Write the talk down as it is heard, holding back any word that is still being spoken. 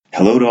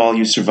Hello to all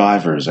you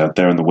survivors out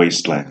there in the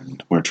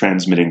wasteland. We're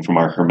transmitting from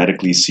our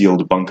hermetically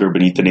sealed bunker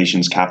beneath the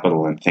nation's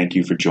capital, and thank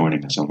you for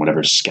joining us on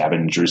whatever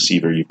scavenge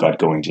receiver you've got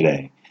going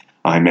today.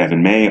 I'm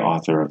Evan May,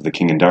 author of The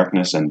King in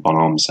Darkness and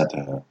Bonhomme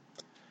Satire.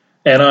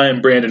 And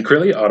I'm Brandon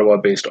Crilly,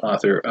 Ottawa-based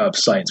author of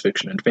science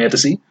fiction and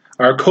fantasy.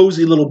 Our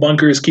cozy little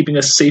bunker is keeping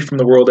us safe from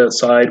the world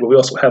outside, but we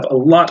also have a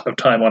lot of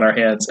time on our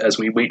hands as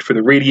we wait for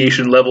the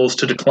radiation levels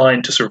to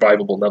decline to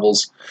survivable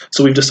levels,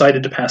 so we've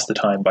decided to pass the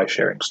time by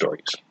sharing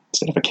stories.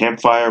 Instead of a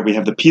campfire, we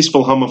have the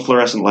peaceful hum of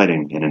fluorescent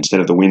lighting, and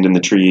instead of the wind in the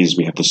trees,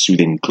 we have the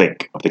soothing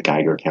click of the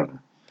Geiger counter.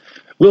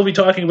 We'll be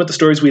talking about the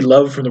stories we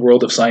love from the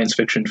world of science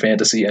fiction,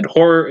 fantasy, and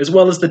horror, as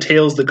well as the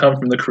tales that come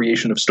from the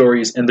creation of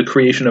stories and the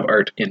creation of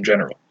art in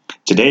general.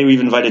 Today,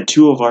 we've invited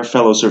two of our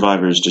fellow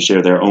survivors to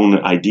share their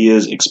own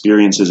ideas,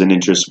 experiences, and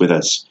interests with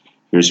us.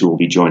 Here's who will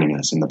be joining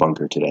us in the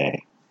bunker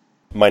today.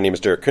 My name is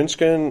Derek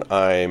Kunsken.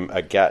 I'm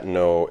a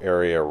Gatineau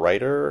area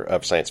writer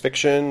of science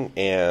fiction,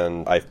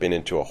 and I've been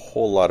into a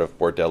whole lot of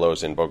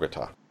bordellos in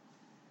Bogota.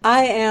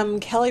 I am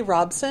Kelly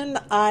Robson.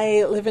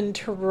 I live in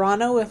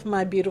Toronto with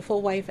my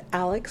beautiful wife,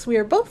 Alex. We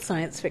are both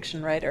science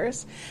fiction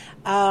writers.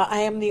 I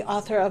am the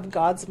author of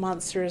Gods,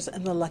 Monsters,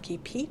 and the Lucky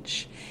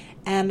Peach,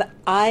 and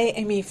I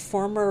am a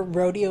former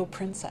rodeo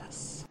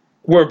princess.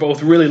 We're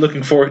both really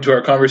looking forward to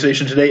our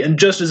conversation today and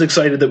just as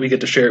excited that we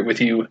get to share it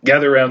with you.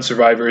 Gather around,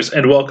 survivors,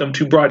 and welcome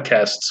to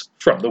Broadcasts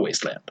from the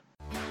Wasteland.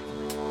 This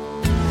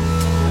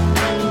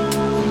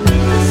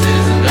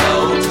is an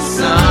ode to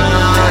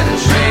sun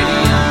and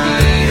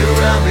trading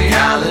around the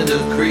island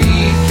of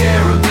Crete,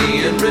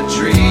 Caribbean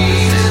retreat.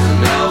 This is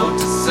an ode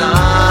to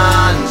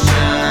sunshine.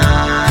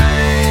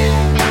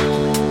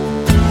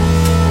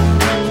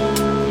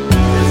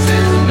 This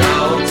is an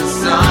ode to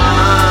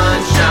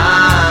sunshine.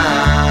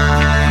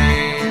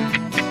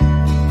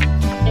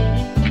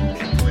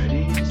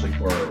 Ready?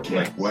 Or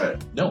like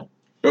what? No.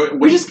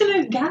 We're just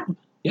going to gab.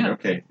 Yeah.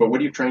 Okay, but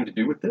what are you trying to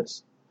do with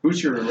this?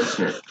 Who's your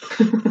listener?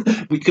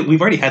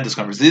 We've already had this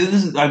conversation.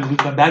 We've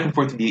gone back and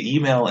forth via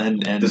email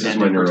and This is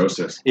my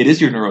neurosis. It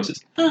is your neurosis.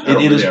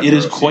 It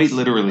is quite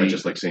literally. I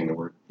just like saying the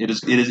word. It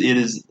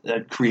is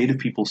creative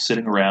people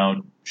sitting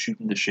around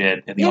shooting the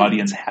shit, and the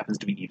audience happens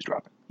to be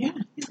eavesdropping. Yeah.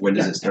 When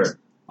does it start?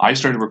 I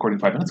started recording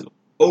 5 minutes ago.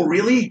 Oh,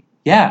 really?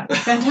 Yeah.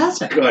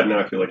 Fantastic. God, now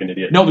I feel like an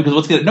idiot. No, because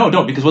what's gonna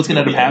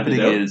end up happening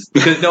Edit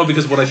it out?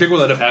 because what I figure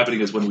will end up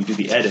happening is when we do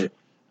the edit,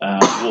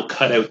 we'll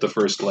cut out the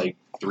first 3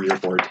 or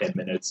 4 10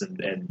 minutes, and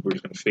we're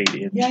just going to fade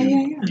into.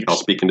 Yeah. I'll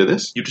speak into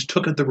this. You just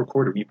took out the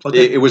recorder. You plugged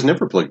it. It was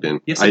never plugged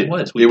in. Yes, it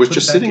was. It was put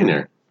just back sitting in.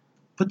 there.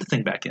 Put the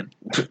thing back in.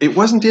 It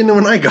wasn't in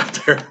when I got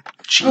there.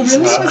 Jesus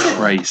really?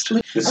 Christ.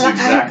 This is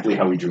exactly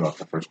how we drew up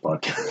the first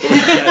podcast.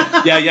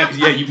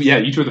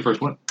 You were the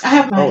first one. I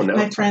have Oh, no.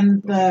 my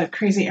friend, the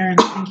Crazy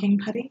Aaron's thinking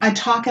putty. I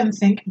talk and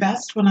think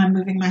best when I'm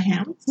moving my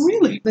hands.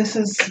 Really? This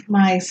is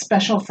my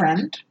special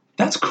friend.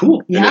 That's cool.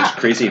 And Yeah. it's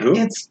Crazy who?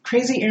 It's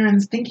Crazy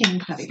Aaron's thinking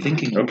putty.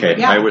 Thinking. Okay,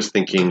 Yeah. I was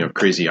thinking of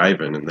Crazy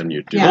Ivan, and then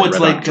you did Yeah. Oh, it's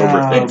Red like,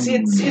 October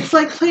thing. It's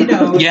like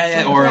Play-Doh.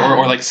 Yeah, or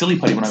like silly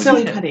putty when I was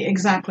silly a kid. putty,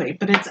 exactly.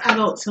 But it's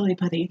adult silly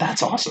putty.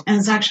 That's awesome. And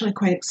it's actually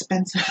quite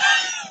expensive.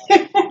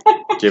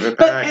 Give it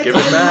But back, it's give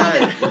it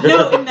back.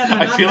 No,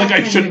 I not feel like that I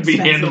kind of shouldn't be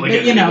expensive, handling but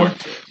it you know, anymore.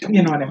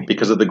 you know what I mean.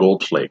 Because of the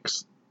gold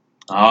flakes.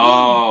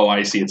 Oh,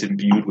 I see. It's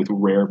imbued with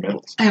rare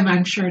metals.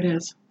 I'm sure it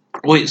is.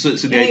 Wait, so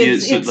the idea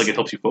is It's- it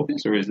helps you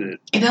focus, or is it?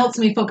 It helps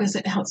me focus.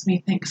 It helps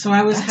me think. So I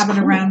always That's have it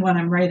cool. around when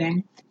I'm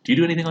writing. Do you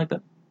do anything like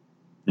that?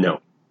 No.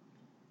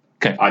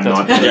 Okay, I'm that's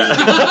not. okay. Yeah.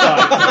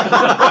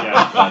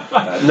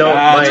 No,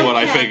 That's my- what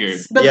I Cats, figured.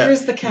 But Yeah.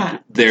 there's the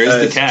cat. There's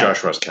the It's cat.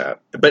 Joshua's cat.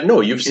 But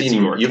no, you've It's seen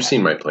your cat.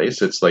 my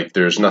place. It's like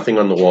there's nothing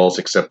on the walls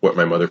except what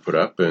my mother put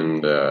up,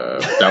 and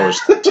that was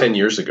 10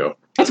 years ago.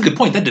 That's a good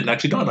point. That didn't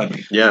actually dawn on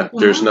me. Yeah,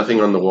 there's Wow.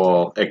 nothing on the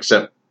wall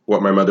except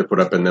what my mother put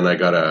up, and then I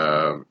got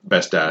a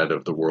Best Dad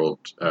of the World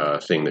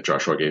thing that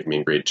Joshua gave me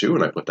in grade 2,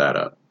 and I put that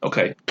up.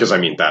 Okay. Because, I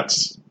mean,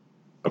 that's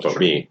about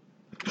me.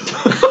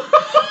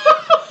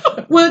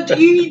 Well,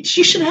 you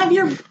should have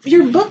your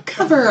book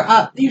cover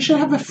up. You should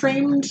have a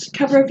framed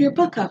cover of your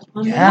book up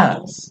on Yeah. the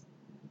walls.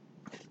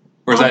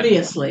 Or is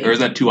Obviously.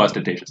 that too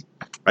ostentatious?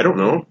 I don't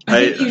know.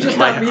 I think you just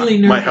my, got really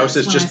my nervous house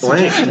is when just I blank.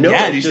 suggested No,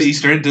 yeah, it's you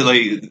started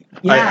to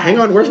Yeah. hang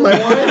on, where's my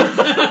wine?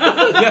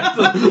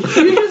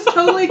 You just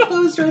totally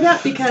closed right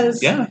up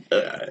because Yeah.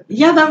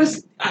 that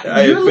was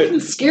you're but-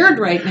 looking scared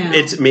right now.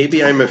 It's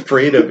maybe I'm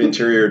afraid of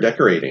interior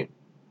decorating.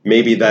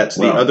 Maybe that's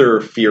the Well-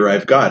 other fear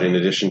I've got in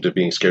addition to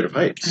being scared of I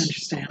heights.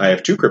 understand. I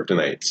have 2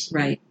 kryptonites.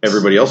 Right.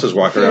 Everybody else is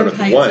walking Fear around of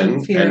with heights 1,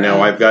 and fear and now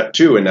of- I've got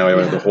 2, and now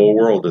Yeah. the whole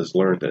world has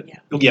learned it.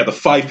 Yeah, the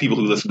 5 people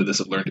who listen to this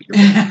have learned it.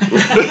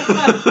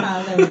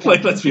 There we go.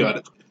 Like, let's be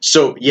honest.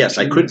 So, yes,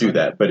 I could do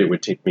that, but it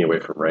would take me away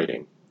from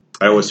writing.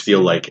 I always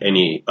feel like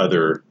any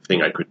other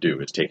thing I could do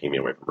is taking me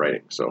away from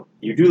writing. So,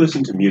 You do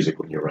listen to music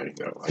when you're writing,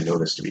 though. I know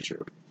this to be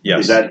true.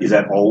 yes. Is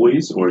that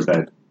always, or is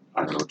that,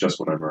 I don't know, just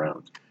when I'm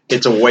around?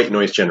 It's a white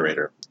noise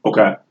generator.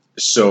 Okay.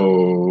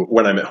 So,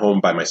 when I'm at home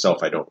by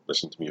myself, I don't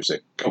listen to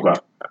music Okay.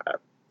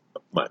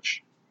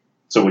 much.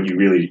 So when you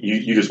really,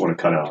 you just want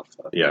to cut off.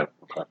 Yeah.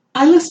 Huh.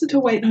 I listen to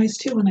white noise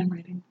too when I'm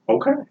writing.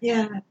 Okay.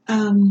 Yeah.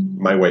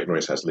 My white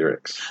noise has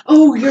lyrics.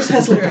 Oh, yours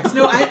has lyrics.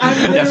 No,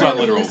 I'm That's not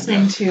literally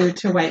literal, listening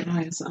to white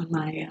noise on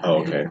my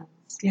Okay. headphones.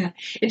 Yeah,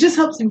 it just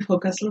helps me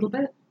focus a little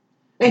bit.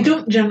 I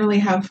don't generally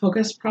have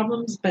focus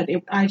problems, but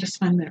I just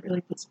find that it really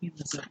puts me in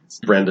the zone.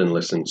 Brandon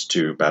listens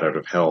to Bat Out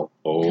of Hell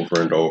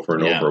over and over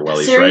and Yeah. over while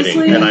he's Seriously?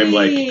 writing. And I'm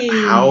like,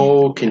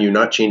 how can you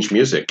not change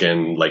music?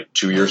 And like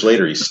 2 years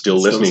later, he's still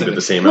listening to listening.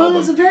 the same Well,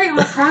 it's album. very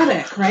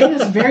operatic, right?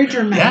 It's very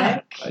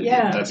dramatic.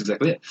 Yeah. That's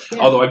exactly it. Yeah.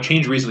 Although I've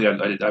changed recently, I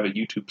have a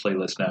YouTube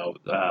playlist now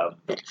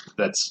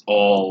that's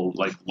all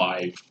like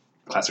live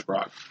classic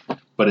rock,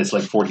 but it's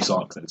like 40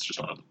 songs and it's just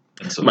one of them.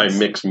 And so My it's-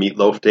 mixed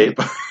meatloaf tape.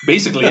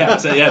 basically, yeah.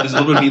 So, yeah, there's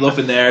a little bit of Meatloaf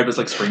in there, but it's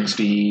like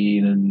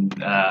Springsteen and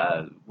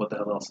what the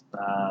hell else?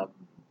 I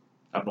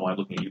don't know why I'm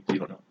looking at you. You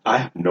don't know. I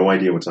have no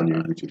idea what's on your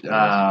YouTube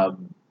channel.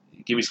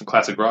 Give me some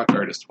classic rock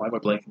artists. Why am I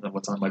blanking on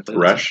what's on my playlist?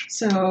 Rush.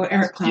 So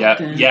Eric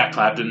Clapton. Yeah,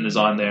 Clapton is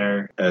on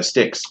there.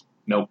 Styx.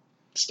 Nope.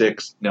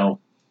 Styx. No.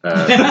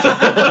 Uh,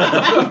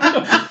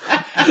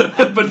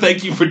 But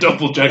thank you for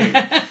double checking.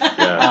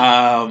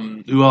 yeah.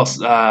 Who else?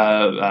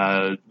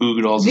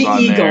 Boogaloo The is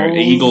on there.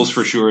 Eagles. Eagles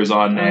for sure is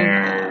on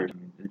there.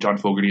 John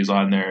Fogerty is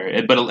on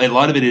there. But a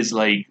lot of it is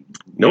like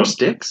No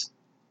Styx?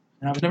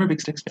 I was never a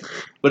big Styx fan.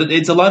 But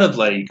it's a lot of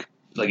like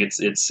it's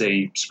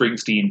say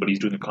Springsteen, but he's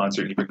doing a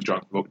concert and he brings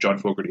John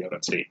Fogerty out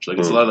on stage. Like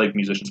it's a lot of like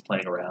musicians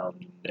playing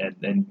around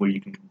and where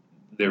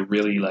they're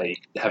really like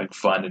having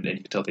fun and you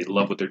can tell they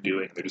love what they're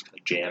doing. They're just kind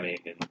of jamming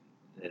and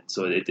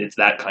so it's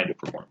that kind of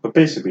performance. But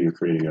basically, you're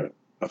creating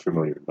a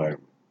familiar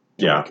environment.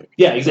 Yeah. Okay.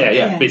 Yeah, exactly.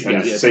 Yeah, Yeah. basically.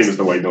 And Yeah, it's the same as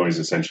the white noise,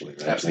 essentially.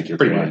 Right? Absolutely. Like you're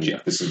Pretty creating, much,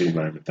 yeah. This is the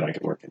environment that I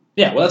can work in.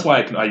 Yeah, well, that's why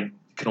I can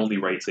only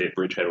write, say, at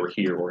Bridgehead or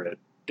here or at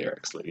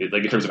Derek's. Like in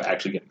terms of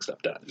actually getting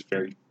stuff done, there's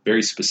very,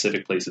 very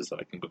specific places that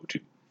I can go to.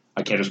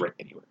 I can't just write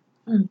anywhere,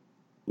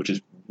 which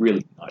is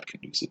really not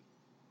conducive.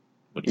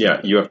 What do you Yeah,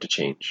 think? you have to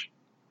change.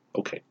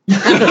 Okay. This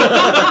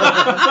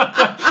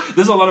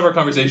is a lot of our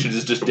conversations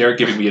is just Derek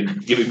giving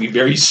me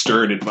very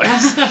stern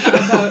advice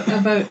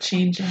about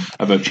changing.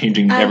 about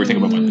changing everything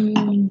about my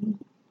life.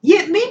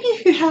 Yeah, maybe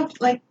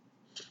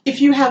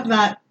if you have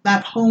that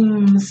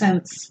home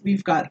sense,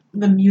 we've got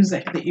the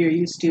music that you're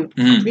used to.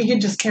 Mhm. We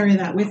could just carry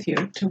that with you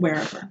to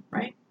wherever,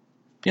 right?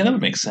 Yeah, that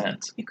would make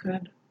sense. You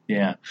could.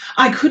 Yeah,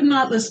 I could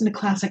not listen to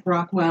classic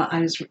rock while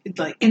I was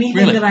like anything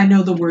Really? that I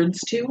know the words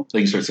to.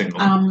 like you start saying.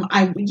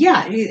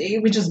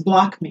 It would just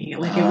block me.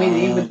 Like it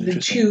would the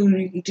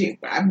interesting. two.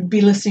 I'd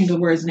be listening to the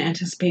words and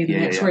anticipating the Yeah,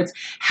 next yeah. words.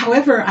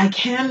 However, I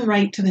can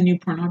write to the new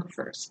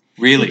pornographers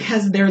Really?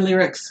 because their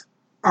lyrics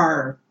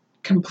are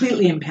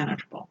completely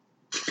impenetrable.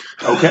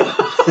 Okay.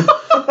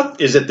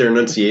 Is it their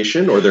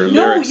enunciation or their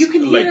No, lyrics? you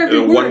can like hear every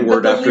word. one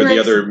word but after the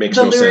other makes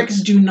the no lyrics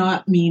sense. do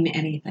not mean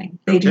anything.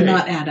 They do Okay.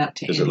 not add up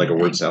to Is anything. it like a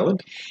word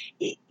salad?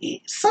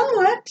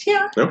 Somewhat,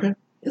 yeah. Okay.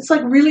 It's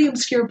like really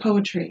obscure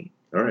poetry.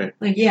 All right.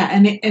 Like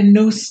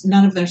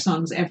none of their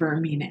songs ever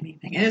mean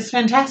anything. And it's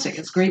fantastic.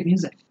 It's great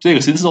music. So anyway,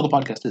 this is all the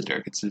podcast is,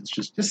 Derek. It's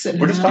just Just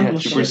sitting We're just around. talking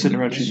shit. We're sitting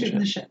around shooting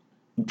the shit.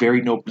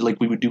 very like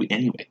we would do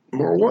anyway.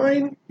 More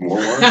wine? More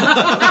work.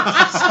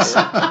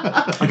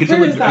 I can feel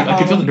Where is that I can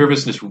feel the bottle?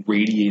 nervousness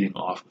radiating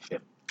off of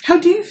him. How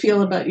do you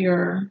feel about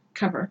your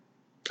cover?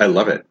 I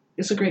love it.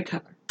 It's a great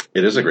cover.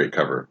 It is a great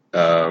cover.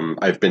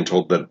 I've been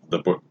told that the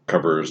book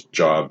cover's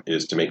job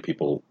is to make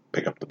people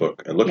pick up the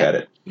book and look Yeah. at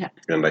it. Yeah.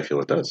 And I feel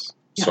it does.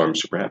 So I'm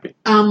super happy.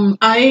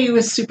 I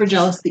was super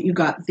jealous that you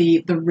got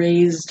the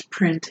raised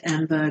print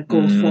and the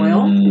gold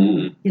foil.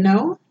 Mm. You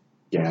know,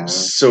 Yeah.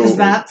 So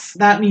because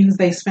that means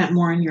they spent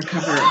more on your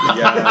cover.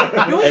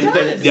 yeah. No, it And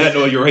then- does. Yeah,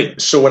 no, you're right.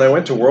 So when I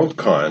went to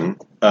Worldcon,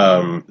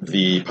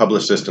 the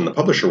publicist and the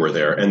publisher were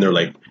there, and they're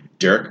like,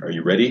 "Derek, are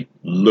you ready?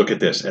 Look at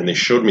this." And they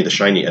showed me the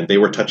shiny, and they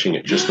were touching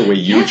it just the way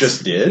you Yes.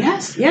 just did.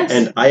 Yes, yes.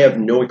 And I have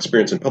no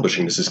experience in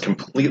publishing. This is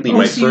completely Oh,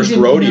 my so you first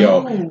didn't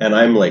rodeo, know. and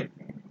I'm like,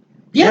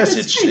 yes,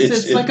 yes,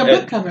 it's like a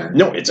book cover.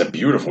 no, it's a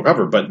beautiful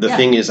cover. But the Yeah.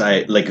 thing is,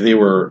 they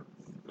were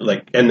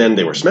like, and then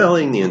they were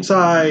smelling the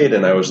inside,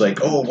 and I was like,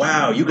 oh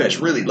wow, you guys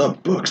really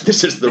love books.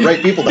 This is the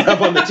right people to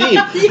have on the team.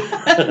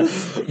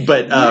 Yes.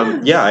 But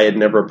Yes. yeah, I had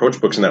never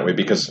approached books in that way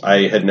because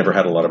I had never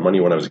had a lot of money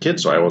when I was a kid,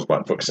 so I always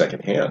bought books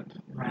secondhand.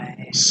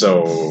 Right.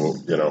 So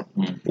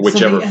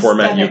whichever So the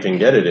format you aesthetic- can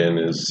get it in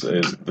is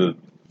the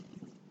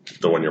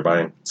one you're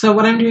buying. So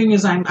what I'm doing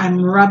is I'm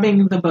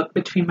rubbing the book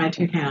between my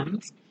two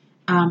hands,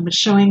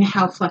 showing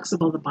how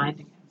flexible the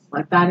binding is.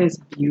 Like that is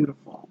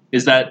beautiful.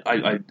 Is that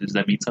does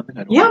that mean something?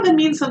 I don't Yeah, know. that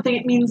means something.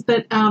 It means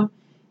that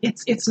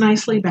it's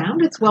nicely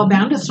bound. It's well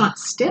bound. It's not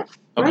stiff,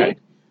 Okay. right?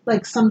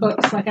 Like some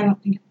books, like I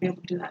don't think you'd be able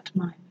to do that to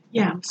mine.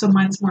 Yeah, so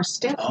mine's more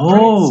stiff. Oh.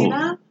 right? See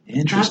that?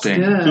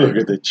 Interesting. That's Look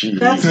good. at the cheese.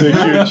 That's Look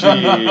at your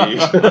good.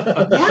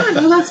 cheese.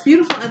 Yeah, no, that's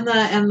beautiful. And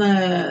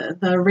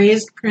the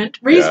raised print.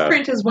 Raised Yeah.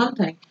 print is one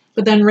thing,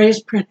 but then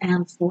raised print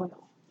and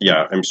foil.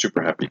 Yeah, I'm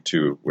super happy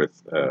too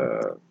with.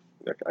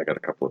 I got a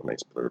couple of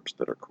nice blurbs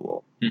that are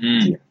cool.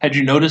 Mm-hmm. Had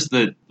you noticed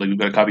that? Like we've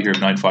got a copy here of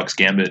Nine Fox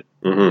Gambit.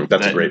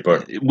 That's a great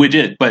book. We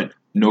did, but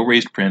no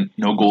raised print,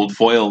 no gold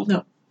foil.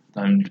 No.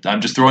 I'm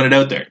just throwing it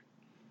out there.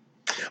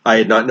 I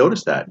had not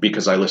noticed that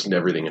because I listened to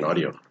everything in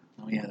audio.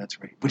 Oh yeah, that's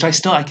right. Which I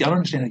don't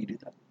understand how you do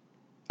that.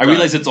 I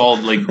realize it's all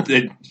like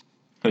that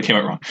came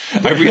out wrong.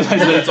 I realize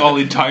that it's all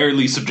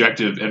entirely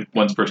subjective and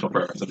one's personal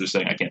preference. I'm just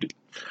saying I can't do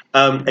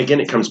that. Again,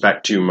 it comes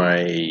back to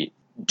my,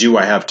 do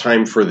I have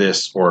time for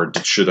this or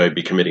should I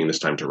be committing this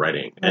time to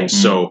writing? Right. And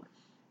so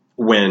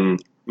when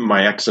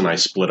my ex and I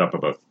split up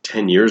about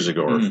 10 years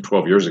ago or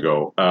 12 years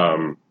ago,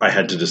 I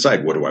had to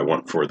decide what do I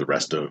want for the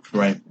rest of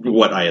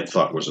what I had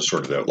thought was a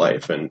sorted out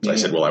life. And I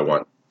said, well, I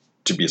want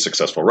to be a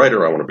successful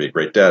writer, I want to be a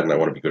great dad, and I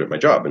want to be good at my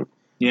job. And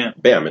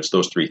bam, it's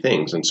those three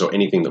things. And so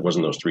anything that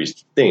wasn't those three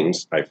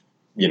things, I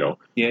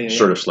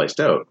sort of sliced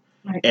out.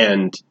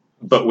 Right.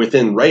 But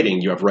within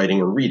writing, you have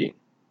writing or reading.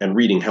 And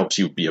reading helps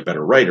you be a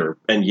better writer.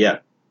 And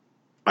yet,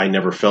 I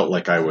never felt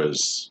like I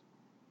was...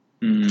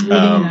 reading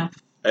enough.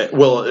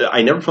 Well,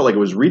 I never felt like I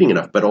was reading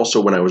enough, but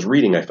also when I was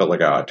reading, I felt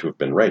like I ought to have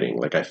been writing.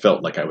 Like I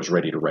felt like I was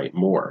ready to write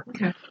more.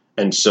 Okay.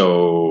 And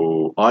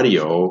so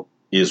audio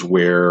is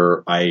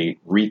where I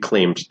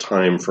reclaimed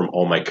time from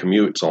all my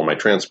commutes, all my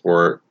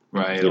transport,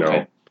 Right. you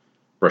know,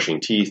 brushing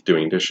teeth,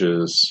 doing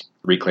dishes,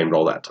 reclaimed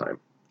all that time.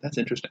 That's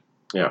interesting.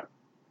 Yeah.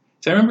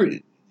 So I remember,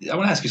 I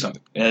want to ask you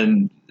something.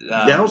 And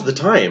now's the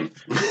time.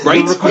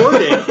 Right? We're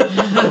recording.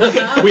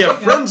 We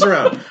have friends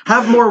around.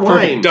 Have more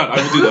wine. Perfect. Done.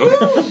 I will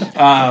do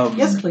that.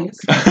 Yes, please.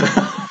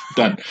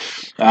 Done.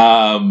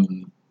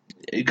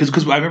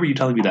 Because I remember you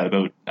telling me that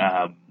about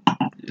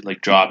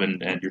like job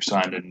and your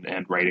son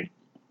and writing.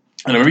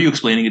 And I remember you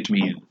explaining it to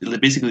me.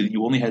 Basically, you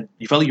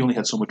felt like you only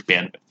had so much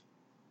bandwidth.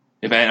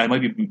 If I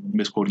might be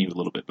misquoting you a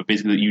little bit, but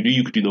basically, you knew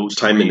you could do those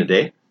time in the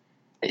day.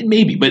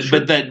 Maybe, but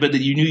that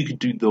you knew you could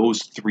do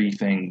those three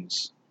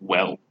things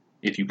well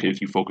if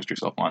you focused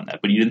yourself on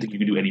that. But you didn't think you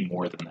could do any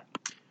more than that.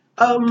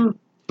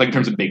 Like in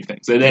terms of big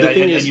things. And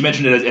you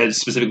mentioned it as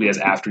specifically as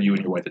after you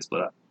and your wife had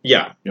split up.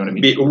 Yeah, you know what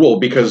I mean. Well,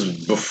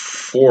 because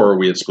before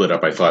we had split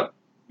up, I thought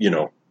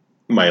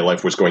my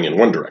life was going in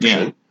one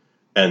direction,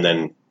 and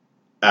then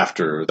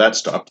after that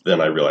stopped, then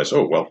I realized,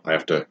 oh well, I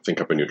have to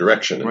think up a new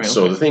direction. And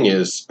so the thing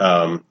is,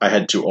 I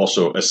had to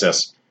also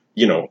assess,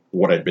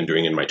 what I'd been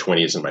doing in my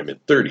 20s and my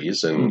mid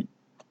 30s, and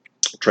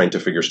trying to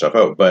figure stuff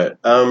out. But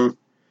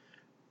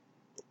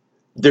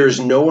there's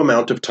no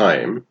amount of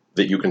time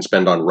that you can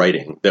spend on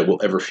writing that will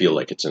ever feel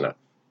like it's enough.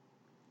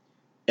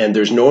 And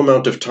there's no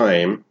amount of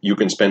time you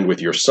can spend with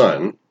your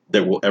son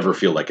that will ever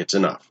feel like it's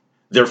enough.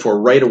 Therefore,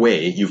 right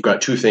away, you've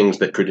got two things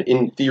that could,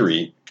 in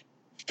theory,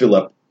 fill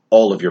up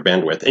all of your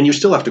bandwidth. And you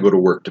still have to go to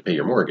work to pay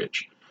your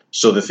mortgage.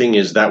 So the thing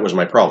is, that was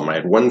my problem. I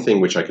had one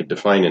thing which I could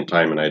define in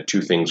time, and I had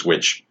two things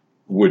which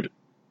would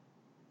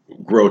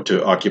grow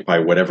to occupy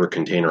whatever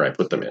container I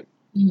put them in.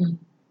 Mm.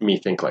 Me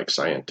think like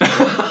scientist.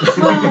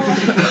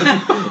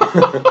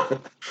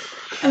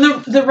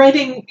 And the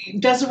writing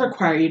does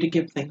require you to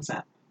give things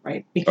up,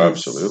 right? Because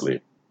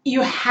absolutely.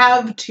 You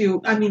have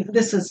to, I mean,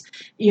 this is,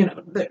 I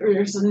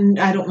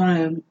don't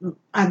want to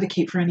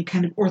advocate for any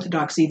kind of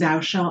orthodoxy, thou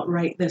shalt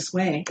write this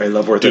way. I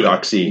love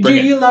orthodoxy. Do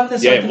you love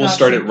this orthodoxy? Yeah, we'll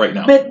start it right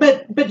now.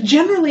 But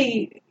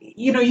generally,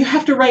 you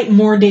have to write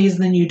more days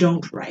than you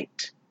don't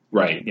write.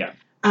 Right, yeah.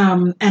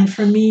 And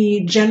for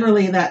me,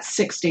 generally, that's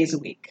 6 days a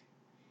week.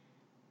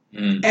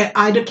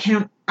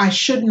 Mm. I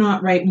should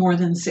not write more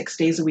than 6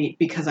 days a week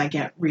because I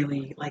get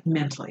really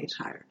mentally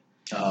tired.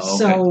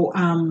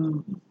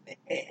 Oh,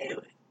 okay.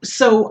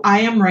 So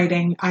I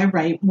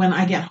write when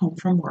I get home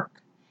from work.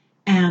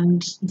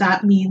 And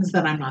that means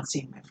that I'm not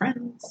seeing my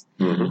friends.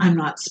 Mm-hmm. I'm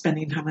not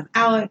spending time with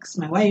Alex,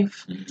 my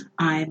wife. Mm-hmm.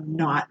 I'm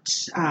not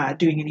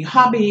doing any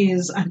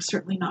hobbies. I'm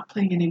certainly not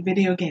playing any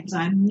video games.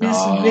 I miss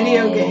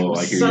video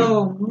games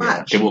so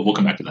much. Okay, we'll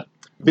come back to that.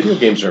 Video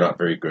games are not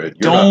very good.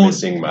 You're not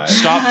missing my...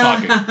 Stop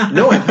talking.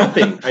 No, I'm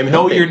helping.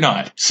 No, you're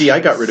not. See, I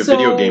got rid of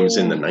video games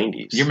in the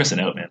 90s. You're missing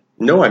out, man.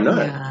 No, I'm not.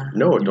 Yeah,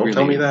 no, don't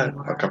tell me that.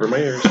 I'll cover my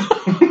ears.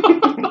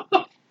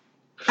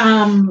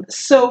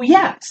 So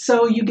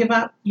you give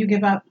up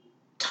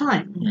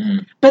time.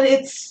 Mm. But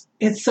it's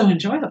so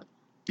enjoyable.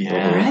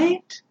 Yeah.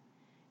 Right?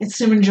 It's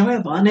so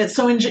enjoyable. And it's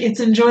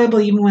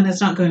enjoyable even when it's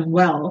not going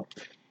well.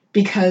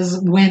 Because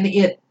when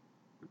it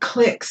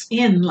clicks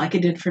in like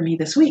it did for me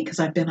this week, because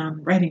I've been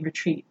on writing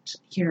retreat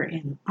here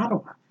in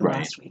Ottawa for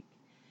last week.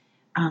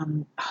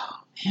 Oh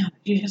man,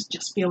 you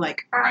just feel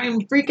like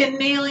I'm freaking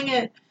nailing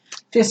it.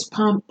 Fist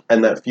pump.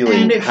 And that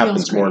feeling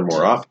happens more and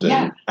more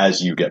often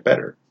as you get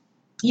better.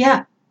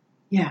 Yeah.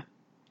 Yeah.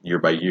 Year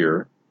by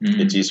year,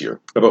 it's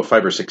easier. About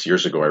 5 or 6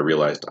 years ago, I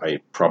realized I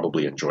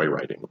probably enjoy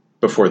writing.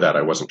 Before that,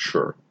 I wasn't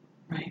sure.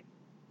 Right.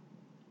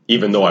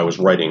 Even though I was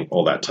writing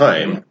all that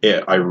time,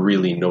 I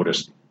really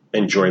noticed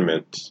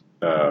enjoyment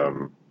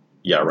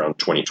around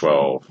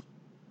 2012.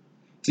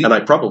 See, and I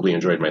probably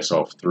enjoyed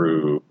myself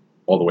through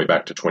all the way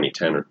back to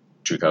 2010 or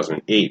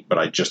 2008, but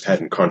I just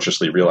hadn't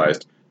consciously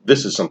realized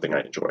this is something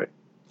I enjoy.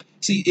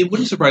 See, it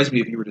wouldn't surprise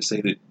me if you were to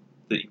say that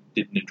you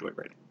didn't enjoy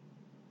writing.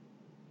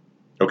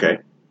 Okay.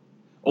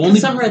 Only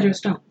some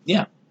writers don't.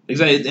 Yeah,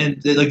 exactly.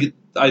 And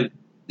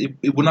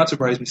it would not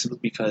surprise me simply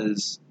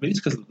because maybe it's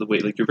because of the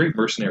way you're very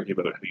mercenary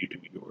about how you do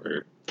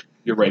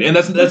You're right, and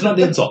that's not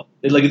an insult.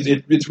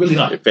 It's really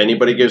not. If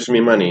anybody gives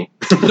me money,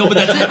 No, but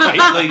that's it,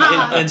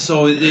 right? And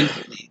so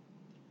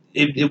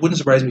it wouldn't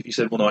surprise me if you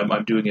said, "Well, no,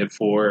 I'm doing it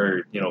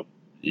for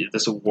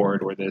this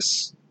award or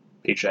this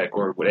paycheck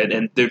or what,"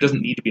 and there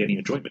doesn't need to be any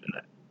enjoyment in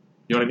that.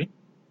 You know what I mean?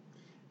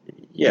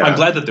 yeah. I'm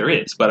glad that there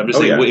is, but I'm just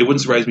Oh, saying yeah. it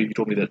wouldn't surprise me if you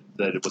told me that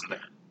it wasn't there.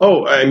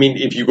 Oh, I mean,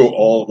 if you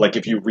go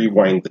if you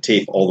rewind the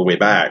tape all the way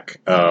back,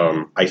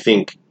 I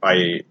think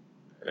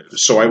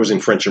so I was in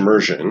French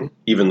immersion,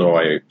 even though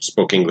I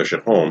spoke English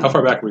at home. How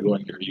far back are we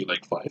going here? Are you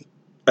like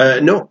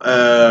 5? No,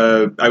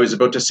 I was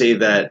about to say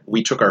that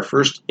we took our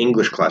first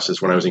English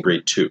classes when I was in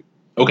grade 2.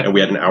 Okay. And we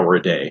had an hour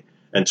a day.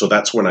 And so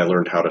that's when I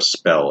learned how to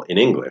spell in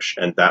English.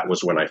 And that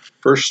was when I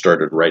first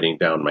started writing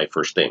down my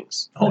first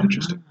things. Oh,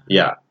 interesting.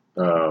 Yeah.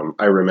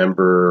 I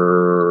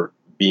remember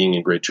being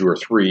in grade 2 or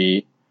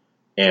 3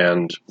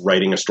 and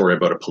writing a story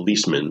about a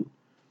policeman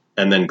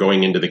and then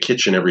going into the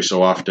kitchen every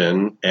so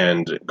often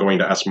and going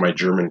to ask my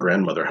German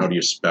grandmother, how do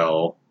you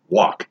spell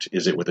walked?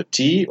 Is it with a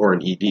T or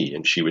an ED?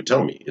 And she would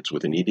tell me it's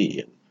with an ED.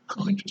 And,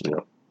 Oh, interesting.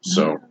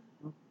 so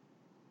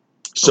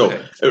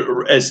Okay.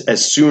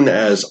 as soon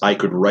as I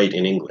could write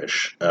in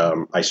English,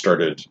 I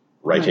started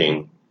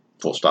writing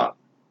full stop.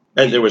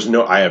 And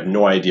I have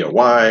no idea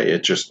why. I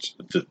just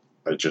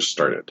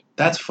started.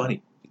 That's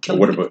funny. Kelly,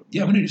 What about-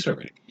 when did you start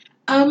writing?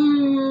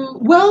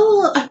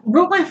 Well, I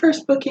wrote my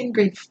first book in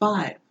grade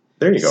 5.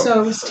 There you go. So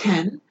I was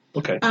 10.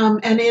 Okay.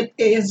 And it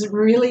is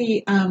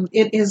really,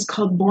 it is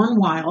called Born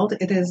Wild.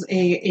 It is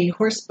a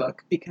horse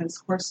book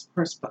because horse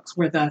books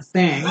were the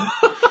thing.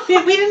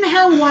 We didn't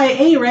have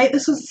YA, right?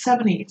 This was the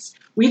 70s.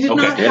 We did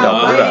Okay. not In have,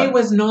 Alberta. YA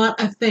was not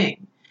a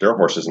thing. There are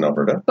horses in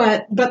Alberta.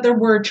 But there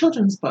were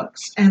children's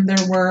books and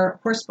there were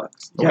horse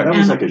books. Yeah, that was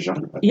And- like a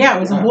genre. Yeah, it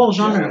was a whole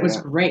genre. Yeah, It was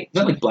yeah. great. Is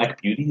that like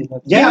Black Beauty? Is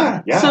that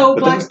Yeah. So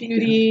but Black those-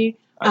 Beauty,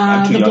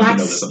 I'm too the young to Black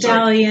know this, I'm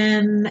sorry.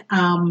 Stallion,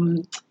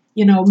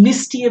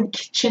 Misty of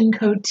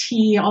Kitchenko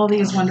Tea, all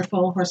these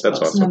wonderful horse That's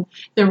books. awesome. And then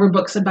there were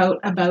books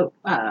about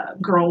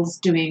girls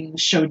doing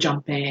show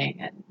jumping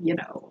and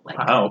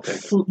Oh, okay.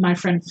 My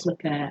Friend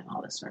Flippa and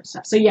all this sort of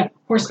stuff. So yeah,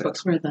 horse Okay.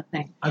 books were the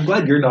thing. I'm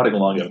glad you're nodding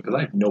along, Evan, because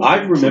I have no I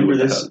clue remember what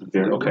the this hell-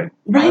 very Okay.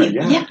 Right?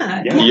 yeah.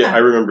 Yeah. Yeah, I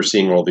remember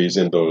seeing all these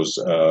in those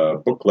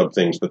book club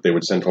things that they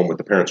would send home with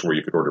the parents where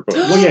you could order books.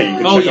 Well, yeah, you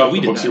could Oh, check yeah, off we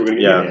the did books that. you were going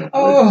to Yeah. get.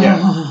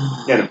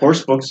 Oh. Yeah, the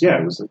horse books. Yeah,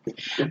 it was.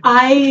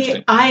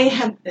 I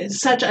have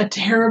such a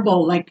terrible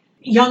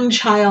young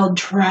child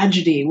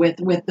tragedy with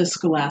the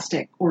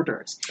scholastic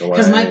orders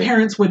because my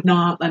parents would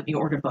not let me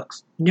order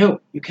books. No,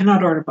 you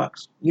cannot order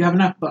books. You have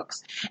enough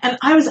books. And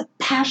I was a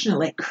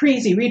passionate,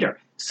 crazy reader.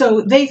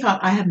 So they thought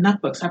I had enough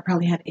books. I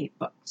probably had 8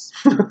 books.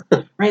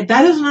 Right?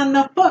 That is not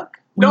enough book.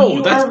 When No,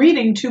 you that's- are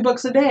reading 2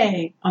 books a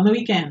day on the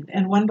weekend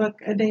and 1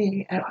 book a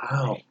day.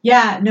 Wow.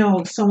 Yeah,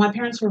 no. So my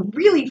parents were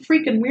really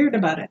freaking weird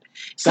about it.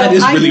 So That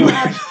is I really grew weird.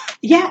 up-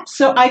 yeah,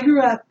 so I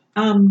grew up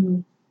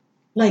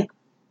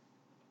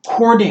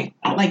hoarding,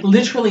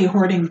 literally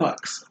hoarding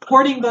books,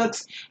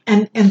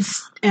 and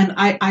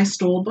I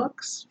stole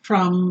books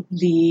from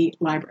the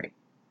library.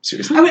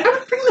 Seriously? I would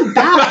bring them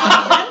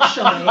back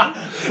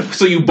eventually.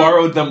 So you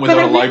borrowed them But without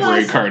I a library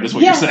realized- card, is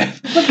what yes, you're saying.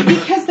 but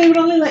because they would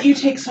only let you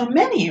take so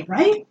many,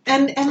 right?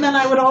 And then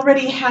I would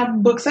already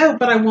have books out,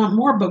 but I want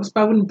more books, but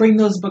I wouldn't bring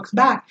those books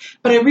back.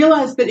 But I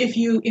realized that if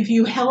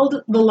you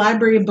held the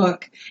library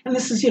book, and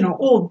this is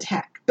old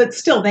tech, but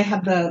still they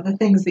have the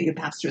things that you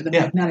pass through, the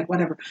Yeah. magnetic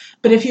whatever.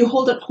 But if you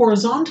hold it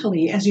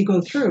horizontally as you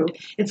go through,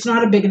 it's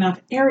not a big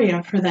enough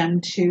area for them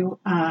to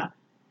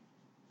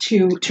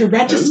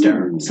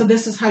register. Ooh. So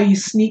this is how you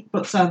sneak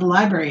books out of the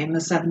library in the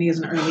 70s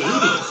and early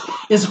 80s,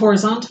 is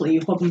horizontally.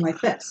 You hold them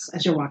like this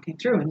as you're walking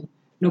through, and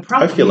no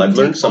problem. I feel You I've can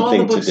learned take all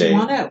something the books today. you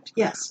want out.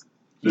 Yes.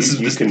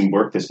 You can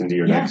work this into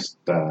your Yeah. next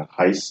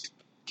heist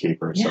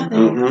caper or Yeah, something.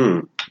 Mm-hmm.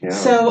 Yeah.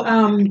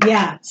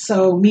 So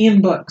so me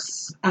and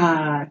books,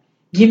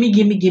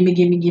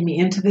 gimme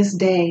into this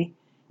day.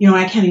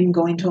 I can't even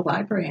go into a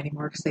library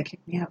anymore because they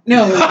kicked me out.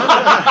 No.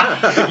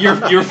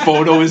 Your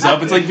photo is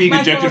up. It's like being My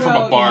ejected photo,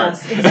 from a bar.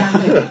 Yes,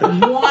 exactly.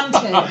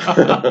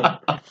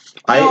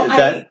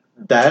 Wanted.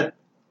 That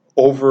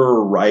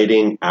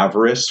overriding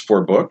avarice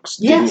for books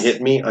Yes. didn't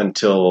hit me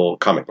until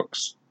comic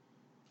books,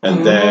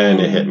 and then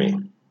it hit me.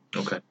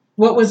 Okay.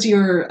 What was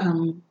your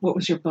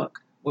book?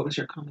 What was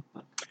your comic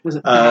book? Was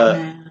it Uh,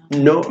 Batman?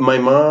 No, my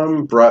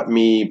mom brought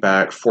me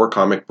back 4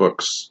 comic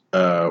books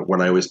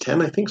when I was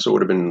 10, I think, so it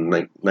would have been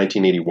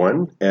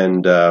 1981.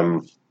 And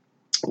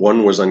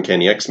one was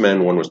Uncanny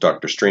X-Men, one was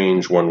Doctor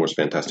Strange, one was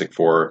Fantastic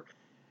Four,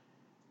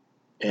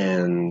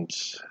 and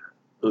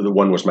the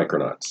one was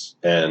Micronauts.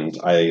 And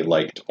I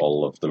liked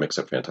all of them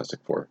except Fantastic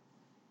Four.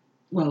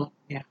 Well,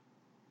 yeah.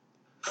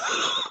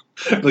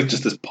 Like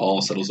just this pall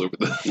settles over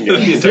the, Yeah.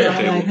 the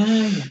entire Like,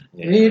 table.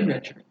 yeah. Reed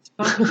Richards.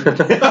 Fuck you.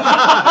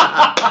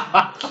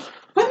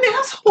 What an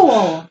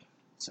asshole.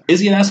 Is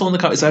he an asshole in the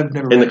comics? I've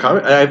never In the read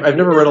comic, I've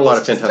never read a lot of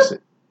He's just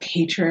Fantastic.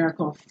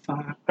 Patriarchal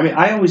fuck. I mean,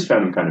 I always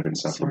found him kind of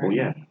insufferable. Sorry.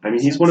 Yeah, I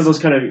mean, he's one of those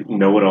kind of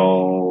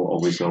know-it-all,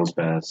 always knows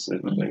best.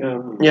 And I'm like,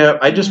 oh. Yeah,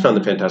 I just found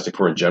the Fantastic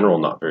Four in general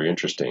not very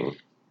interesting.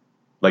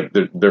 Like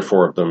they're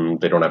four of them.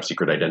 They don't have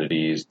secret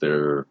identities.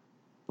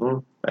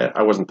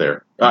 I wasn't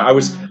there. I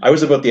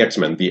was about the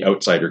X-Men, the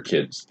outsider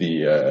kids,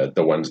 the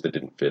ones that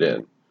didn't fit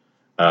in.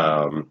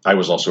 I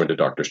was also into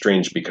Doctor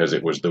Strange because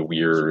it was the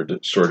weird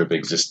sort of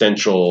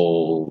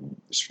existential,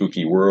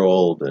 spooky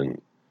world,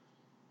 and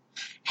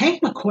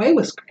Hank McCoy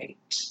was great.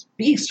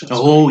 Beast was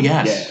Oh great.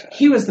 yes.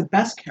 He was the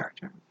best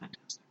character in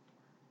Fantastic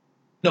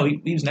No,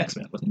 he was an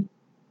X-Man, wasn't he?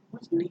 Four,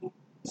 wasn't he?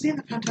 Was he in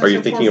the Fantastic Are you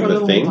Four thinking for of a The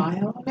little Thing?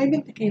 while? Maybe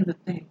I'm thinking of The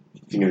Thing.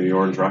 Thinking of the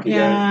orange rocky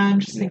Yeah, guy. I'm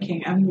just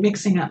thinking. I'm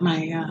mixing up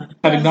my.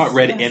 Having not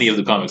read yes. any of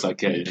the comics, I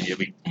mean,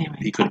 Anyway.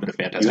 he could have been a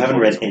fantastic. You haven't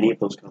Four. read any of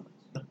those comics?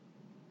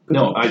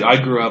 No, I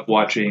grew up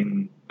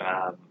watching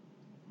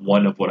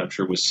one of what I'm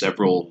sure was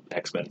several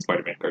X-Men and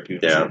Spider-Man cartoons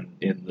Yeah.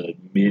 in the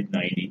mid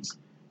 '90s,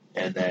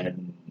 and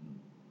then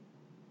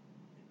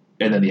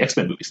the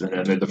X-Men movies,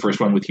 and then the first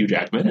one with Hugh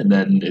Jackman, and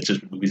then it's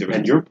just been movies ever And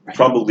since. you're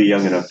probably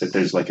young enough that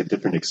there's like a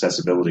different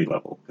accessibility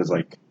level. Because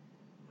like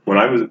when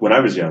I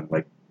was young,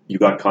 like you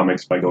got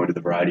comics by going to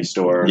the variety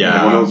store. Yeah.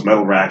 And one of those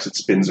metal racks that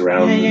spins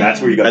around. Yeah, and yeah,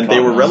 that's where you got. and they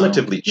were comics.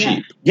 relatively Yeah.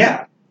 cheap.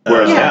 Yeah.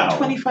 Whereas Yeah, now,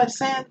 25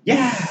 cents.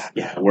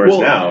 yeah. Whereas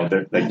Well, now,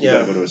 they're, like you yeah.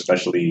 gotta go to a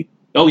specialty.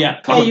 Oh yeah,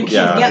 Yeah, comic you books.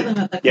 can't Yeah. get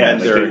them at the Yeah,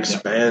 comic They're store.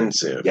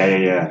 expensive.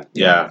 Yeah.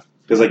 Yeah.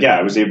 Because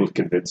I was able to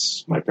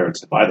convince my parents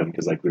to buy them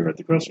because like we were at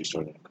the grocery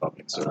store that had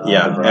comics. So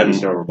Yeah, the variety and-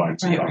 store were buying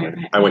some Right, comics.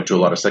 right. I went to a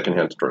lot of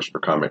secondhand stores for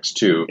comics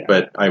too. Yeah.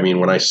 But I mean,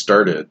 when I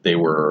started,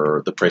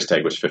 the price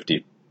tag was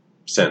 50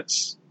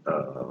 cents.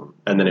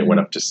 And then it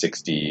went up to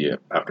 60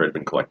 after I'd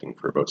been collecting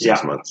for about 6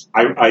 Yeah. months.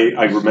 I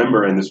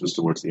remember, and this was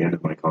towards the end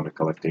of my comic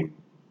collecting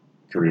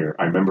career.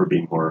 I remember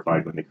being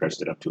horrified when they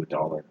priced it up to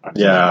 $1. I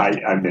was Yeah.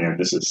 like, man,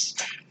 this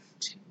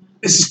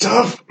is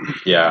tough.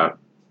 Yeah.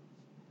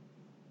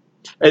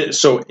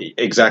 So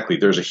exactly,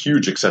 there's a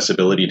huge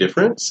accessibility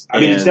difference. I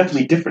mean, it's and-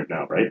 definitely different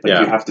now, right? Like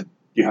Yeah.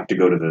 you have to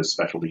go to the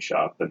specialty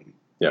shop, and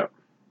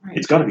Right.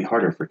 it's got to be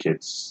harder for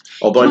kids.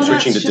 Although I'm Well,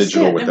 switching to that's just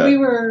digital it. with and that. we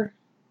were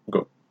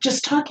Go.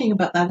 just talking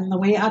about that, and the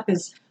way up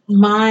is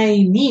my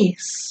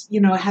niece,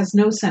 has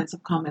no sense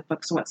of comic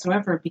books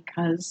whatsoever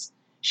because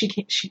she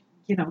can't.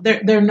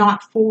 They're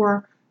not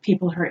for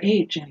people her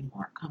age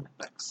anymore. Comic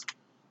books.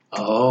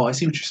 Oh, I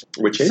see what you're saying.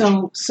 Which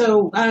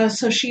age?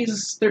 So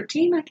she's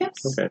 13, I guess.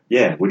 Okay.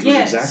 Yeah, which was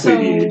Yeah, exactly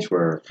the so- age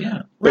where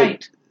Yeah.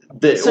 Right.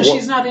 So Well,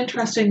 she's not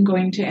interested in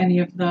going to any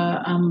of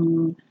the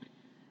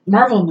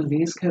Marvel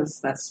movies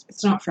because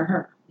it's not for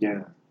her.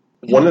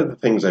 One of the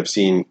things I've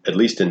seen, at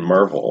least in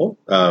Marvel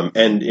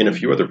and in a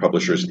few other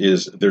publishers,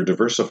 is they're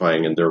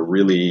diversifying and they're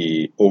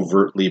really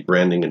overtly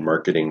branding and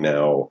marketing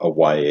now a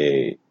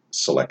YA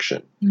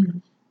selection,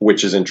 Mhm.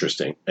 which is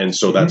interesting. And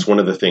so that's one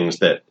of the things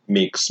that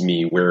makes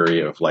me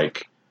wary of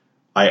like,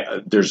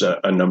 there's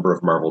a number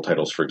of Marvel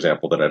titles, for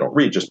example, that I don't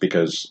read just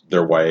because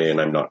they're YA and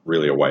I'm not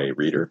really a YA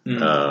reader. Like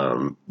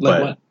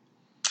But what?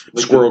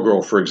 Squirrel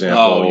Girl, for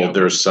example, Oh, yeah.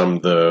 there's some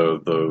the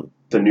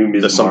the new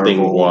Ms. the something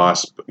Marvel,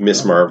 wasp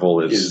Miss Marvel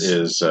is-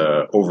 is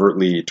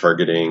overtly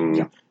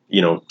targeting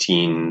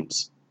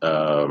teens.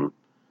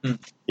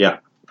 Yeah,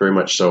 very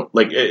much so.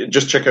 Like,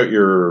 just check out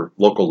your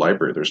local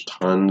library. There's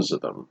tons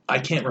of them. I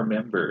can't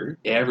remember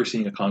ever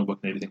seeing a comic book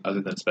in anything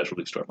other than a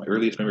specialty store. My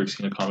earliest memory of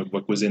seeing a comic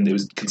book was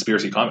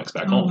Conspiracy Comics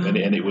back home, wow. and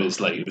it was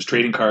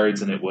trading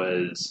cards, and it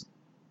was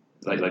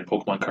like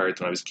Pokemon cards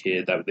when I was a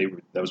kid. That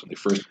was when they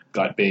first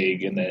got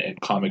big,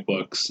 and comic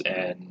books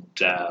and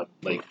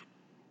like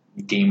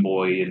Game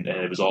Boy, and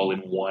it was all in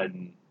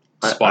one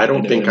spot. I don't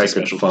and it think was I a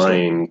could specialty store.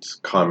 find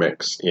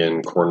comics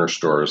in corner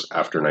stores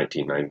after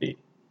 1990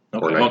 or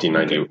Okay,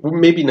 1990, okay. well,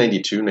 maybe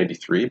 92,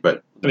 93,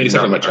 but I mean,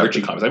 except not for like much Archie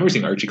after. comics. I've never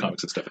seen Archie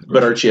comics and stuff. In the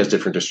But Archie has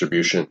different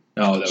distribution,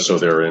 oh, that was so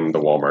they're in the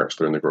Walmarts,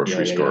 they're in the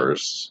grocery Yeah.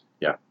 stores.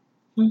 Yeah.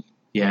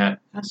 yeah,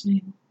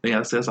 Fascinating.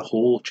 that's a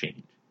whole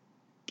change.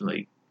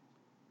 Like,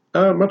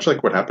 Much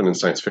like what happened in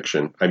science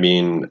fiction. I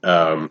mean,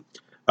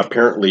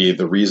 apparently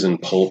the reason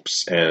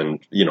pulps and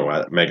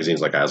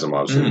magazines like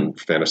Asimov's and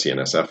Fantasy and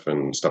SF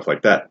and stuff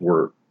like that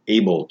were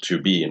able to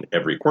be in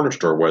every corner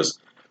store was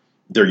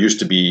there used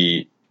to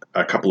be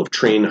a couple of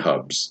train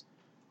hubs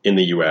in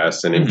the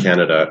U.S. and in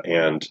Canada,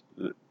 and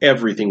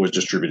everything was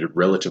distributed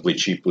relatively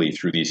cheaply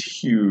through these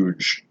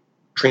huge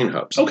train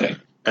hubs. okay,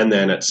 And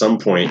then at some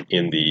point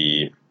in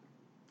the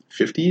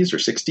 50s or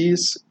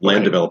 60s, land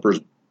Okay. developers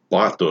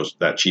bought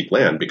that cheap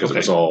land because it Okay.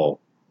 was all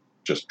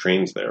just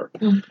trains there.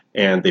 Mm.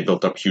 And they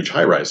built up huge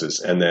high rises.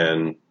 And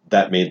then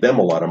that made them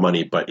a lot of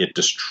money, but it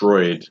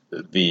destroyed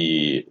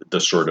the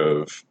sort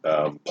of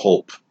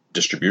pulp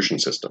distribution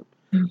system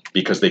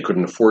because they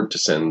couldn't afford to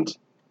send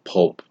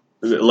pulp,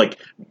 like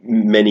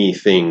many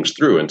things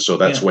through. And so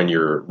that's Yeah. when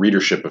your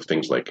readership of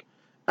things like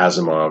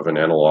Asimov and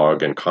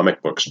Analog and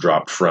comic books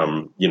dropped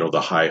from,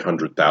 the high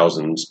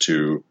 100,000s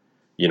to,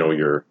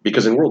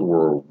 because in World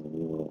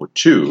War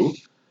II,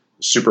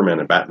 Superman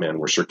and Batman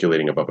were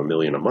circulating above 1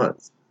 million a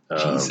month.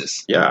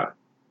 Jesus. Yeah.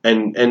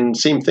 And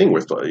same thing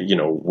with,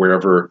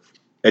 wherever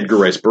Edgar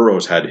Rice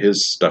Burroughs had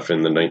his stuff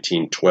in the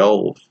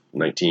 1912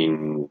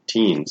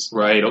 19-teens.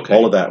 Right. Okay.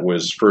 All of that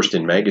was first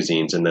in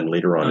magazines and then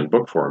later on in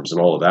book forms,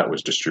 and all of that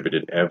was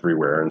distributed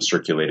everywhere and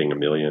circulating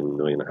 1.5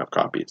 million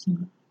copies.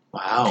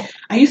 Wow.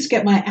 I used to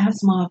get my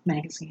Asimov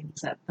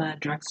magazines at the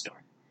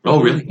drugstore.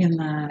 Oh, really?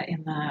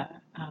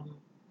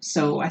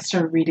 So I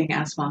started reading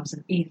Asimov's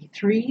in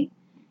 '83,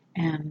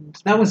 and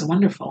that was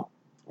wonderful.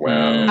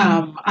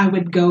 Wow. I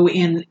would go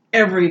in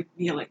every,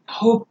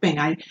 hoping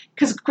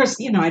because of course,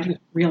 I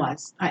didn't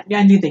realize,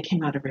 I knew they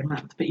came out every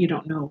month, but you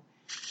don't know,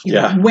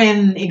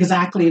 when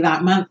exactly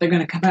that month they're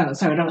going to come out.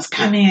 So I would always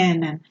come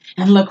in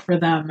and look for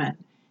them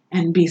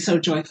and be so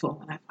joyful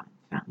when I found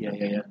them.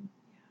 Yeah.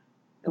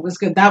 It was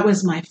good. That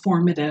was my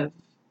formative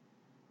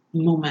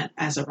moment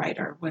as a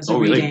writer, was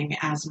reading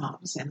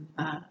Asimov's in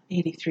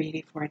 83,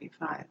 84,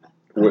 85.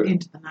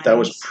 Into the 90s. That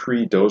was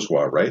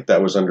pre-Dozwa, right?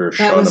 That was under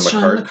That Shauna was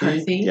Sean McCarthy.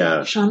 McCarthy.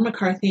 Yeah. Sean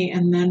McCarthy,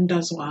 and then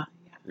Dozwa.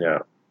 Yeah.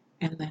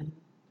 And then,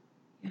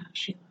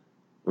 Sheila.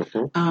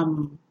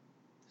 Mm-hmm.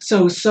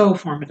 So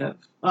formative.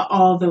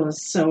 All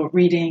those. So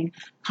reading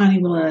Connie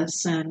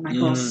Willis and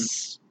Michael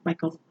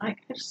Swanwick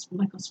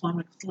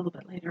a little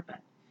bit later, but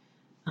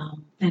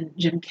and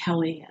Jim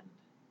Kelly,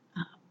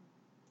 and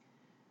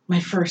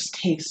my first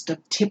taste of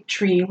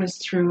Tiptree was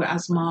through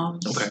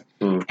Asimov's.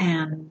 Okay.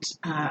 And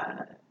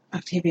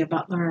Octavia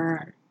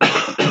Butler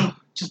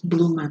just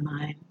blew my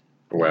mind.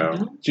 Wow.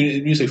 So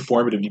when you say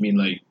formative, you mean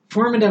like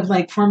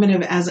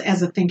formative as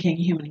a thinking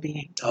human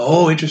being.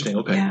 Oh, interesting.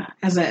 Okay. Yeah,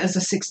 as a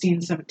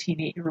 16, 17,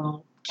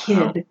 8-year-old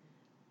kid,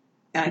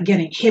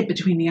 getting hit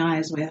between the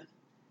eyes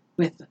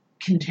with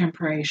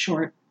contemporary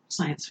short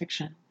science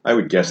fiction. I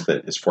would guess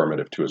that it's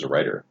formative too as a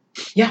writer.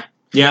 Yeah.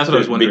 Yeah, that's what I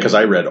was wondering. Because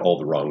I read all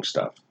the wrong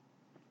stuff.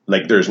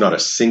 Like, there's not a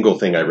single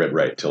thing I read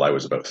right till I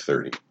was about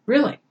 30.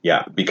 Really?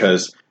 Yeah,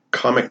 because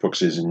comic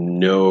books is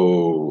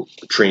no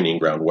training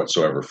ground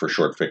whatsoever for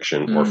short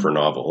fiction or for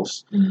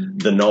novels.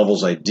 The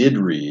novels I did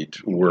read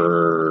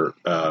were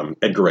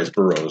Edgar Rice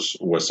Burroughs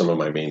was some of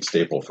my main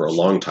staple for a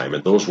long time,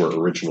 and those were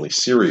originally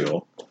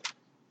serial.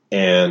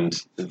 And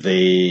so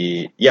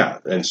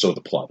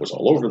the plot was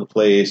all over the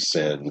place,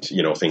 and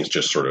things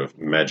just sort of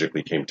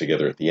magically came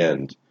together at the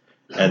end.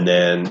 And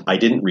then I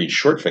didn't read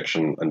short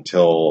fiction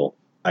until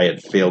I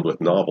had failed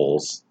with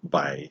novels.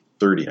 By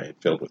 30, I had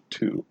failed with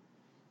 2.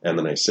 And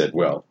then I said,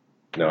 well,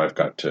 now I've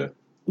got to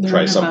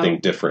try something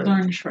different.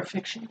 Learn short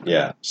fiction.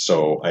 Yeah,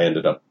 so I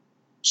ended up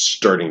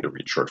starting to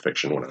read short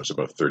fiction when I was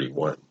about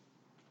 31.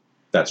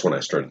 That's when I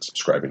started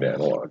subscribing to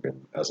Analog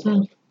and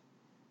Asimov.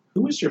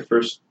 Who was your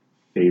first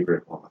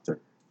favorite author?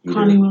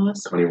 Connie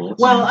Willis. Connie Willis?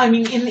 Well, I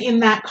mean, in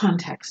that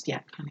context,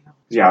 yeah, Connie Willis.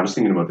 Yeah, I was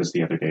thinking about this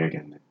the other day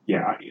again.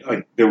 Yeah,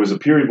 there was a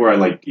period where I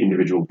liked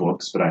individual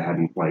books, but I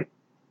hadn't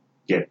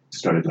yet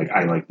started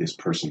I like this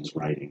person's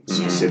writing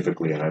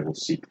specifically, and I will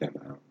seek them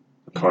out.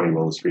 Connie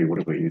Willis for you.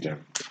 What about you,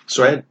 Dan?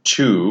 So I had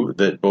 2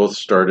 that both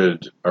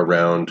started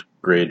around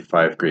grade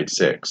 5, grade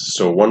 6.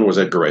 So one was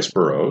Edgar Rice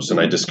Burroughs, and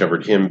I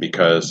discovered him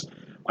because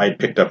I had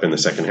picked up in the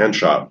secondhand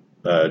shop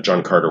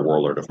John Carter,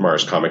 Warlord of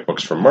Mars, comic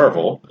books from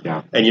Marvel.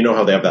 Yeah. And you know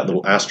how they have that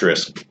little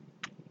asterisk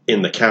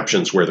in the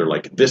captions where they're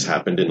like, this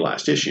happened in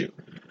last issue.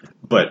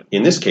 But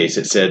in this case,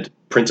 it said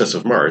Princess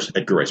of Mars,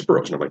 Edgar Rice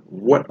Burroughs. And I'm like,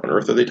 what on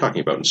earth are they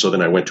talking about? And so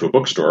then I went to a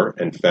bookstore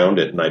and found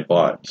it, and I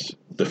bought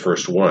the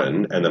first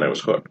one, and then I was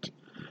hooked.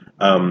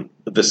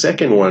 The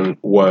second one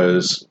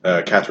was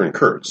Catherine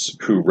Kurtz,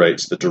 who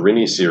writes the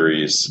Dorini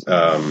series.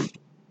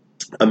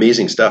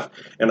 Amazing stuff.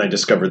 And I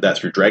discovered that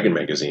through Dragon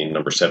Magazine,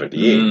 number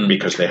 78,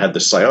 because they had the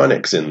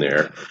psionics in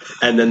there.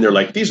 And then they're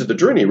like, these are the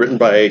Dorini written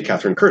by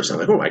Catherine Kurtz.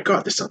 And I'm like, oh my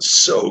God, this sounds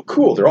so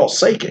cool. They're all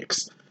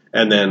psychics.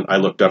 And then I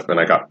looked up and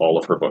I got all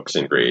of her books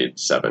in grade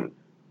 7.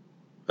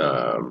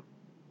 And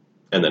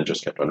then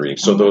just kept on reading.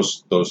 So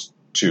those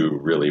 2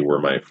 really were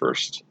my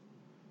first.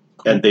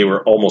 And they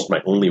were almost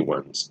my only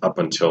ones up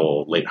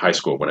until late high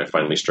school when I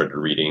finally started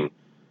reading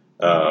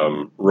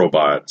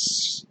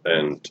Robots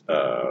and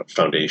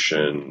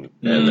Foundation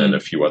and then a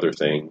few other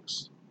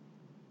things.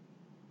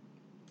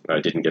 I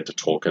didn't get to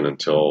Tolkien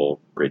until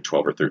grade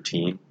 12 or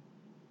 13.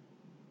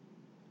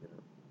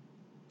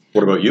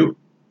 What about you?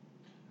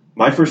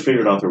 My first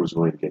favorite author was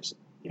William Gibson.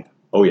 Yeah.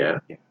 Oh, yeah?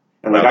 Yeah.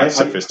 And I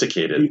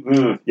sophisticated.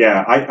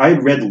 I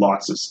had read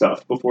lots of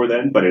stuff before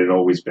then, but it had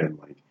always been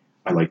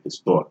I like this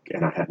book,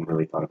 and I hadn't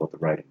really thought about the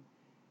writing.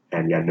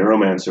 And yeah,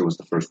 Neuromancer was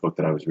the first book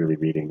that I was really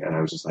reading, and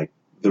I was just like,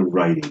 the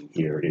writing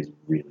here is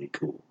really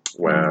cool.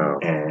 Wow.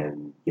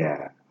 And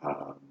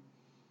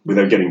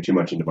without getting too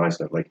much into my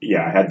stuff, I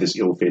had this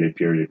ill-fated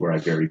period where I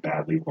very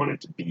badly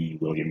wanted to be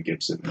William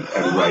Gibson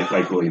and write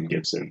like William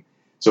Gibson.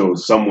 So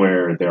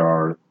somewhere there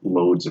are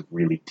loads of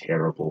really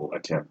terrible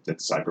attempts at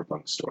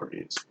cyberpunk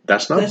stories.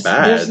 That's not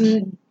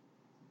bad.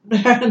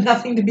 There's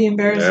nothing to be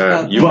embarrassed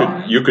about.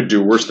 You could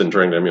do worse than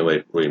trying to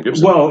emulate William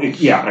Gibson. Well,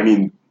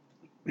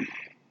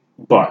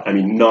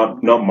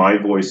 not my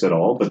voice at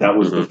all, but that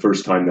was the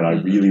first time that I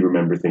really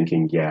remember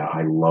thinking,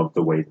 I love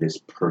the way this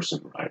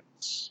person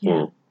writes.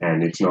 Yeah.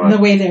 And it's not... And the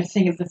way they're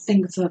thinking, the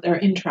things that they're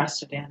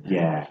interested in.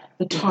 Yeah.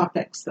 The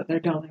topics that they're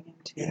delving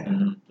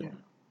into.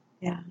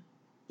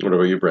 What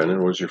about you, Brendan?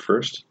 What was your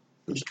first?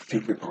 Who's your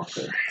favorite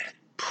author?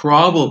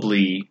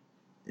 Probably,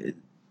 and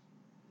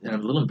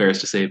I'm a little embarrassed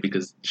to say it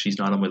because she's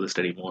not on my list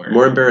anymore.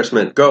 More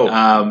embarrassment. Go.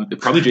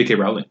 Probably J.K.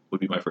 Rowling would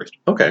be my first.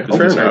 Okay, Because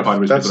fair Harry Potter enough.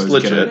 was That's when I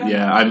was a kid. legit.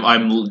 Yeah,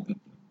 I'm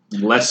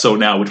less so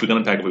now, which we can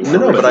unpack if we want.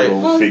 No, but I- Go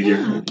Well, figure.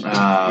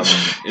 yeah.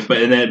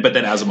 But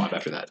then Asimov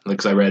after that,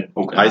 because I read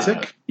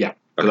Isaac? Yeah,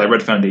 because I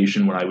read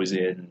Foundation when I was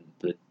in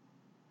the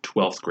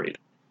 12th grade,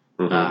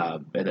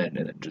 Mhm. and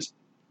then just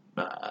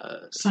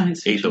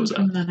Science ate fiction those up.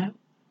 from that out.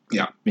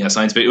 Yeah,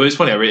 science fiction. It was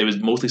funny. It was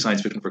mostly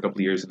science fiction for a couple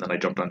of years, and then I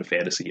jumped onto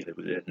fantasy,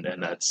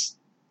 and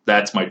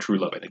that's my true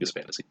love. I think is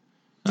fantasy,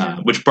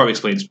 which probably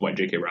explains why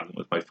J.K. Rowling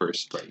was my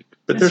first like.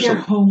 But It's there's your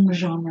a home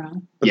genre.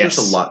 But Yes.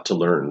 there's a lot to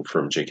learn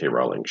from J.K.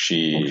 Rowling.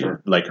 She, Oh,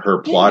 sure. like her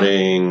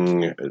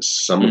plotting,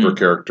 some of her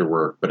character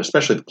work, but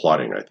especially the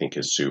plotting, I think,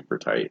 is super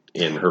tight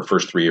in her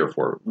first three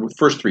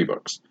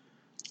books.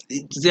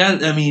 Yeah,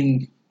 I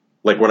mean,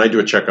 Like when I do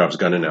a Chekhov's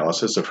gun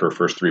analysis of her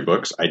first 3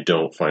 books, I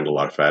don't find a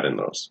lot of fat in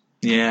those.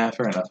 yeah,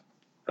 fair enough.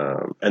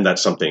 And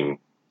that's something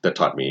that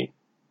taught me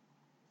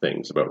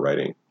things about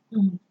writing.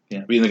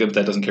 Yeah, but you think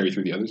that doesn't carry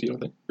through the others? You don't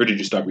think, or did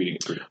you stop reading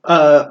it through?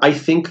 I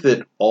think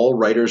that all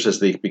writers,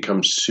 as they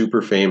become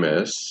super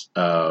famous,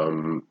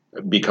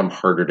 become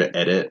harder to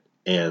edit,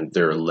 and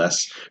they're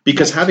less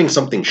because having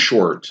something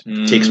short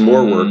takes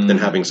more work than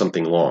having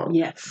something long.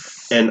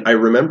 Yes. And I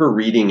remember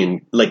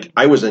reading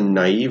I was a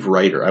naive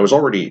writer. I was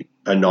already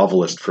a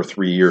novelist for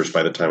 3 years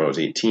by the time I was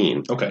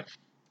 18. Okay.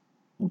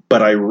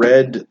 But I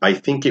read, I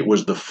think it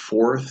was the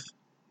 4th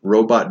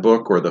Robot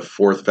book or the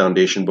 4th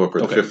Foundation book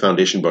or the 5th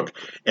Foundation book.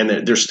 And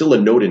there's still a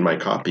note in my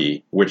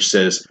copy which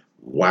says,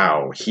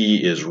 wow,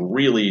 he is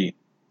really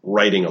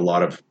writing a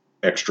lot of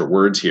extra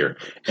words here.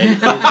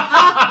 And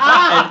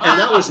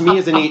that was me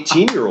as an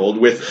 18-year-old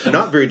with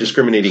not very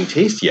discriminating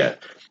taste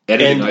yet.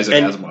 Editing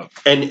Isaac Asimov.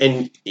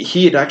 And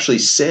he had actually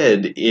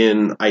said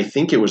in, I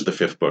think it was the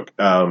 5th book,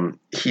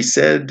 he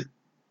said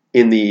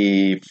in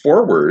the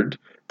foreword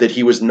that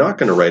he was not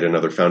going to write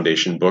another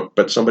Foundation book,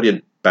 but somebody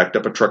had backed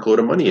up a truckload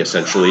of money,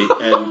 essentially,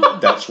 and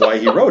that's why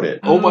he wrote it.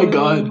 Oh my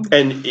god.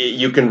 And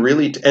you can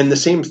really, and the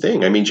same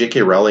thing, I mean,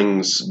 J.K.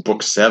 Rowling's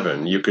book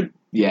 7, you could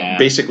Yeah.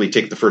 basically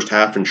take the first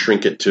half and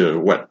shrink it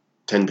to,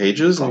 10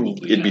 pages? Probably,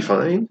 and it'd be yeah.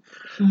 fine.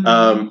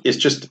 Mm-hmm. It's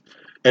just,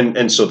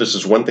 and so this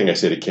is one thing I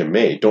say to Kim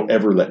May, don't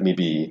ever let me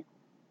be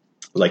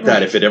like that.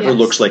 Right, If it ever yes.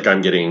 looks like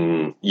I'm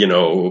getting,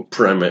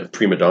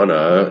 prima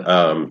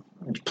donna,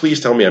 please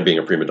tell me I'm being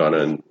a prima donna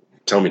and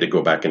tell me to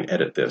go back and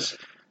edit this.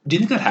 Do you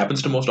think that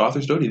happens to most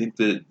authors, though? Do you think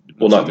that?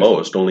 Well, not authors-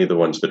 most, only the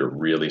ones that are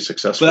really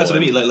successful. But that's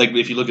what I And- mean. Like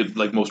if you look at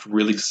most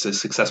really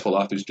successful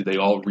authors, do they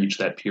all reach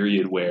that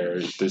period where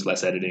there's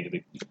less editing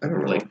and I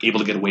don't know. they're able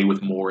to get away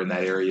with more in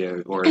that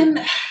area? Or And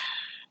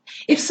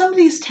if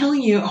somebody's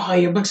telling you, "Oh,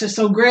 your books are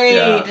so great,"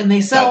 Yeah. and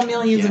they sell That-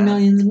 millions yeah. and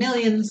millions and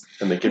millions,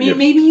 And they I give mean, you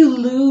maybe you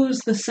lose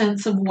the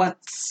sense of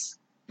what's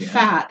Yeah.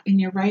 fat in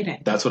your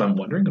writing. that's what I'm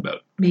wondering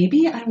about.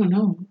 Maybe, I don't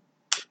know.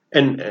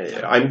 And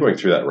I'm going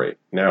through that right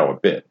now a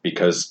bit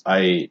because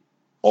I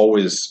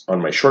always, on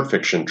my short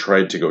fiction,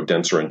 tried to go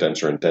denser and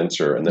denser and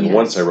denser. And then Yes.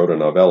 once I wrote a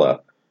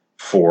novella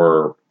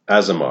for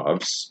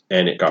Asimov's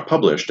and it got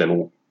published,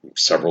 and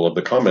several of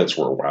the comments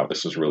were, wow,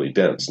 this is really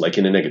dense, like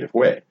in a negative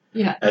way.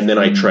 Yeah. And then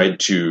I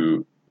tried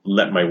to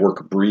let my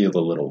work breathe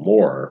a little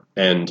more.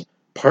 And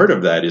part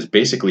of that is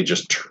basically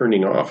just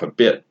turning off a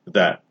bit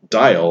that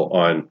dial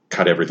on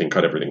cut everything,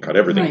 cut everything, cut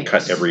everything, Right.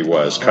 cut every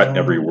was, cut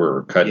every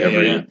word, cut Yeah,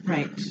 every yeah.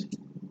 Right.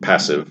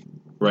 passive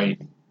Right.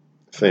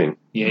 thing.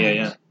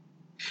 Yeah.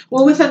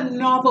 Well, with a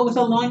novel, with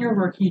a longer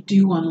work, you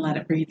do want to let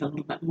it breathe a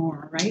little bit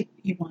more, right?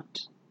 You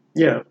want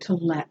Yeah. to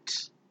let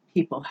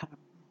people have a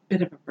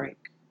bit of a break.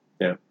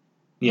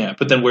 Yeah.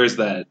 But then where's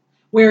that?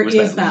 Where Where's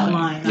is that that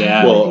line? line?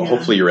 Yeah. Well,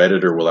 hopefully your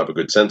editor will have a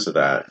good sense of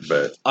that,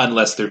 but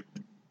Unless they're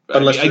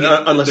Unless- I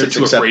get unless they're it's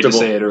too afraid to acceptable.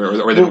 say it,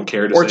 or they don't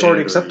care to say or it, it's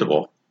already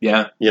acceptable.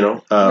 Yeah.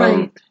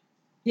 Right.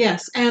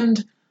 Yes,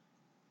 and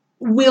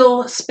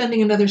will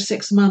spending another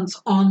 6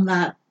 months on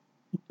that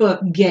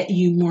book get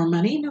you more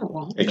money? No, it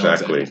won't. No,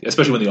 Exactly.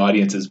 Especially when the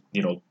audience is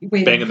Waiting.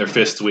 banging their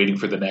fists waiting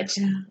for the next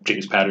Yeah.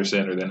 James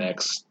Patterson or the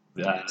next.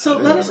 So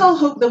let us all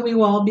hope that we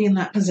will all be in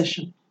that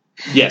position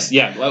Yes.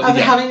 Yeah. Well, of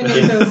yeah. having to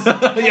make those,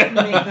 Yeah.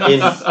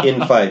 make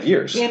In 5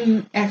 years. those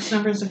in X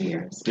numbers of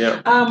years.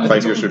 Yeah. Um,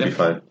 5 years would be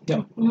fine.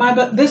 my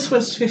book, this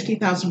was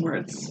 50,000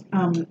 words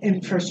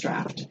in first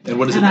draft, And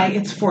what is it? and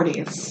it's 40.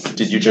 It's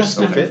Did you just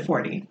sniff under it?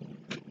 40.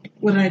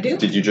 What did I do?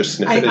 Did you just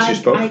sniff it as you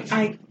spoke?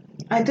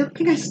 I don't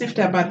think I sniffed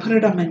it, but I put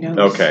it on my nose.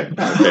 Okay.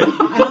 But Okay.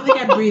 I don't think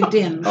I breathed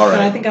in. All But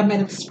right. I think I might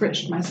have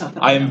scritched myself.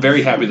 I am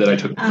very happy that I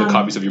took the Um,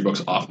 copies of your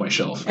books off my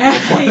shelf. Yeah.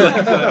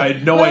 I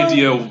had no Well,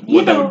 idea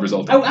what that would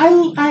result in.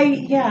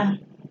 Yeah, a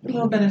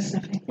little bit of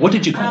sniffing. What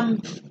did you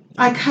cut?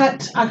 I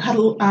cut a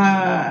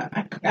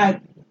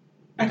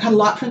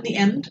lot from the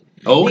end.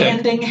 Oh, The okay.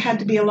 ending had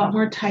to be a lot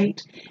more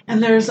tight.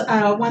 And there's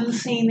one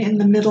scene in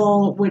the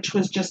middle which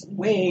was just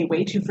way,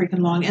 way too freaking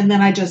long. And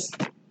then I just,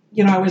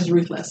 I was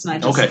ruthless. And I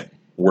just, Okay.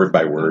 Word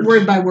by word.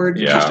 word by word,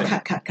 Yeah.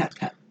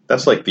 cut.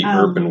 That's like the Um,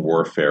 urban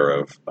warfare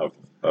of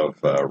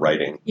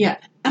writing.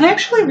 And I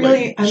actually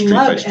really, Like I street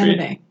by love street.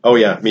 editing. Oh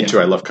yeah, me Yeah. too.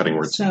 I love cutting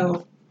words.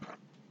 So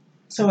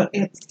So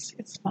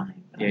it's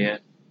fine. Yeah.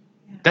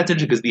 That's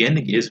interesting because the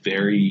ending is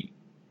very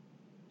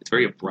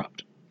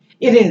abrupt.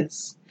 It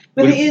is.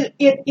 But Would-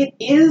 it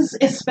is,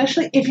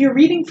 especially if you're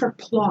reading for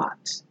plot,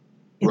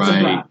 it's Right.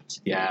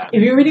 abrupt. Yeah.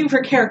 If you're reading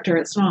for character,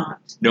 it's not.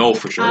 No,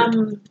 for sure.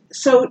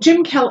 So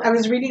Jim Kelly, I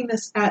was reading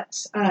this at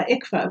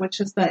ICFA, which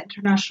is the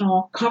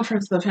International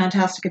Conference of the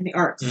Fantastic and the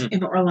Arts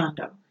in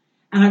Orlando.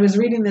 And I was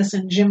reading this,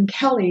 and Jim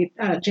Kelly,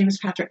 James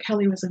Patrick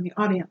Kelly, was in the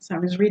audience. I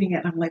was reading it,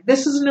 and I'm like,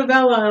 this is a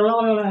novella,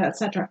 blah, blah, blah,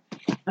 etc.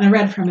 And I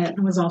read from it, and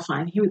it was all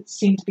fine. He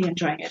seemed to be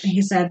enjoying it. And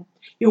he said,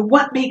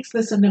 what makes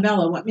this a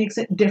novella? What makes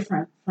it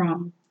different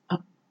from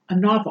a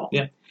novel?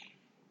 Yeah.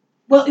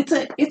 Well,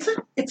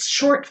 it's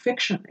short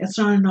fiction. It's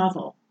not a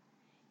novel.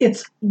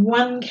 It's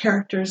one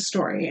character's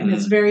story, and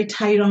it's very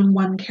tight on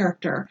one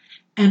character.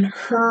 And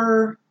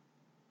her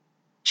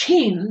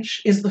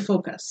change is the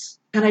focus.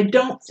 And I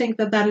don't think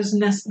that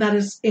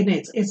is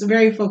it's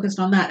very focused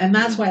on that, and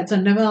that's why it's a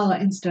novella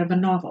instead of a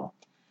novel.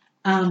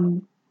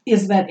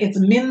 Is that it's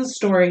Min's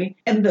story,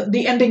 and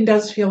the ending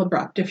does feel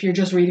abrupt if you're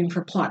just reading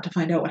for plot to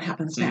find out what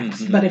happens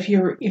next. But if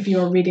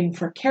you're reading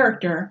for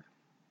character,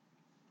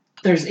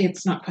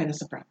 it's not quite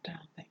as abrupt, I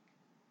don't think.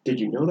 Did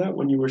you know that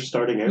when you were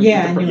starting out?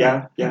 Yeah, I knew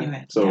yeah. it. I knew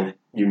it, So yeah.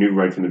 you knew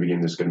right from the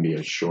beginning this is going to be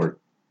a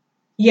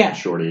Yeah,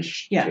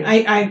 shortish. yeah.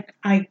 tale.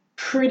 I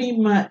pretty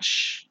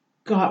much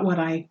got what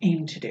I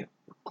aimed to do.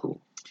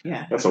 Cool.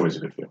 Yeah. That's always a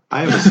good feeling.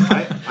 I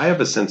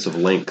have a sense of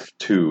length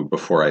too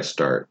before I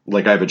start.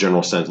 Like I have a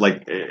general sense.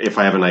 Like if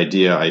I have an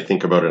idea, I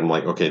think about it and I'm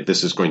like, okay,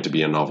 this is going to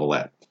be a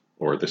novelette,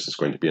 or this is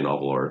going to be a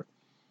novel, or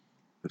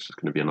this is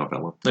going to be a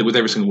novella. Like with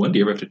every single one, do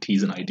you ever have to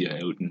tease an idea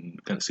out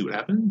and kind of see what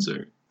happens?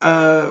 Or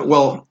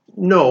Well,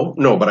 no,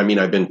 but I mean,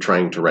 I've been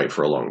trying to write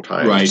for a long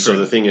time. Right, So right.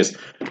 the thing is,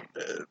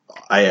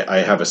 I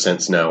have a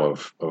sense now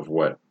of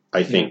what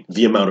I think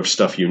the amount of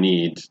stuff you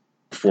need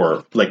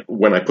for, like,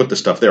 when I put the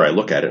stuff there, I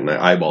look at it and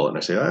I eyeball it and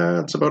I say,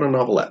 it's about a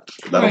novelette.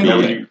 That'll Right. be Now,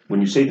 it.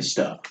 when you say the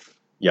stuff,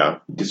 Yeah.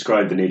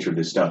 describe the nature of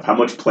this stuff. How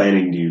much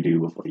planning do you do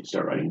before you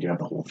start writing? Do you have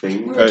the whole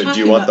thing? We were Do you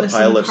talking want about the this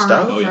pile in of car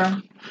stuff? Oh, yeah.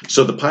 over-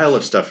 So the pile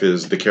of stuff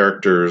is the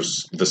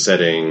characters, the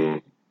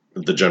setting,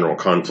 the general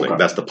conflict. Okay.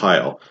 That's the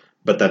pile.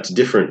 But that's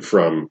different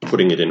from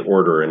putting it in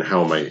order and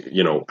how am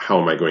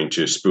I going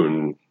to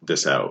spoon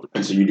this out?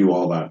 And so you do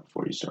all that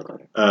before you start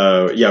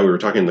writing. Yeah, we were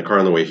talking in the car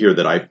on the way here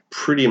that I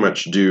pretty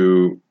much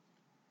do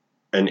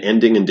an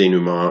ending and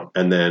denouement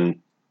and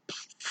then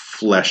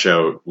flesh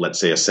out, let's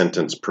say, a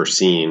sentence per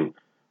scene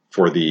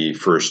for the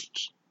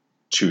first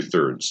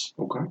 2/3.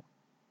 Okay.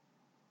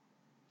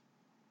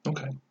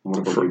 okay, What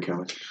about For- you,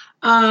 Kelly?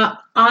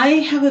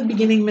 I have a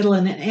beginning, middle,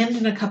 and an end,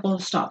 and a couple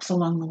of stops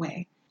along the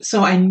way.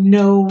 So I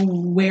know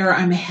where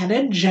I'm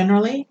headed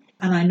generally,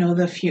 and I know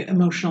the few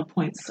emotional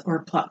points or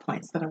plot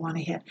points that I want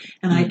to hit.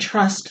 And I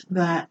trust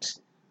that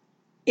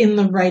in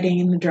the writing,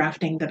 in the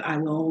drafting, that I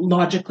will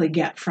logically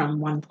get from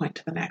one point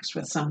to the next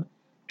with some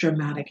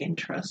dramatic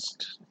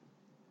interest.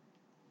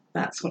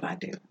 That's what I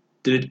do.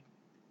 did it?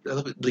 I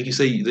love it. Like you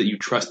say that you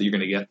trust that you're going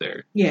to get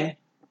there. Yeah.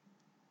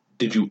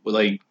 Did you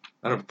like?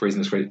 I don't know if I'm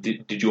phrasing this right.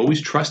 Did you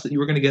always trust that you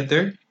were going to get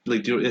there?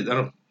 Like, I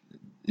don't.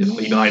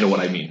 I know what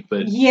I mean,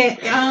 but Yeah,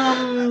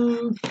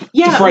 yeah.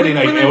 It's a Friday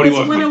night, When man, I what do you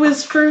was, want?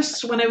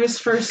 when I was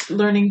first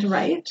learning to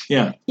write.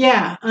 yeah.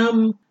 Yeah.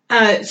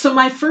 So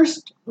my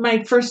first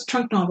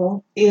trunk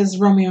novel is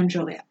Romeo and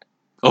Juliet.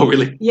 Oh,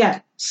 really?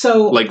 Yeah.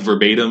 So Like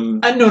verbatim?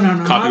 no,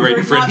 Copyright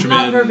infringement?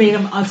 Not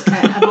verbatim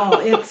at all.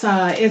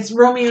 It's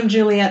Romeo and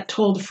Juliet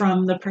told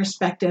from the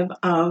perspective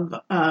of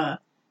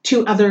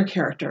two other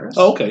characters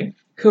Oh, okay.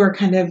 who are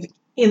kind of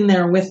in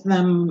there with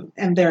them,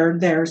 and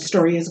their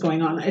story is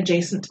going on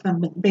adjacent to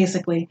them. But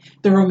basically,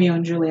 the Romeo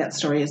and Juliet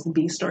story is the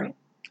B story.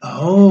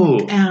 Oh.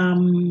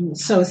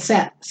 So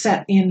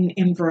set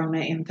in Verona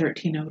in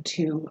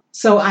 1302.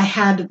 So I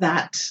had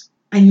that.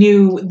 I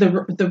knew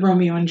the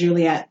Romeo and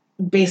Juliet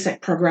basic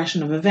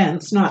progression of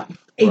events, not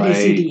A, B,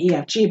 C, D, E,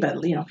 F, G, but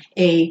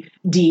A,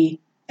 D,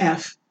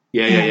 F,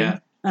 Yeah.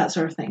 that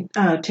sort of thing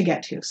to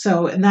get to.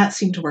 So, and that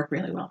seemed to work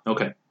really well.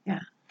 Okay. Yeah.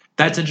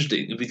 That's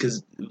interesting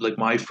because, like,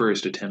 my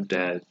first attempt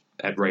at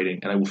writing,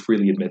 and I will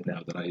freely admit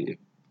now that I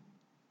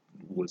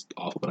was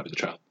awful when I was a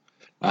child,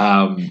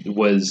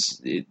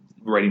 was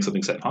writing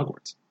something set in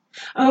Hogwarts.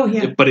 Oh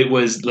yeah. But it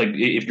was like,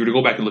 if you were to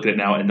go back and look at it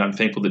now, and I'm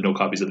thankful that no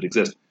copies of it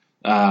exist,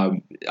 I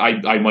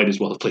might as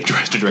well have played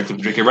directly from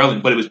J.K.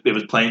 Rowling. But it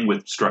was playing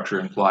with structure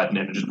and plot,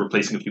 and just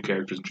replacing a few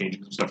characters and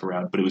changing some stuff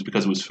around. But it was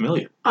because it was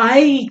familiar.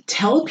 I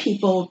tell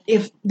people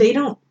if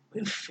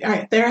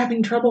they're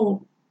having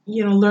trouble,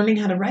 learning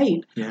how to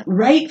write,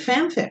 write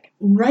fanfic.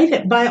 Write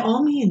it by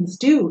all means.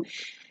 Do.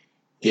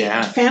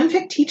 Yeah.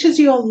 Fanfic teaches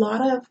you a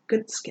lot of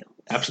good skills.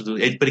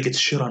 Absolutely. But it gets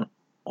shit on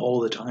all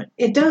the time.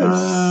 It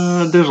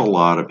does. There's a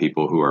lot of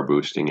people who are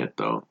boosting it,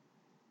 though.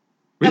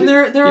 And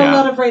there are a Yeah.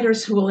 lot of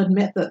writers who will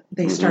admit that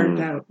they started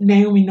out.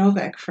 Naomi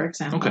Novik, for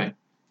example, Okay.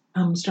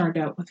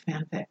 started out with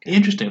fanfic.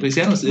 Interesting.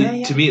 Because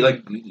Yeah. to me,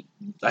 like,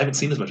 I haven't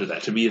seen as much of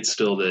that. To me, it's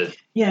still that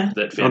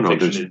fan no,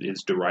 fiction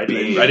is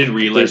derided. I didn't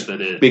realize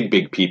that it.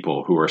 Big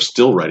people who are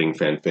still writing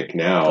fanfic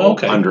now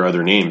Okay. under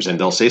other names, and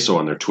they'll say so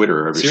on their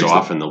Twitter every Seriously? so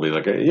often. They'll be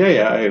like,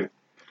 "Yeah,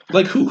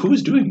 Like who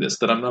is doing this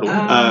that I'm not aware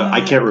of?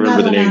 I can't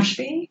remember the Madeline name.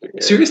 Ashby,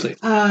 Seriously,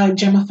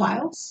 Gemma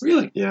Files.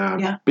 really?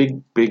 Yeah.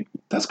 big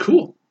That's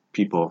cool.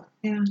 people."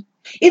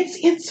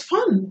 It's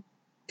fun.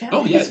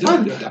 Oh, yeah, it's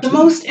fun. yeah, The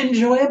absolutely. most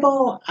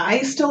enjoyable.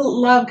 I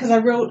still love because I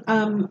wrote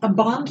a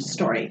Bond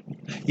story,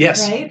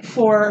 Yes. right?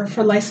 For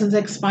License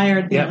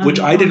Expired. the Yeah, which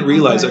I didn't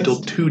realize until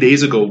unauthorized. 2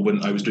 days ago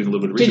when I was doing a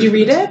little bit of research. Did you for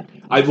read this.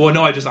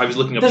 it? I was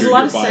looking up There's a your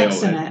lot of bio.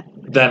 sex in and it.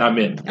 Then I'm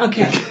in.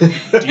 Okay.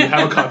 Do you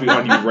have a copy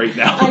on you right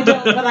now? I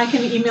don't, but I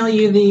can email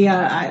you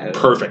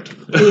Perfect.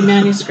 the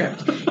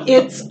manuscript.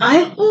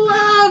 I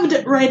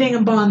loved writing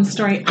a Bond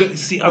story. Good.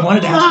 See, I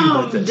wanted to ask you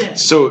about Loved this. it.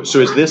 So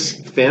is this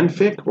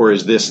fanfic, or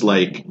is this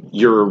like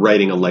you're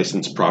writing a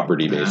licensed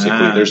property? Basically,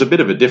 Ah. there's a bit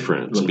of a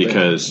difference Little bit.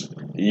 because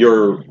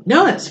you're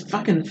No, it's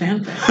fucking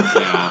fanfic.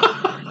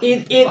 yeah,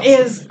 It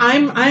is.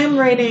 I'm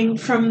writing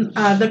from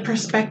the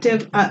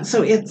perspective.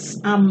 So it's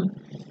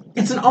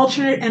an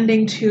alternate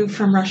ending to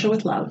From Russia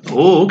with Love.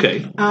 Oh,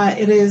 okay.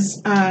 It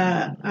is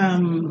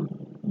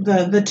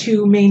the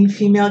two main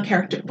female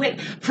characters. Wait,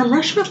 From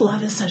Russia with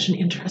Love is such an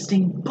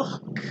interesting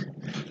book.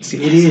 See,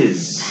 it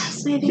is.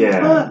 Fascinating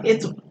Yeah. book.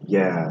 It's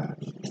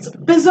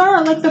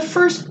bizarre. Like the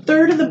first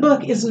third of the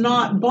book is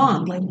not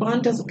Bond. Like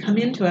Bond doesn't come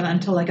into it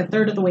until like a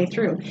third of the way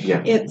through.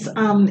 Yeah. It's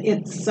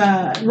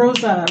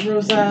Rosa.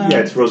 Yeah,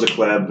 it's Rosa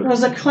Klebb.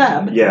 Rosa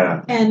Klebb.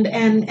 Yeah, And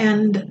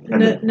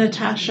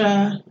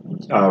Natasha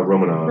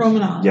Romanov.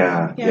 Romanov.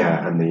 Yeah,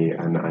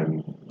 and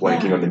I'm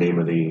blanking on the name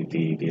of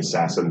the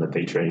assassin that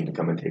they trained to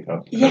come and take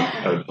out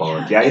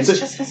Bond. Yeah,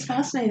 it's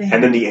fascinating.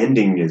 and then the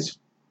ending is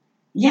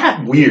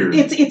yeah, weird.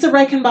 it's a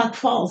Reichenbach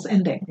Falls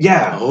ending.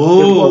 Yeah.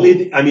 Oh. Well,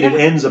 it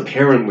ends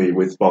apparently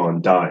with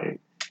Bond dying.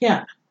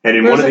 Yeah. And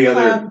in one of the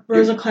other,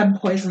 Rosa Klebb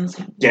poisons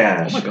him.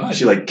 yeah, Oh my God.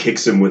 she like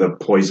kicks him with a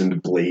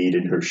poisoned blade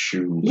in her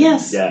shoe.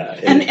 Yes. Yeah.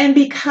 And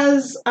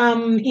because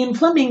Ian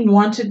Fleming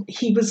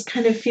he was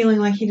kind of feeling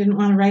like he didn't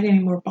want to write any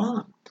more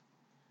Bond.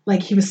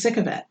 Like he was sick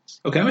of it.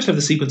 Okay, I must have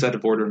the sequence out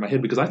of order in my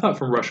head because I thought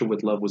From Russia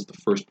with Love was the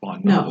first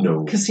Bond No, novel.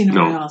 No. Casino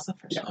No. Royale is the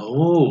first one.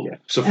 Oh. Yeah.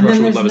 So From And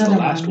Russia then with there's Love is the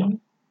another last one.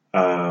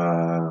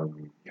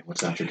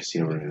 What's after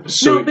Casino Royale?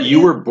 So No, but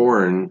you it- were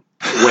born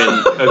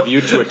when A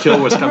View to a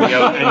Kill was coming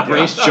out, and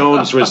Grace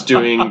Jones was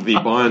doing the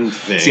Bond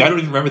thing. See, I don't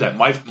even remember that.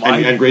 My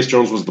and Grace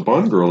Jones was the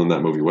Bond girl in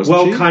that movie, wasn't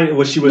she? Well, kind of.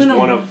 Well, she was No.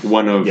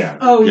 one of. Yeah.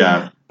 Oh,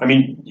 Yeah. I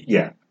mean,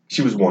 yeah,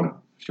 she was one of.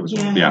 She was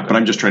one of. Yeah, but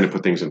I'm just trying to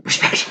put things in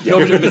perspective. No,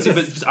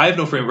 but I have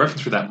no frame of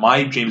reference for that.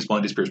 My James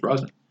Bond is Pierce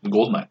Brosnan, the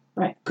Goldeneye.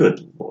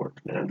 Good lord,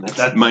 man. That's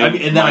That, Mine- I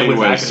mean, and then I mine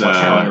went back was, and watched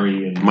uh,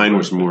 Connery. And Mine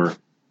was Moore.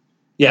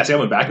 Yeah, see, I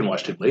went back and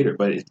watched him later,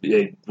 but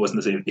it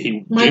wasn't the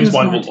same. Mine James was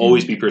Bond Moore, will too.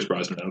 always be Pierce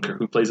Brosnan. I don't care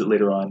who plays it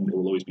later on. It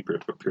will always be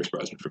Pierce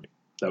Brosnan for me.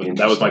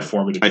 That was my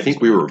formative. I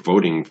think we were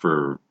voting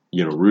for,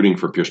 rooting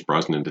for Pierce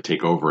Brosnan to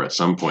take over at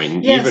some point.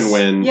 And Yes. even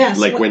when, Yes.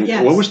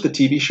 what was the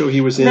TV show he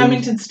was in?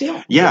 Remington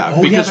Steele. Yeah, Oh,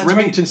 yeah, because that's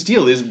Remington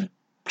Steele is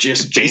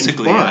just James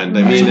Basically, Bond.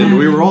 yeah. I mean, and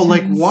we were all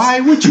like, Remington why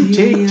would you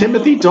take Steele.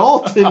 Timothy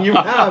Dalton? You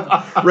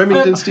have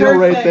Remington But Steele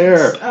right perfect.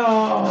 there.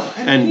 Oh,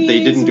 And they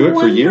he's didn't do it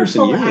for years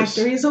and a wonderful years.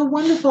 Actor. He's a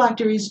wonderful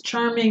actor. He's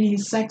charming.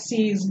 He's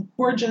sexy. He's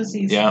gorgeous.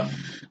 He's Yeah.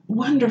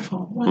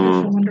 wonderful.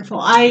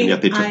 And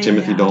yet they took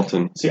Timothy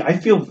Dalton. See, I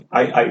feel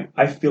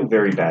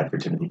very bad for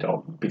Timothy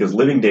Dalton because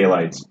Living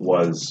Daylights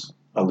was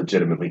a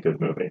legitimately good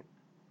movie.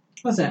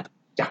 Was it?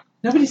 Yeah.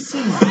 Nobody's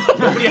seen it.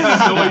 Nobody has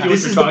no idea what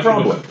This you're is the talking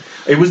problem. about.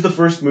 It was the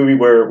first movie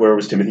where it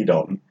was Timothy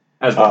Dalton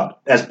As Bond.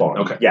 as Bond.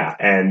 Okay. Yeah,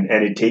 and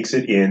it takes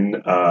it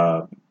in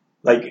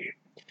like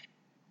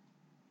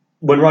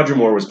when Roger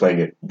Moore was playing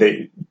it.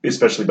 They,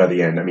 especially by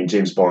the end, I mean,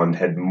 James Bond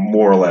had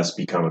more or less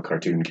become a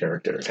cartoon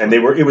character, and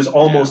it was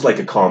almost like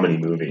a comedy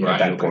movie Right, at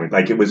that okay. point.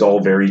 Like it was all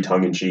very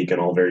tongue in cheek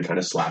and all very kind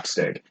of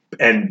slapstick.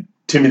 And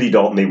Timothy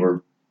Dalton, they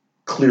were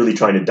clearly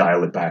trying to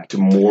dial it back to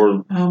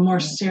more. More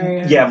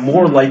serious. Yeah,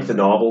 more like the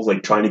novels,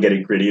 like trying to get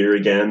it grittier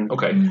again.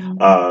 Okay.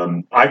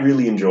 I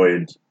really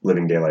enjoyed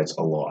Living Daylights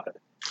a lot.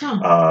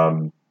 Huh.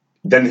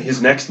 Then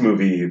his next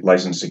movie,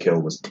 License to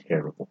Kill, was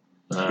terrible.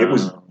 It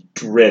was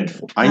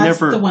dreadful. That's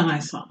the one I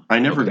saw. I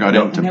never got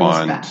No, into and it was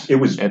Bond. bad. It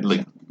was And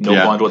like no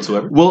Yeah. Bond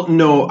whatsoever. Well,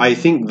 no, I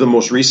think the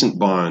most recent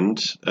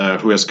Bond,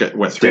 who has got,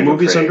 3 Daniel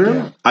movies Craig,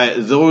 under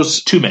him?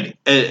 Those... Too many.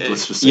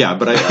 Let's just say. yeah,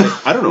 but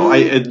I don't know.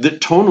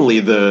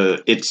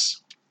 Tonally,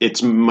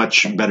 it's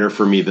much better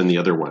for me than the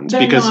other ones.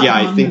 They're because, not yeah,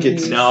 I Bond think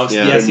movies. it's... No,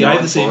 Yeah. yeah, see, I have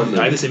Not the same. Bond.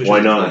 I have the same. Why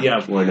issue. not?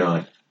 Yeah. Why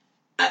not?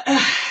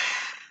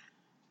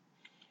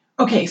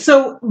 Okay,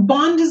 so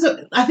Bond is.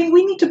 I think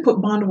we need to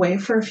put Bond away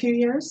for a few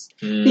years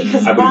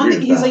because I would Bond.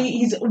 agree with that.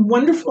 He's a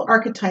wonderful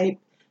archetype,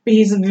 but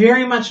he's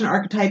very much an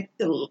archetype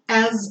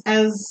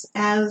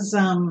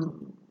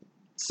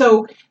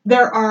So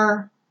there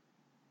are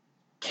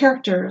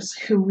characters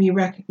who we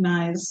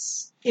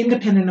recognize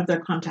independent of their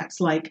context,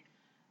 like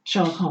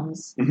Sherlock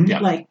Holmes, Mhm. Yeah.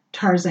 like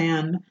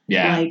Tarzan,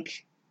 Yeah.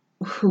 like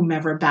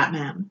whomever,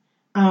 Batman.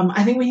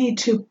 I think we need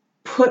to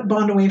put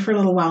Bond away for a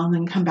little while and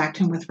then come back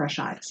to him with fresh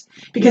eyes,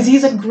 because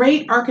he's a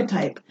great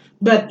archetype,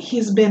 but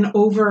he's been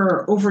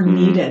over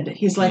needed.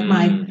 He's like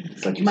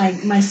It's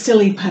like my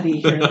silly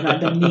putty here that I've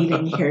been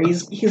needing here.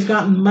 He's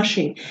gotten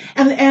mushy,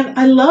 and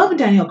I love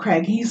Daniel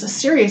Craig. He's a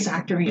serious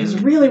actor.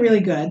 He's really,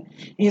 really good.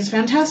 He's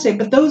fantastic.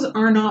 But those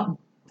are not.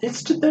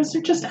 Those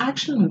are just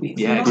action movies.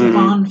 Yeah, They're not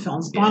Bond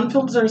films. Yeah. Bond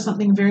films are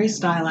something very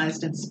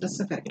stylized and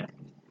specific. Yeah.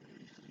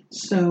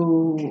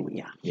 So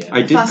yeah.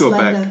 I did go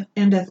back.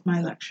 Endeth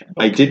my lecture.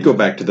 I did go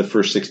back to the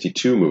first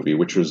 62 movie,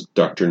 which was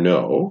Dr.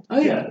 No. Oh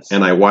yeah. yes.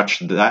 And I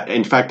watched that.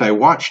 In fact, I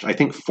watched, I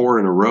think, 4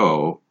 in a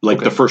row, like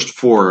Okay. the first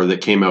 4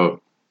 that came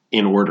out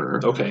in order.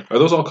 Okay. Are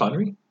those all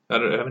Connery? I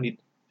don't have any.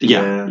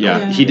 Yeah.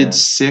 Yeah. He did Yeah.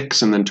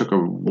 6 and then took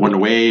one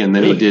away, and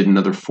then Really? he did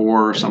another 4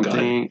 or Oh, God.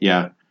 something.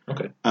 Yeah.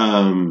 Okay.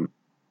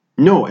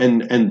 No,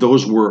 and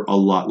those were a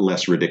lot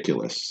less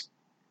ridiculous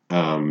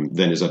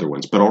than his other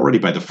ones. But already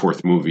by the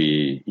 4th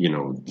movie,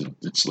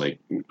 it's like,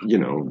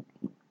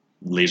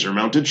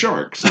 laser-mounted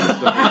sharks.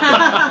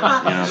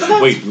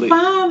 That's Wait,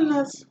 fun.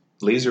 That's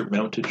Laser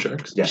mounted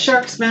sharks? Yeah.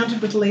 sharks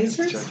mounted with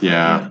lasers.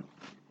 Yeah.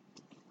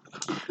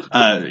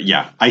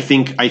 Yeah. I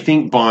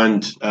think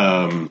Bond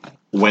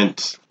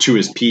went to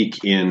his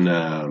peak in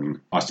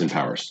Austin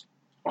Powers.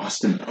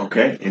 Austin.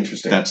 Okay,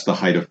 interesting. That's the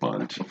height of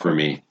Bond for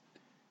me.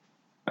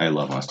 I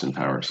love Austin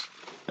Powers.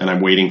 And I'm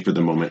waiting for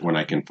the moment when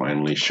I can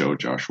finally show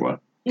Joshua.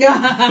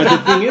 But the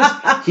thing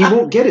is, he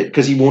won't get it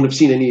because he won't have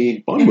seen any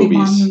Bond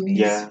movies.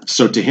 yeah.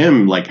 So to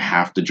him, like,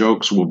 half the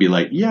jokes will be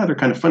like, yeah, they're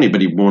kind of funny,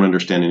 but he won't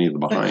understand any of the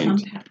The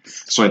behind.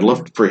 context. So I'd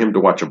love for him to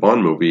watch a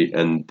Bond movie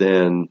and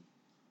then...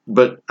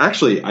 But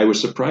actually, I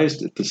was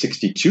surprised at the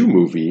 62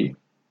 movie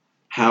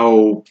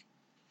how,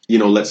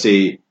 let's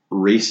say,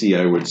 racy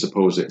I would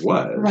suppose it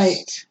was.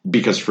 Right.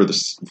 Because for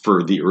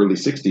the early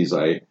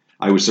 60s,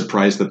 I was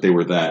surprised that they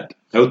were that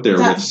out there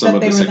That- with some that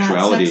of the they were that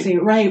sexuality. sexy.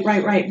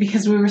 Right.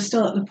 Because we were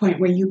still at the point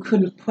where you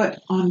couldn't put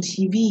on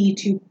TV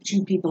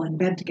two people in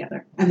bed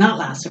together, and that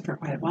lasted for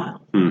quite a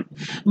while.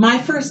 My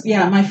first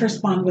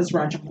Bond was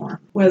Roger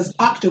Moore, was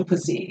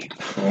Octopussy.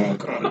 Oh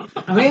god.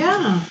 Oh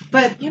yeah,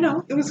 but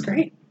it was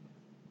great.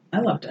 I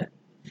loved it,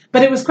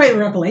 but it was quite a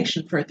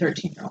revelation for a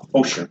 13-year-old.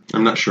 Oh sure.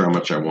 I'm not sure how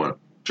much I want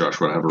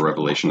Joshua to have a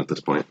revelation at this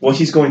point. Well,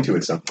 he's going to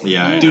at some point.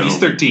 Yeah, I Dude, know. he's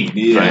 13.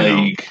 I know.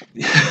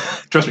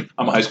 Like, trust me,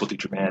 I'm a high school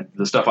teacher, man.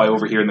 The stuff I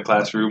overhear in the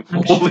classroom,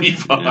 I'm holy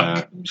fuck.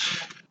 Yeah.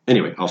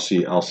 Anyway, I'll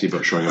see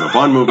about showing him a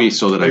Bond movie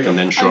so that I can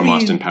then show him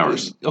Austin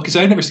Powers. Okay,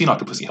 so I've never seen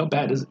Octopussy. How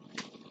bad is it?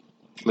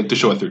 Like, to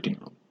show a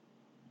 13-year-old.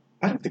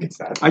 I don't think it's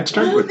that. I'd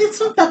start with It's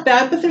not that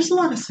bad, but there's a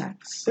lot of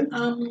sex.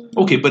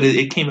 Okay, but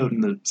it came out in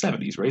the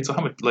 70s, right? So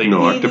how much, like... No,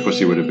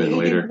 Octopussy would have been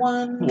later.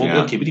 81. Well,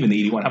 Yeah. okay, but even the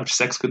 81, how much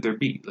sex could there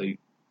be? Like,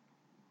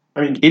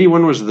 I mean,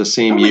 81 was the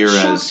same That would year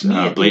shock as me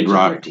at the Blade age of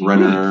Rock 13.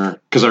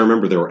 Runner, because I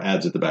remember there were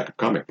ads at the back of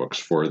comic books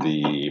for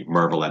the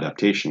Marvel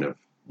adaptation of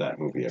that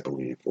movie, I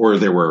believe. Or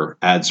there were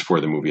ads for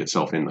the movie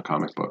itself in the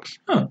comic books.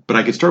 Huh. But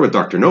I could start with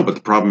Dr. No, but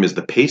the problem is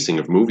the pacing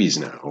of movies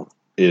now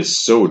is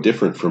so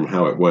different from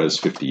how it was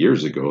 50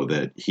 years ago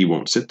that he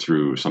won't sit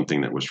through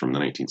something that was from the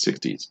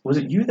 1960s. was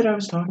it you that I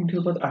was talking to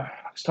about? I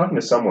was talking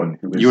to someone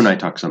who was You and I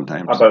talk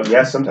sometimes.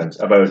 sometimes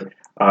about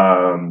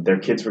their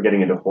kids were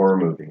getting into horror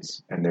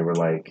movies, and they were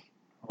like,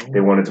 they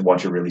wanted to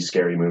watch a really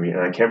scary movie, and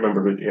I can't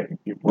remember who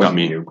it wasn't Not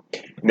me. you.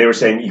 And they were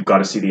saying, you've got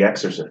to see The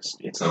Exorcist.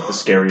 It's like the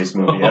scariest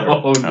movie ever.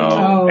 oh, no.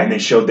 Oh, And they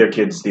showed their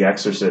kids The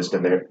Exorcist,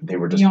 and they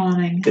were just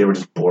yawning.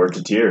 bored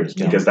to tears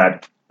Yeah. because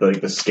that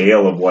the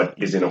scale of what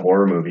is in a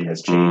horror movie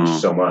has changed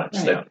so much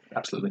Right. that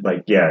Absolutely.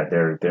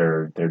 they're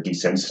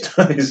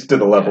desensitized to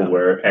the level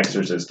where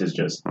Exorcist is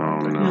just Oh,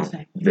 no.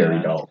 Nothing. very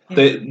Yeah. dull.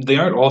 They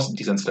aren't all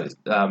desensitized.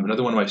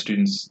 Another one of my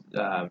students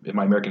in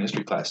my American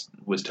history class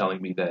was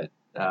telling me that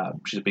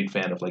she's a big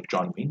fan of like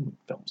John Wayne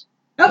films.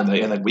 Oh.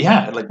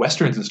 And like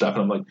westerns and stuff.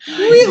 And I'm like,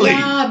 really?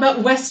 Yeah,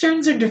 but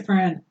westerns are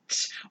different.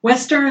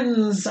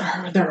 Westerns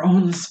are their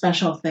own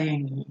special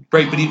thing.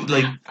 Right, but he,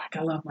 like, Fuck,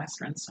 I love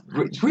westerns so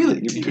much.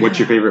 really? What's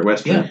your favorite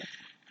Western?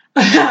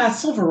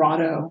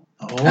 Silverado.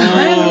 Oh.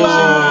 I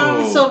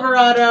love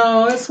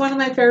Silverado. It's one of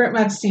my favorite.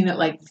 I've seen it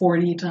like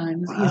 40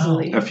 times Wow.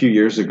 easily. A few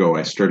years ago,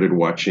 I started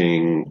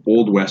watching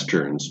old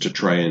westerns to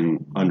try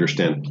and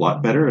understand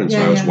plot better, and so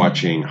Yeah, I was yeah.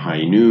 watching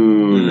High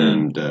Noon Mhm.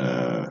 and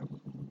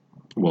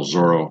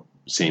Zorro.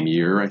 Same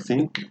year, I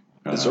think.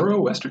 Is Zorro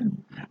a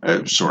western?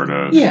 Sort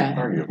of. Yeah.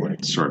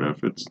 Arguably. Sort of.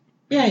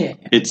 Yeah.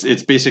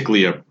 It's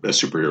basically a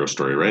superhero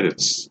story, right?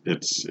 It's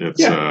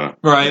Yeah.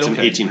 Right. it's an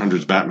Okay.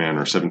 1800s Batman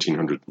or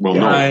 1700s. Well, Yeah.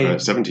 no, Right.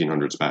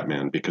 1700s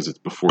Batman because it's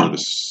before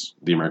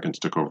the Americans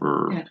took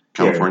over Yeah.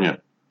 California.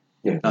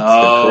 Yeah, it's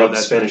Oh, the corrupt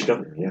that's Spanish right.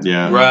 governor. Yeah.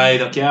 Yeah.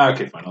 Right. Okay.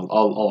 Okay. Fine. I'll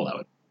allow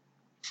it.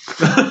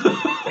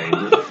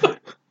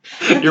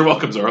 You're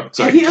welcome, Zorro. Have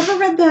Sorry. you ever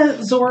read the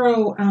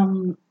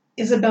Zorro?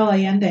 Isabel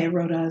Allende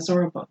wrote a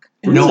Zorro book.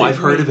 And No, it's I've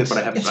heard of great. it, but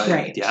I haven't. It's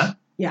great.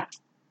 Yeah.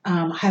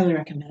 Highly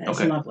recommend it. It's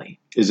Okay. lovely.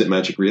 Is it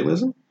magic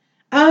realism?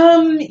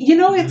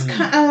 It's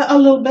Mm. a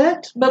little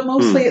bit, but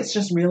mostly it's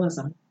just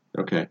realism.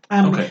 Okay.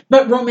 Okay.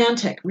 But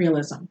romantic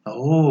realism.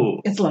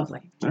 Oh. It's lovely.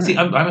 All See,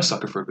 right. I'm a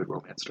sucker for a good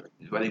romance story.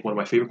 I think one of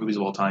my favorite movies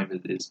of all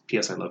time is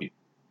P.S. I Love You.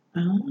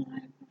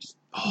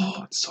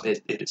 Oh,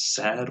 it is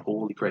sad.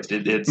 Holy Christ!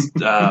 It's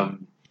I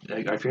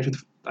forget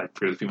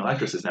who the female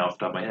actress is now off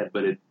the top of my head,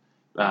 but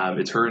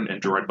it's her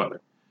and Gerard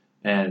Butler,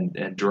 and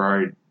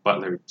Gerard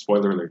Butler,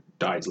 spoiler alert,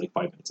 dies like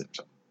 5 minutes in or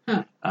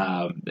something.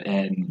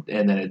 And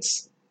then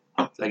it's,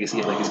 I guess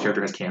his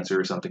character has cancer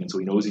or something, and so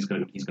he knows he's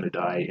gonna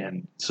die,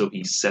 and so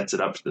he sets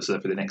it up so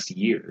that for the next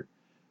year,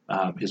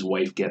 his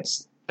wife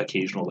gets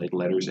occasional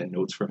letters and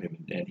notes from him,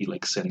 and he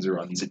sends her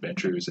on these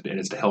adventures, and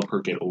it's to help her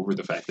get over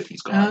the fact that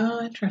he's gone. Oh,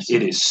 interesting.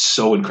 It is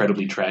so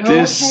incredibly tragic.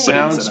 This Okay,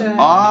 sounds so-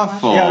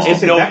 awful. Yeah, I was gonna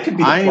say, No, that could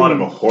be the plot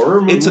of a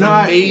horror movie. It's an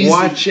not amazing-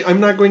 watching.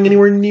 I'm not going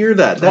anywhere near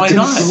that. Why That's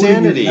not?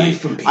 insanity.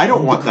 Knife from I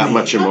don't want that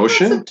much Oh,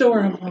 emotion. that's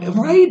adorable.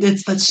 Right?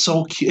 That's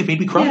so cute. It made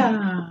me cry.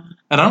 Yeah.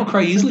 And I don't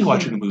cry easily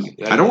watching a movie.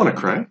 I don't want to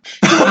cry.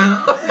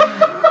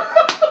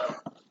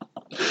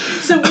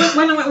 So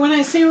when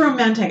I say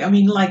romantic, I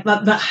mean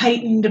the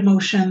heightened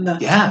emotion,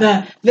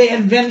 the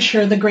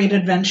adventure, the great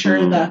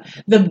adventure,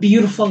 the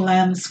beautiful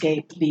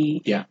landscape,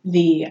 it's just,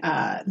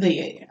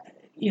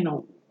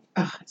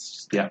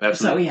 Yeah, absolutely.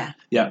 so yeah.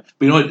 Yeah,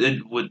 but you know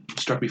what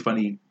struck me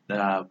funny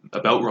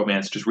about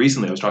romance? Just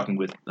recently, I was talking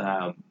with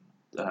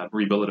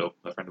Marie Bilodeau,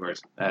 a friend of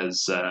ours,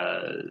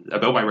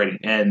 about my writing,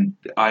 and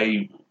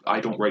I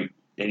don't write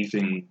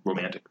anything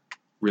romantic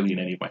really in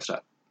any of my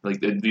stuff. Like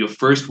the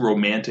first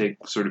romantic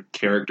sort of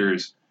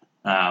characters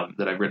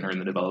that I've written are in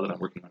the novella that I'm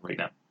working on right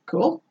now.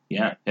 Cool.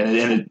 Yeah,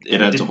 and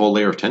It adds a whole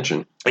layer of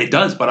tension. It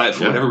does, but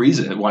for whatever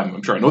reason, well,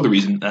 I'm sure I know the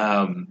reason.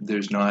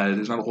 There's not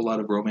a whole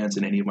lot of romance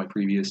in any of my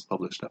previous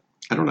published stuff.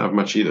 I don't have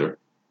much either.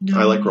 No.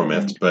 I like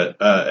romance, but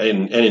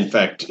and in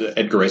fact,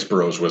 Edgar Rice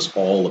Burroughs was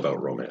all about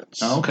romance.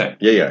 Oh, okay.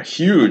 Yeah,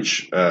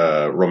 huge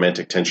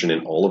romantic tension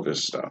in all of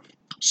his stuff.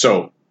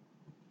 So,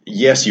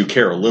 yes, you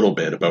care a little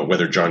bit about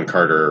whether John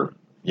Carter,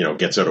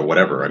 gets out or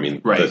whatever. I mean,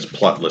 Right. that's a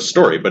plotless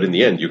story, but in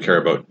the end, you care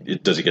about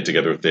does he get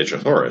together with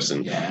Dejathoris,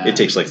 and it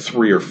takes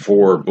 3 or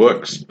 4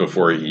 books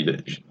before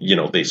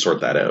they sort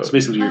that out. So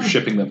basically, you're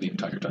shipping them the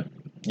entire time.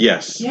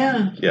 Yes.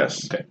 Yeah.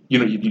 Yes. Okay. You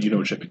know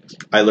what shipping is.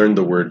 I learned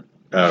the word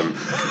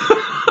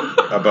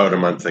about a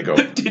month ago.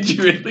 Did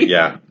you really?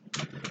 Yeah.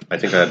 I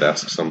think I had to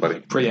ask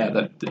somebody. Yeah,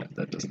 that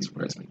doesn't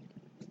surprise me.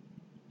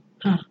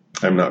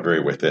 I'm not very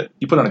with it.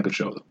 You put on a good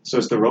show, though. So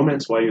is the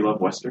romance why you love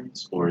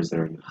westerns, or is it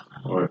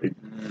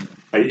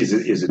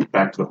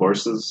back to the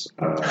horses?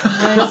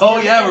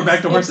 Oh, yeah, we're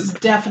back to horses. It's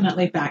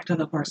definitely back to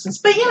the horses.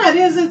 But yeah, it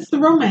is. It's the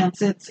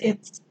romance. It's.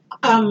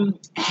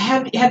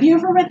 Have you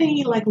ever read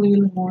any Louis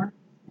L'Amour?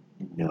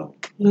 No.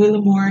 Louis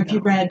L'Amour. Have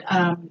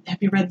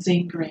you read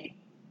Zane Grey?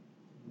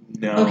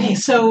 No. Okay,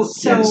 so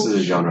Yeah, this is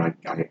a genre.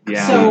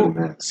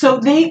 So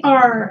they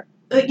are.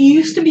 You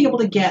used to be able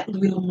to get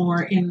Louis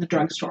L'Amour in the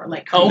drugstore,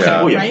 Oh,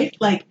 okay. Yeah. right?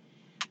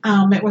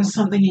 It was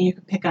something you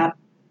could pick up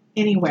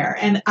anywhere.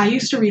 And I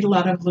used to read a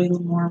lot of Louis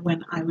L'Amour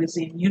when I was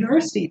in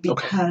university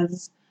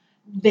because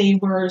they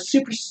were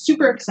super,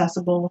 super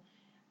accessible,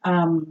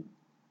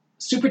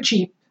 super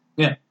cheap,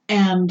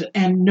 and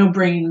no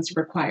brains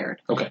required.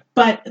 Okay.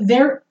 But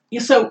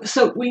so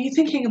when you're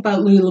thinking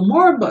about Louis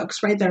L'Amour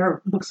books, right? There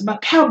are books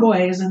about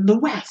cowboys and the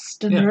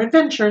West and their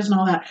adventures and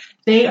all that.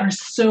 They are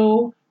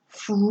so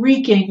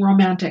freaking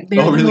romantic.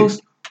 They're the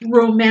most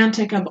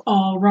romantic of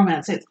all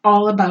romance. It's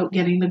all about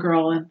getting the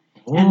girl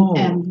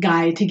and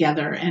guy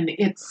together, and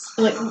it's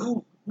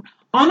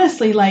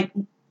honestly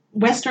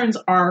westerns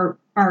are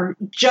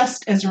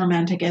just as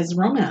romantic as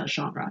romance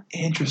genre.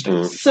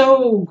 Interesting.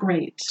 So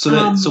great.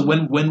 So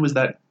when was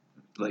that?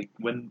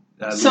 When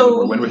was his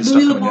Louis stuff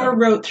coming L'Amour out?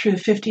 wrote through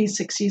 50s,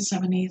 60s,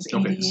 70s, 80s.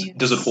 Okay.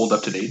 Does it hold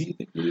up to date?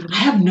 Do you think? I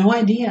have no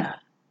idea.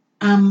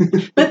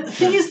 But the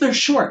thing is, they're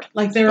short.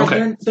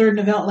 They're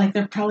novella.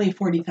 They're probably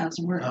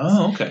 40,000 words.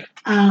 Oh, okay.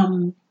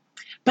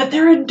 But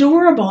they're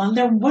adorable and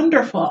they're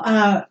wonderful.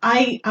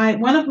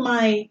 One of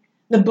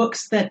the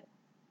books that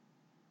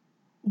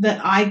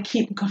I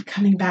keep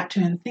coming back to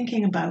and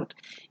thinking about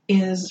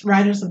is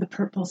Riders of the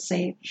Purple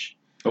Sage.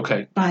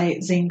 Okay. By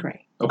Zane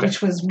Grey. Okay.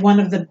 Which was one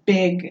of the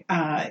big,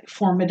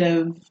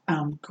 formative,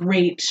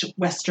 great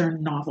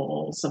Western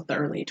novels of the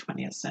early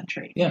 20th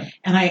century. Yeah.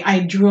 And I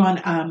drew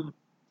on.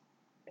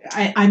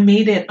 I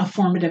made it a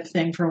formative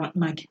thing for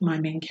my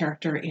main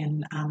character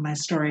in my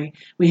story,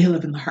 We Who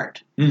Live in the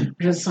Heart, which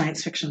is a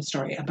science fiction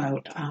story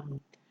about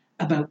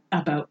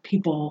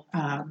people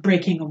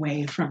breaking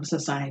away from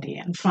society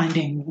and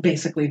finding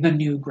basically the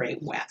new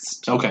Great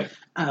West. Okay.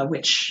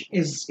 Which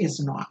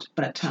is not,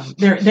 but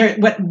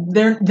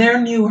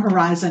their new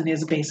horizon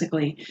is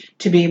basically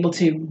to be able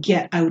to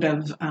get out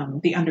of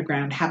the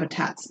underground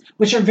habitats,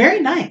 which are very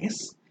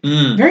nice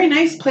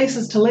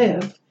places to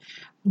live.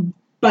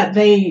 But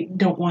they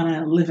don't want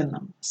to live in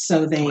them,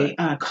 so they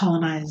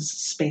colonize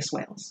space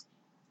whales.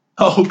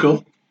 Oh,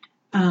 cool.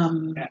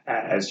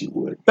 As you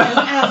would.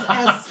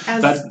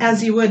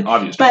 As you would.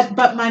 Obvious.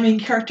 But my main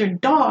character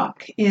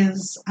Doc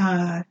is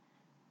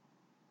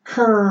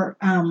her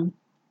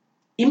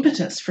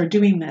impetus for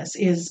doing this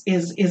is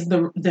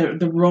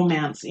the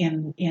romance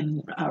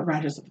in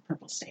Riders of the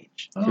Purple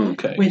Stage,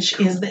 Okay. which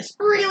is this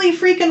really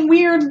freaking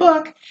weird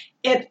book.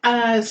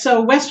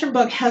 So Western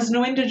book has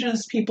no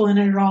indigenous people in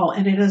it at all,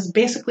 and it is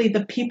basically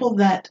the people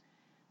that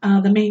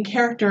the main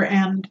character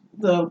and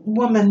the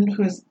woman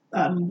who is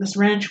this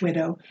ranch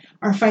widow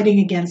are fighting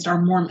against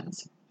are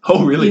Mormons,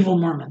 Oh, really? evil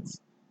Mormons.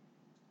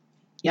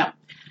 Yeah.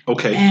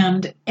 Okay.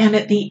 And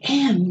at the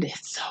end,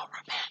 it's so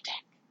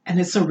romantic and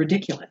it's so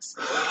ridiculous.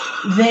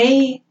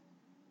 They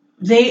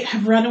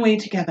have run away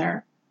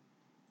together,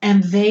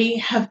 and they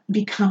have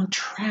become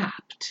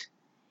trapped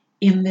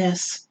in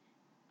this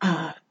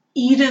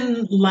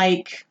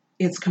Eden-like.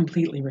 It's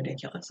completely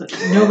ridiculous.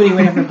 Nobody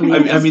would ever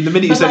believe this. I mean, the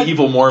minute you But, said like,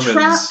 evil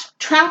Mormons,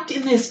 trapped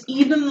in this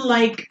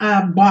Eden-like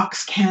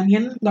box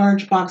canyon,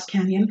 large box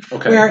canyon,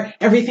 Okay. where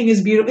everything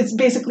is beautiful. It's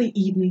basically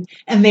Eden,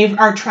 and they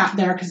are trapped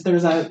there because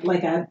there's a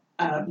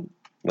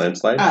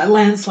Landslide?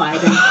 landslide,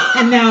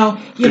 and now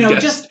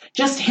Good guess.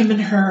 just him and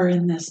her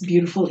in this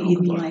beautiful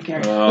Eden-like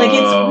area. Like,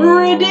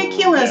 Oh, it's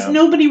ridiculous. yeah.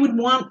 Nobody would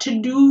want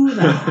to do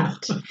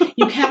that.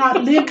 You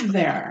cannot live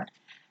there.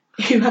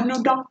 You have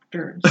no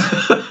doctors,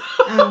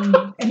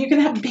 and you can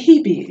have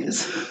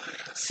babies.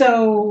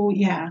 So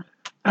yeah.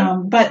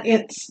 But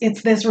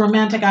it's this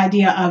romantic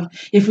idea of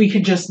if we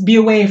could just be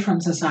away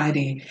from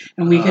society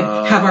and we could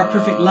have our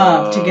perfect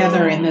love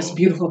together in this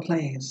beautiful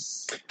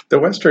place. The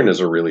Western is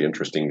a really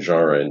interesting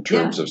genre in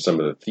terms of some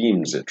of the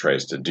themes it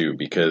tries to do,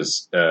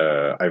 because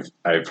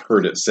I've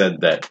heard it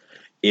said that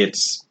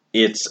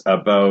it's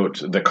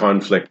about the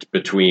conflict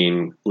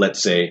between,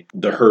 let's say,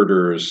 the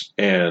herders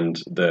and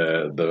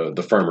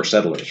the farmer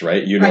settlers,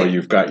 right? You know, Right.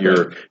 you've got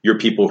your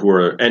people who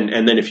are,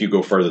 and then if you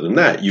go further than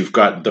that, you've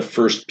got the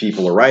first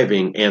people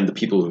arriving and the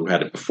people who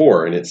had it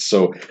before, and it's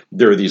so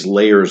there are these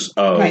layers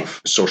of Right.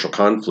 social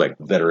conflict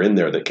that are in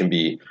there that can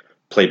be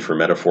played for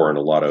metaphor in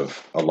a lot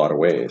of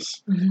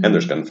ways. Mhm. And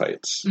there's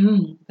gunfights.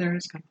 There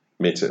is kind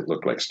Makes it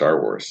look like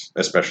Star Wars,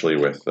 especially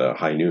with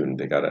High Noon.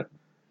 They got a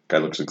guy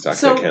looks exactly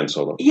So- like Han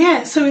Solo.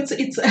 yeah. So it's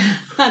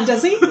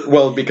does he?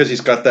 Well, because he's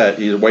got that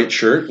white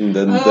shirt and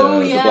then the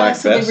black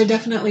so vest they were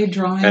definitely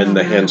drawing and on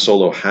the that. Han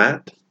Solo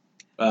hat.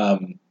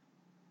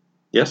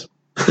 Yes.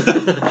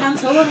 Han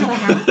Solo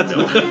had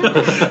a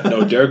hat.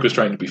 no, Derek was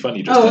trying to be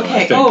funny just Oh, now, I okay.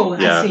 think. Oh,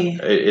 Yeah, I see.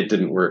 it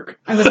didn't work.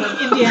 I was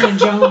like Indiana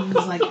Jones,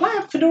 like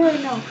what fedora?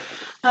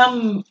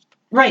 No.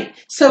 Right.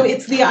 So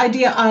it's the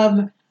idea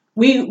of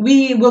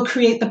we will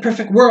create the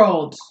perfect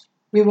world.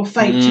 We will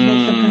fight to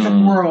make the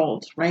perfect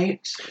world.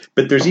 Right.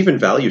 But there's even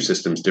value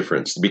systems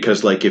difference,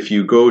 because like if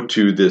you go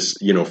to this,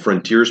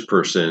 frontiers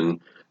person,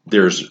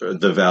 there's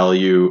the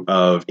value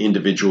of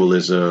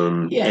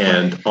individualism Yeah.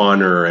 and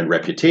honor and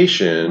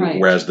reputation, Right.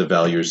 whereas the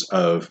values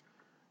of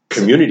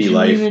community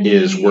life community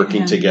is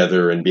working and-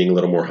 together and being a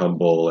little more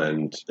humble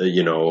and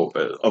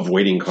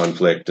avoiding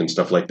conflict and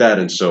stuff like that.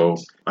 And so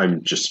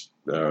I'm just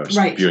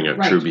Right. spewing out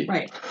right. Truby.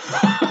 Right.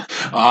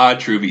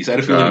 Trubies. I had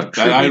a feeling.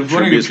 Truby- I was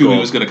wondering if Truby's Truby gold.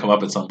 was going to come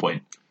up at some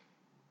point.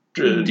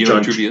 Do you know John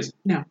what Truby is?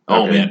 No.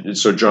 Oh, Okay. man.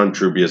 So John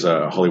Truby is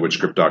a Hollywood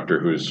script doctor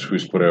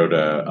who's put out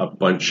a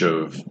bunch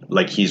of,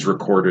 like, he's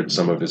recorded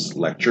some of his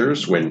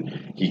lectures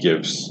when he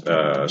gives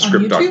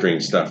script YouTube? doctoring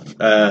stuff.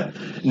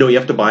 No, you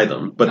have to buy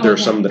them, but there are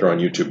Okay. some that are on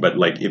YouTube. But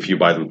like, if you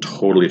buy them,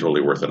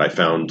 totally worth it. I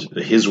found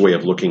his way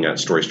of looking at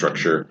story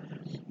structure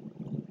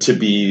to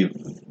be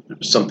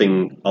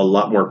something a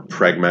lot more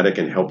pragmatic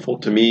and helpful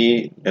to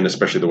me, and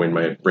especially the way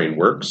my brain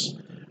works.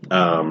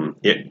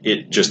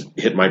 It just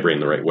hit my brain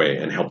the right way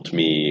and helped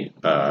me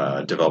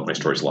develop my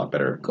stories a lot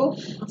better. Cool.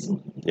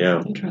 Awesome.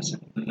 Yeah.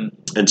 Interesting.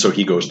 And so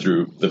he goes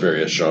through the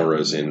various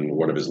genres in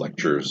one of his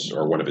lectures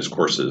or one of his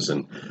courses,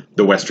 and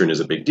the Western is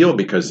a big deal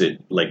because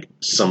it, like,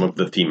 some of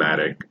the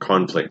thematic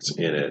conflicts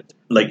in it,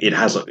 like,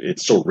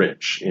 it's so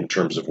rich in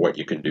terms of what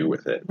you can do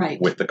with it, Right.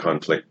 with the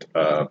conflict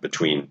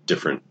between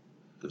different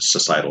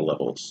societal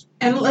levels.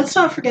 And let's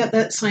not forget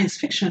that science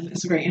fiction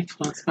is very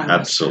influenced by Western.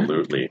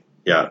 Absolutely.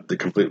 Yeah, the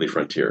completely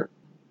frontier.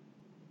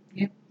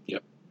 Yep.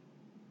 Yep.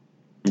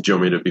 Do you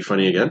want me to be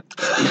funny again?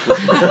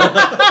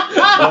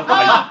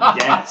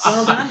 Yes.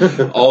 Well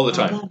done. All the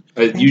Well time. done.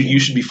 Thank You you.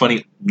 should be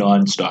funny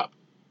nonstop.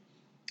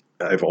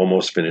 I've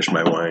almost finished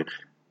my wine.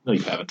 No,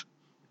 you haven't.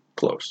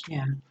 Close.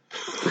 Yeah.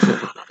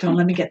 Don't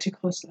let me get too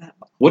close to that.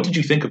 What did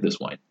you think of this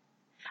wine?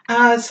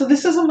 So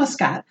this is a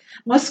Muscat.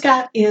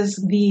 Muscat is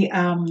the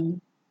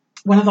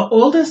one of the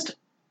oldest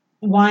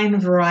wine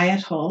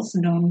varietals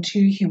known to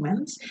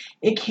humans.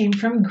 It came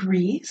from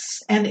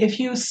Greece, and if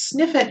you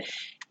sniff it,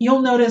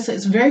 you'll notice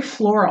it's very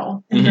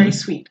floral and very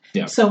sweet.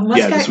 Yeah. So Yeah, the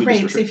Muscat sweetness for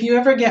grapes, sure. if you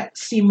ever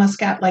see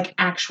Muscat, like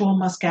actual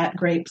Muscat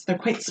grapes, they're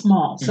quite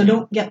small. So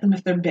don't get them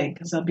if they're big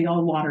because they'll be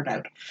all watered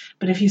out.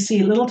 But if you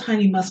see little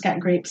tiny Muscat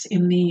grapes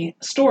in the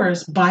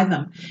stores, buy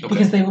them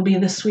because they will be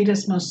the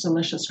sweetest, most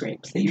delicious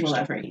grapes that you will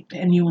ever eat.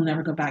 And you will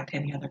never go back to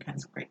any other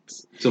kinds of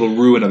grapes. So it'll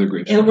ruin other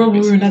grapes. It for you, will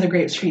basically. ruin other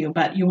grapes for you,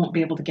 but you won't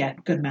be able to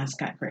get good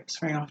Muscat grapes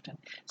very often.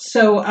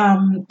 So,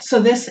 so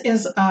this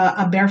is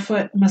a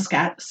barefoot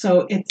Muscat.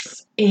 So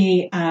it's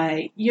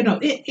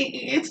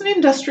it's an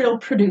industrial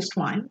produced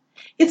wine.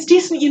 It's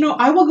decent.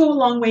 I will go a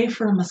long way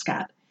for a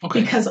Muscat.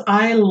 Okay. Because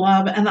I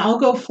love, and I'll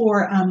go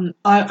for,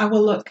 I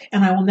will look,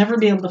 and I will never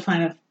be able to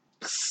find a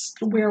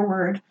swear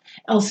word,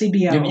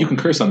 LCBO. You can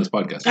curse on this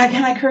podcast.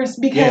 Can I curse?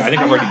 Because Yeah, I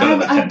think I've already done it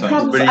like 10 have times.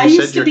 problems. But you I said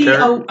used to your be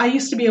character- I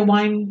used to be a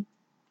wine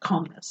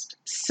columnist.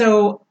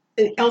 So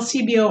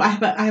LCBO, I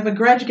have a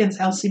grudge against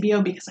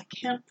LCBO because I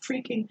can't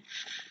freaking.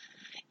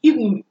 You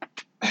can.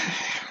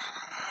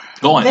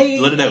 Go on.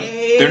 Let it out.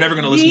 They're never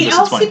going to listen to this.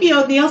 It's fine.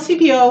 The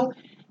LCBO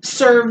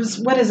serves,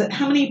 what is it?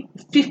 How many?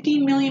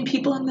 15 million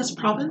people in this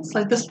province?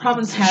 Like this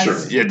province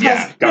has. Sure.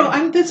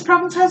 Yeah. This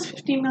province has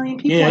 15 million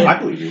people. Yeah, in it. I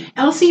believe you.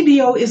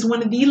 LCBO is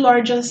one of the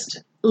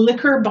largest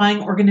liquor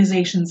buying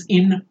organizations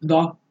in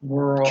the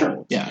world.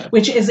 Sure. Yeah.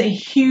 Which is a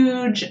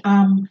huge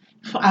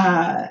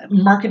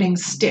marketing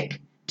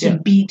stick to Yeah.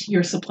 beat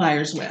your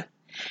suppliers with.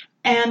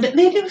 And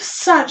they do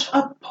such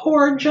a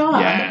poor job.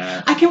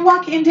 Yeah. I can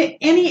walk into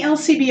any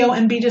LCBO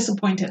and be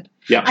disappointed.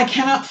 Yeah. I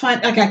cannot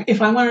find,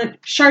 if I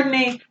want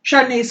Chardonnay,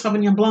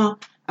 Sauvignon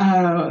Blanc,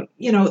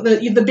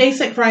 the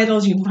basic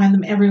varietals, you can find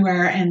them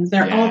everywhere and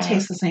they're all Yeah.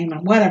 taste the same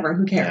and whatever,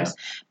 who cares?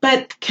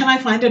 But can I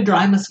find a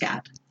dry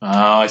Muscat? Oh,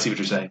 I see what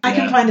you're saying. I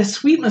can find a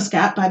sweet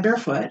Muscat by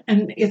Barefoot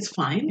and it's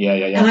fine. Yeah.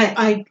 And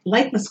I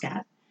like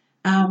Muscat.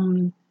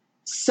 And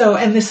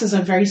this is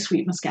a very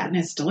sweet Muscat and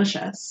it's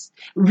delicious.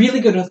 Really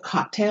good with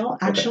cocktail,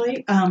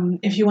 actually.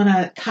 If you want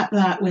to cut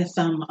that with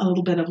a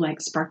little bit of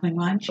like sparkling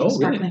wine,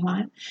 sparkling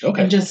wine,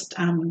 Okay. and just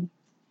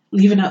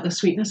leaving out the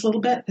sweetness a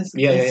little bit.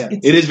 Yeah.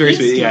 It's It is very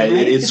tasty, sweet. Yeah, right?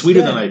 it's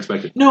sweeter good. than I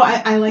expected. No,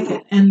 I like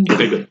it. And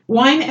Okay, good.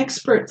 wine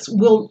experts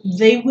will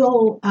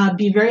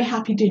be very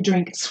happy to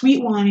drink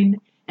sweet wine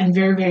and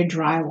very, very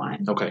dry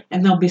wine. Okay.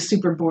 And they'll be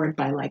super bored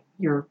by like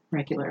your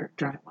regular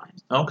dry wine.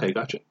 Okay,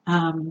 gotcha.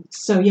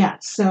 So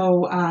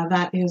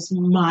that is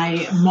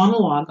my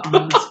monologue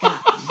on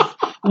Muscat.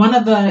 One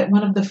of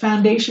the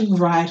foundation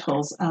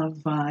varietals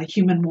of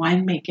human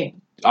winemaking.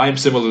 I am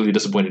similarly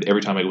disappointed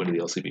every time I go into the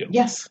LCBO.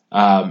 Yes.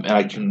 And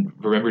I can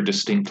remember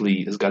distinctly,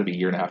 this has got to be a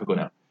year and a half ago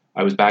now.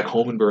 I was back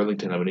home in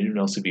Burlington. I went into an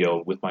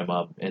LCBO with my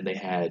mom, and they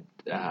had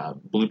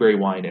blueberry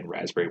wine and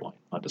raspberry wine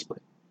on display.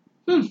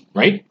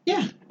 Right? Yeah.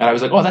 And I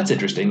was like, oh, that's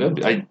interesting.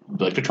 I'd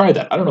like to try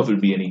that. I don't know if it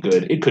would be any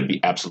good. It could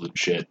be absolute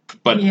shit.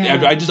 But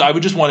Yeah. I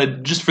would just want to,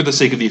 just for the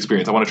sake of the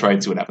experience, I want to try it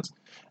and see what happens.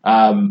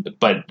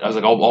 But I was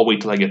like, I'll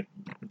wait till I get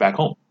back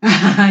home.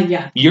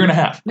 Yeah. Year and a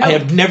half. No. I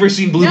have never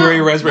seen blueberry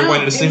or raspberry No,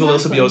 wine in a single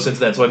exactly. LCBO since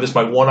then, so I missed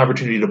my one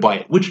opportunity to buy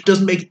it, which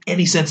doesn't make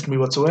any sense to me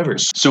whatsoever.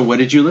 So what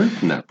did you learn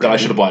from that? I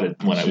should have bought it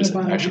when I was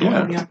Should've bought I it. should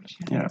have bought it.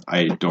 Yeah. Yeah,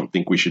 I don't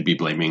think we should be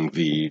blaming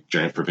the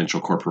giant provincial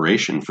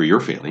corporation for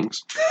your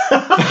failings.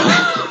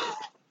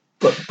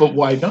 But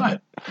why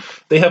not?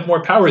 They have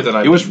more power than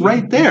I. It was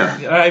right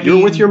there. You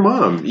were with your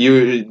mom.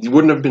 You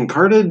wouldn't have been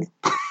carded.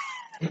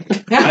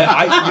 In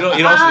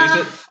all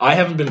seriousness, I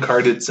haven't been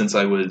carded since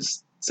I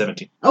was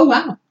 17. Oh,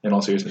 wow. In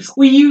all seriousness.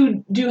 Well,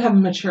 you do have a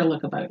mature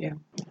look about you.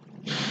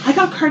 I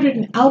got carded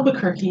in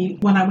Albuquerque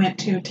when I went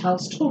to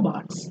Taos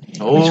Toolbox, which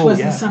was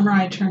the summer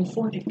I turned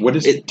 40. What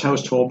is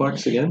Taos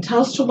Toolbox again?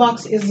 Taos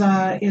Toolbox is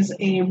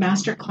a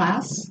master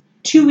class,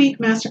 2-week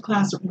master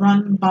class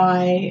run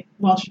by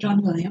Walter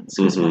John Williams,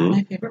 who's one of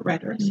my favorite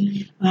writers.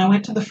 And I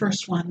went to the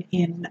first one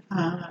in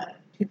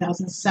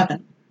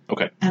 2007.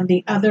 Okay. And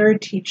the other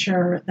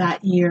teacher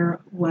that year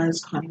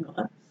was Connie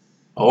Willis.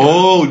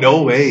 Oh,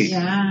 no way.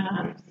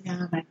 Yeah,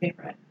 my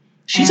favorite.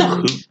 She's a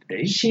And hoot,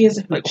 eh? She is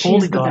a hoot. Like, She's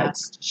holy the God.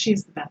 best.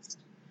 She's the best.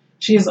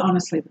 She is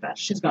honestly the best.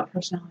 She's got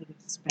personality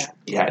to spare.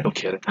 Yeah, no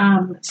kidding.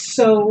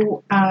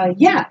 So I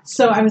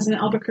was in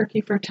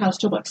Albuquerque for Taos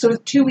Toolbox. So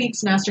it's 2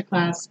 weeks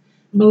masterclass.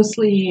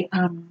 Mostly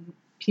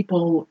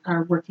people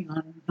are working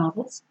on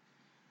novels.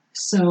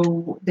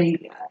 So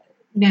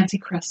Nancy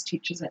Kress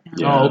teaches it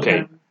now. Oh,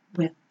 okay.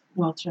 With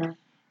Walter,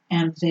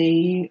 and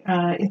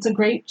it's a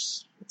great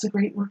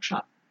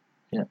workshop.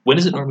 Yeah. When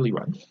does it normally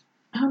run?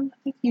 I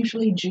think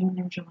usually June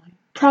or July.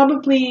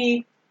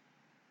 Probably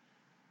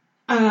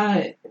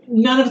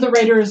none of the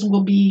writers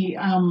will be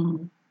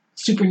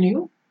super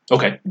new,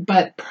 Okay.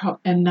 but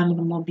and none of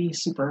them will be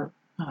super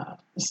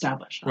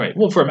established. Right.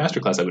 Well, for a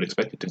masterclass, I would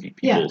expect it to be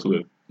people who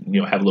have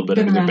have a little bit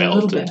Been under their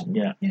around a belt. little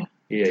bit.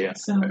 Yeah.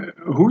 So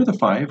Who are the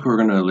 5 who are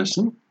going to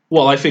listen?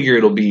 Well, I figure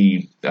it'll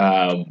be.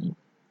 Well,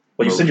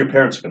 you said your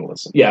parents are going to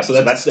listen. Yeah, so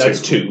that's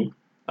two.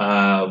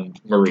 2.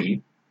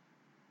 Marie,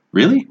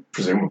 Really?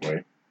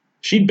 Presumably.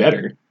 she'd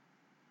better.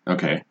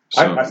 Okay.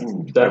 So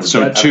That's So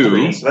that's 2.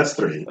 3, so that's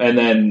 3. And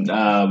then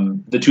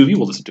the 2 of you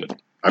will listen to it.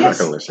 I'm yes,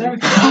 not going to there listen. we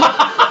go.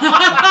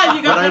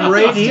 You got But I'm nothing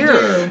right else to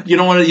here. do. You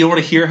don't want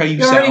to hear how you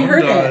You already sound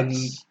heard on. it.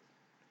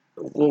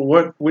 Well,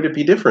 what would it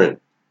be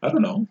different? I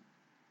don't know.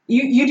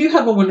 You do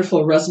have a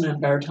wonderful resonant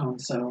baritone,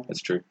 so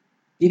That's true.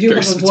 you do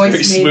Very- have a it's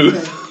voice very made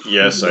smooth. for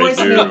Yes, voice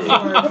I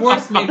made for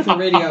voice made for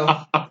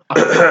radio.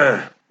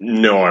 do.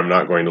 No, I'm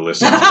not going to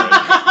listen to it. All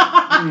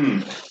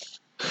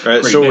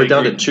right, Great, so we're very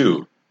down great. to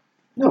 2.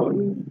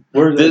 No,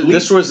 we're This at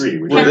least was- 3.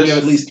 We well, have this-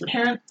 at least 3.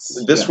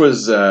 Parents. This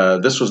was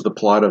the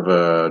plot of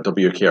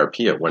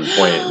WKRP at one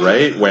point,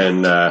 right? When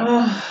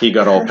he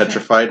got all Perfect.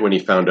 petrified when he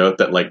found out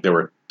that like there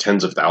were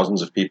tens of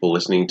thousands of people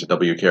listening to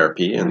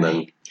WKRP, and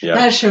then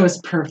That show is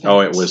perfect. oh,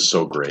 it was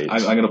so great.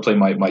 I'm going to play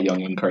my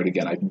young card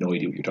again. I have no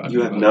idea what you're talking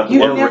You have about. nothing.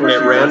 You've never-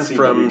 It ran seen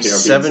from WKRP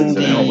since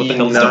then. What the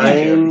hell is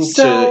 79 to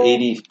So-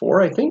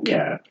 84, I think.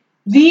 Yeah.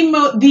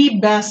 The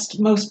best,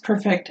 most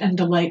perfect, and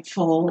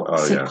delightful Oh,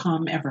 yeah.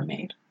 sitcom ever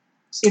made.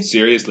 It's-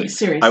 Seriously,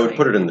 Seriously. I would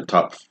put it in the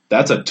top.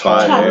 that's a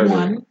top. top five.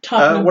 one. Top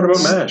What number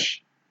about one.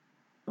 MASH?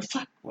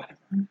 Fuck, whatever.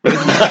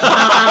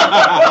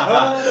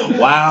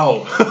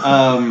 Wow,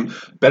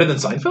 better than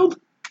Seinfeld?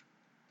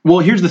 Well,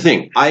 here's the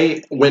thing.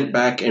 I went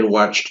back and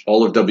watched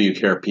all of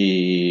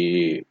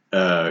WKRP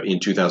in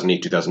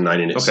 2008,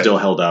 2009, and it Okay. still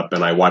held up.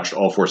 And I watched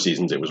all 4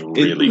 seasons. It was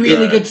really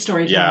Really good. good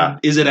storytelling. Yeah.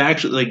 Is it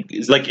actually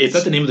is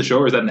that the name of the show,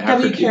 or is that an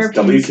acronym? WKRP.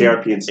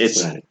 WKRP in It's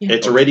Cincinnati.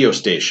 it's a radio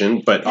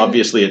station, but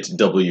obviously it's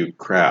W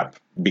crap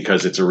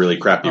because it's a really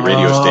crappy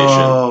radio station.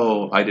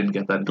 Oh, I didn't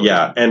get that.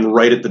 Yeah, and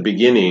right at the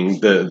beginning,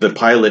 the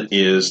pilot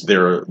is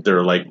they're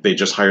like they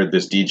just hired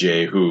this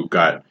DJ who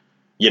got,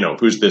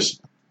 who's this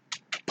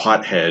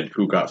pothead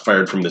who got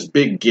fired from this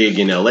big gig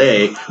in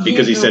LA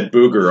because he said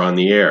booger on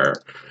the air.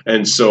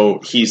 And so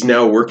he's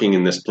now working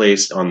in this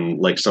place on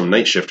like some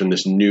night shift, and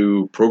this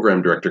new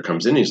program director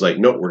comes in. He's like,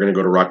 "No, we're going to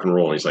go to rock and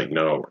roll." And he's like,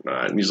 "No, we're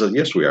not." And he's like,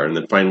 "Yes, we are." And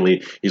then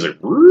finally, he's like,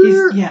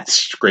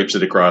 scrapes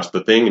it across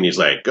the thing, and he's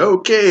like,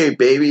 "Okay,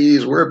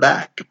 babies, we're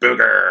back,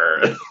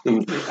 booger."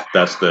 And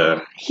that's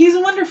the He's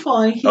wonderful.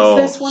 And he's Oh,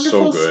 this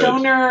wonderful so good.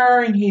 stoner,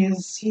 and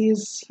he's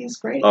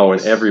great.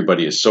 and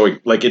everybody is so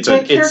like it's the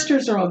it's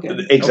characters are all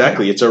good.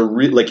 exactly it's a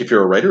like if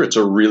you're a writer, it's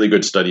a really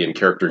good study in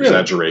character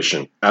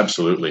exaggeration.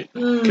 Absolutely.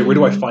 Okay, where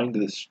do I find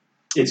this?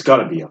 It's got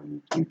to be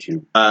on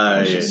YouTube.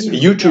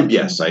 YouTube,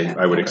 yes,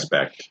 I would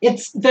expect.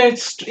 It's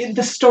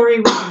the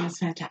story writing is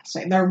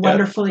fantastic. They're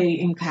wonderfully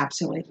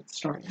encapsulated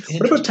stories.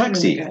 What about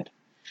Taxi? Really good.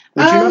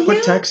 Would you not put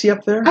yeah. Taxi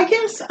up there? I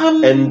guess.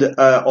 And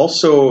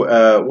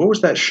also, what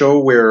was that show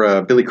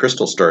where Billy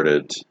Crystal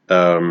started?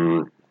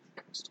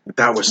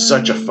 That was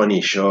such a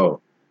funny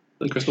show.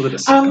 Billy Crystal did a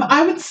sitcom.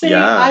 I would say.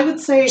 Yeah. I would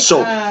say.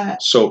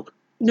 Soap.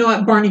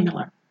 No, Barney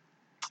Miller.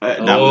 That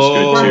was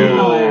good Barney too.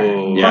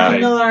 Miller. Yeah. Barney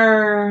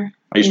Miller.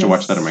 I used to is-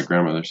 watch that at my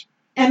grandmother's.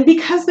 And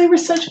because they were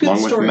such good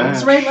Along with stories,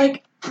 MASH. right?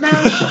 Like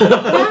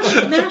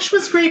MASH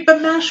was great,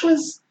 but MASH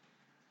was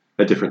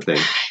A different thing.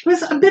 it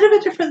was a bit of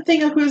a different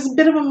thing. It was a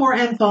bit of a more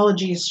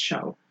anthologies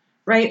show,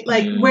 right?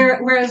 Like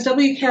whereas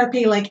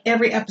WKRP, like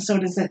every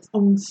episode is its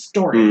own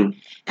story,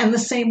 and the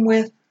same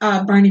with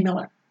Barney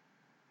Miller.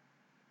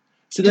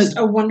 So Just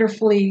a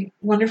wonderfully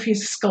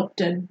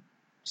sculpted.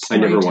 I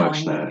never storytelling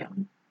watched that.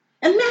 medium.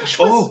 And MASH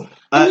was.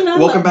 I mean, I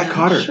Welcome love Back,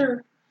 MASH, Kotter.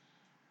 Sure.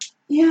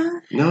 Yeah.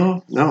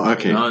 No,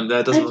 okay. No,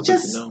 that doesn't I look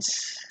just. like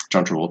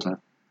John Travolta.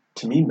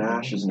 To me,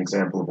 MASH is an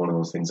example of one of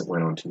those things that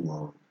went on too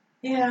long.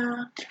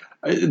 Yeah.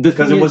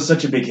 Because it was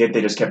such a big hit,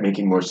 they just kept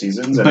making more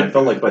seasons, and I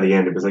felt like by the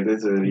end it was like,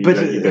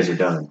 you guys are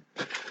done.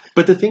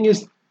 But the thing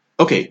is,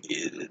 okay,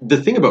 the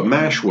thing about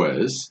MASH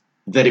was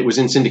that it was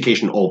in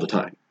syndication all the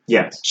time.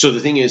 Yes. So the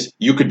thing is,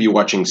 you could be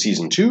watching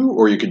season 2,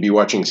 or you could be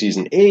watching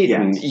season 8,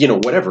 and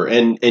whatever,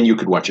 and you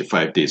could watch it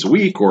 5 days a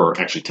week, or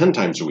actually 10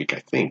 times a week. I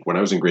think when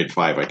I was in grade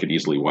 5, I could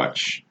easily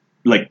watch.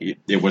 Like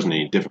it wasn't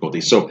any difficulty.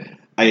 So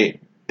I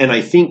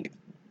think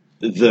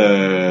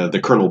the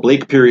Colonel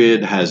Blake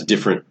period has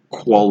different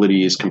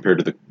qualities compared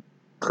to the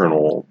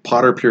Colonel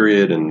Potter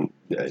period, and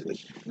there's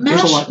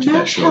a lot to that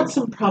MASH show. had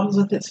some problems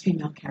with its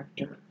female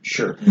character.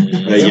 Sure.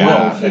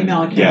 Yeah.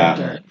 Female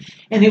character,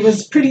 and it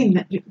was pretty.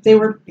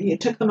 It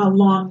took them a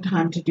long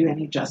time to do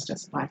any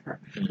justice by her.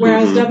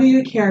 Whereas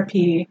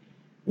WKRP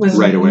was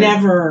Right away.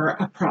 never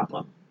a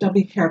problem.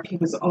 WKRP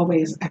was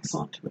always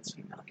excellent to its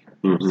female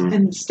characters,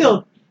 and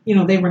still,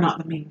 they were not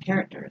the main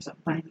characters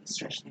by any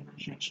stretch of the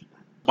imagination.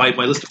 My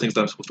list of things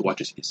that I'm supposed to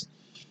watch is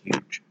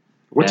huge.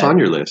 What's Yeah. on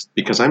your list?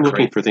 Because I'm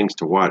looking Great. for things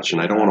to watch,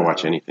 and I don't want to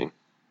watch anything.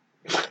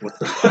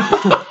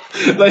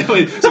 Like,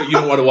 wait, so you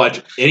don't want to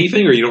watch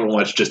anything, or you don't want to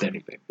watch just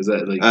anything? Is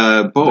that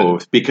like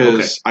Both,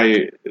 because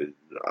the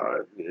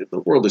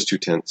world is too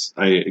tense.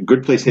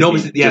 Good Place hit No,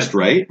 me but yeah. just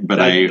right, but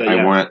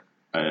I want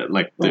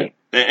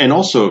and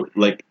also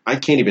like I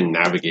can't even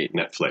navigate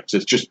Netflix.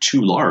 It's just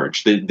too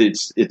large.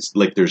 It's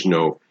like there's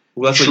no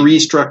well, that's tree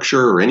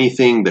structure or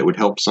anything that would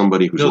help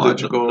somebody who's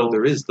logical. No,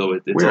 there is though.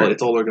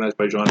 It's all organized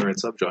by genre and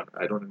subgenre.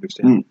 I don't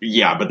understand.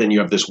 Yeah, but then you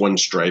have this one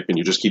stripe, and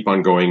you just keep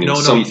on going, and No,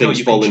 some things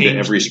you fall can into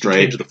change- every you can stripe.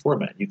 change the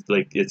format.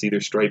 It's either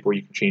stripe or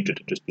you can change it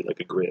to just be like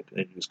a grid,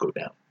 and you just go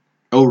down.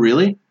 Oh,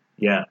 really?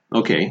 Yeah,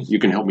 Okay, you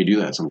can help me do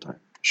that sometime.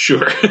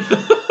 sure.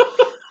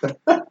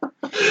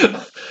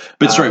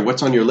 But sorry,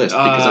 what's on your list?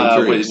 Because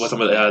I'm curious. What's on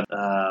my,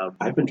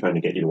 I've been trying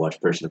to get you to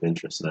watch Person of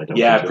Interest, and I don't.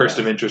 yeah,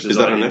 Person of Interest Is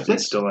that on it's Netflix?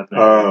 still on there.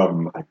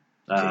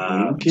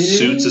 I think it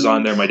Suits is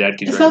on there. My dad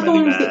keeps Is that the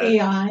one recommending with the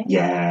that. AI?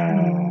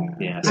 yeah.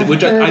 Yeah, I've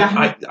which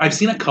heard I've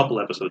seen a couple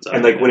episodes of.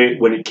 And like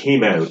when it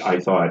came out, I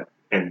thought,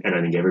 and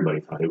I think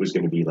everybody thought it was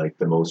going to be like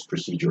the most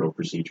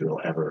procedural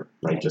ever,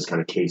 like just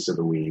kind of case of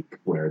the week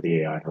where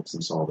the AI helps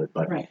them solve it.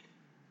 But Right.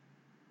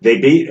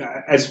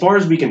 as far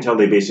as we can tell,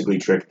 they basically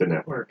tricked the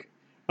network.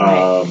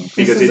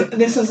 Because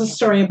This is a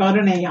story about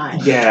an AI.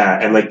 yeah,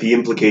 and like the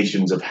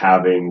implications of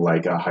having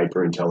like a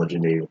hyper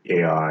intelligent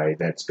AI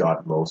that's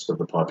got most of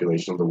the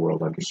population of the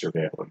world under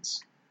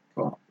surveillance.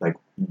 Cool. Like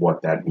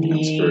what that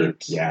means for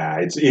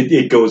Neat.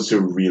 it goes to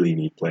really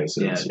neat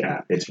places. Yeah.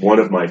 Yeah, it's one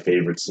of my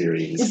favorite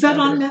series. Is that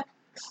ever. on Netflix?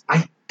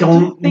 I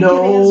don't Think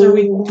know. it is, or are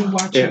we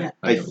watching Yeah, it?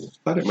 I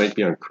thought it might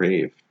be on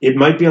Crave. It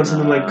might be on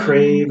something like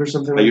Crave or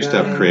something. I like used to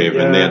that. have Crave,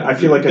 Yeah, and they had- I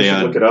feel like I they should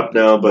had- look it up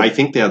now, but I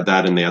think they had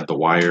that, and they had The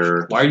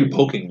Wire. Why are you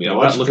poking me? I'm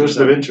Watch not looking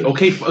Person at of Interest.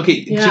 Okay.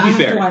 Yeah, to I be have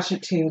fair, to watch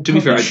it too. To be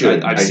fair, You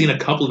should. I've I- seen a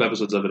couple of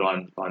episodes of it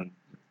on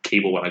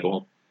cable when I go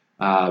home.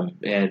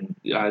 And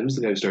who's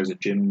the guy who stars it?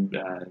 Jim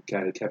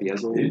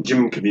Caviezel.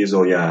 Jim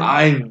Caviezel, yeah.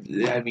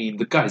 I mean,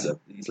 the guy's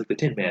he's like the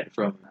Tin Man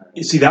from.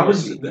 You see, that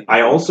was.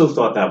 I also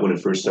thought that when it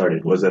first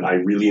started was that I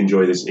really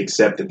enjoy this,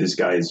 except that this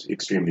guy is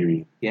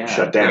extremely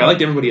shut down. Like, I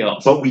liked everybody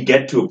else. But we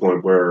get to a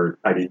point where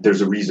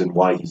there's a reason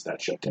why he's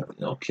that shut down.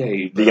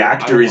 Okay, The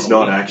actor is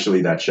not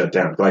actually that shut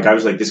down. Like I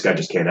was like, this guy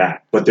just can't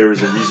act. But there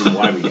is a reason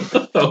why we get.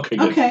 Okay.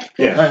 Good. Okay.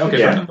 Yeah, All right, okay, fair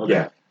yeah, enough, okay.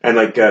 yeah. And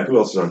like who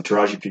else is on?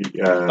 Taraji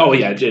P. Oh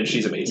yeah,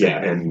 she's amazing.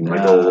 Yeah, and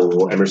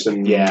Michael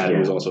Emerson. Yeah, it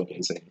was also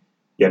amazing.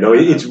 Yeah, no,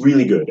 it's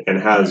really good and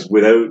has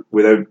without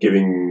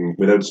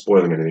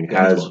spoiling anything,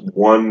 has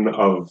one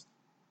of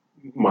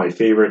my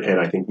favorite and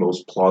I think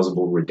most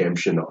plausible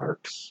redemption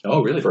arcs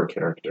Oh really? for a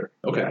character.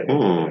 Okay.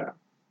 Yeah.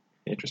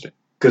 Interesting.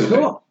 Because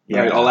Cool. yeah,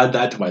 All right, I'll add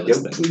that to my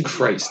list. Yep. Then.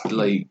 Christ,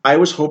 like I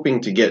was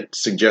hoping to get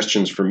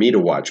suggestions for me to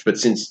watch, but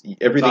since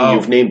everything Oh.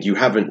 you've named you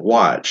haven't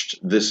watched,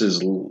 this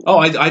is. oh,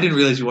 I didn't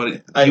realize you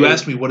wanted. You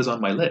asked me what is on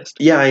my list.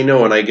 Yeah, I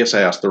know, and I guess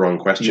I asked the wrong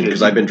question You did.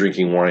 because I've been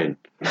drinking wine.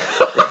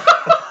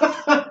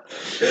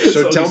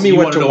 So tell me you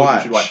what wanna to know what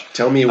you should watch. watch.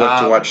 Tell me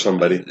what to watch,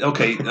 somebody.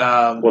 Okay.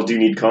 well, do you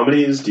need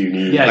comedies? Do you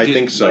need Yeah, I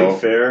think so.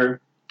 light fare?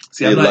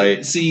 See, I'm You not,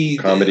 like see,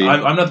 comedy?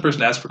 I'm not the person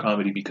to ask for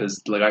comedy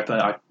because, like,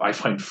 I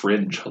find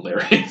Fringe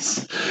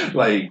hilarious.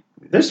 Like,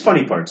 There's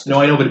funny parts. no,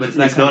 I know, but it's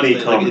that It's kind not of a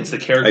like, comedy. it's the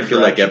character. I feel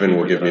like direction Evan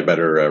will we give me a get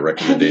better Have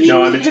recommendation.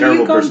 No, I'm a have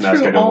terrible you gone person to ask.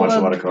 I through don't all watch a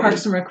of lot of comedy.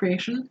 Parks and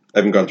Recreation? I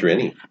haven't gone through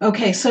any.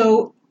 Okay,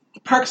 so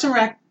Parks and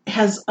Rec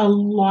has a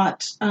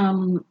lot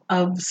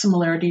of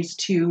similarities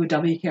to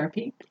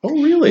WKRP Oh,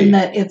 really? in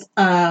that it's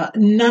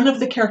none of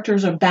the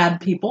characters are bad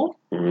people.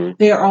 Mhm.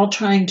 They are all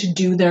trying to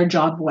do their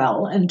job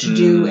well and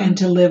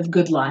to live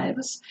good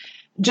lives,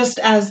 just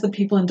as the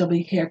people in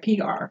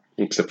WKRP are.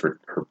 Except for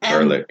Herb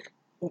And- Garlic.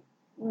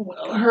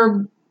 Well,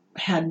 Herb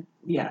had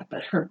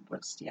but Herb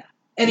was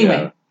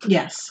Anyway,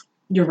 yes,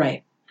 you're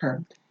right,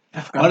 Herb. I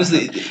forgot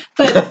Honestly,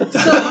 But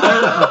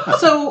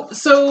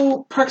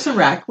so Parks and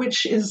Rec,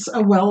 which is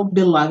a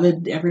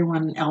well-beloved,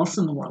 everyone else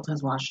in the world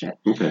has watched it,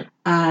 Okay.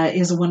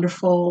 is a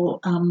wonderful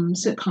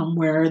sitcom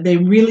where they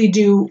really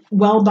do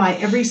well by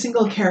every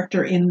single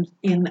character in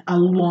a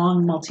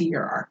long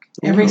multi-year arc.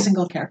 Every Mhm.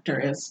 single character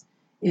is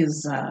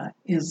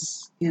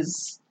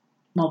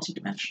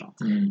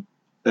multidimensional.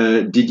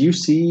 Did you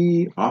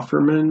see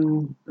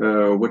Offerman?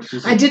 What is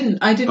it? I didn't.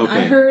 I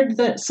Okay. heard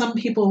that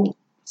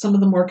some of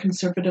the more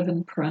conservative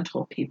and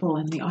parental people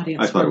in the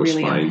audience I thought were it was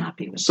really fine.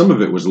 unhappy with it. Some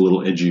of it was a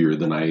little edgier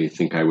than I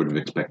think I would have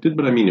expected,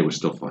 but I mean, it was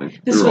still fine.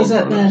 This They were was all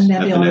at the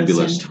grown-ups.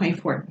 Nebulas in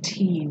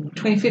 2015.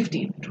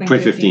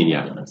 2015,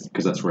 yeah. Nebulas.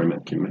 Because that's where I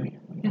met Kim May.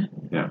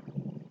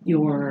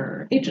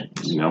 Your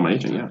agent. Now my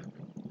agent, yeah.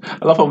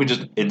 I love how we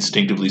just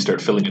instinctively start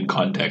filling in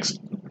context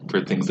for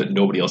things that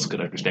nobody else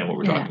can understand what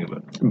we're Yeah. talking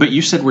about. But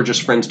you said we're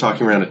just friends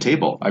talking around a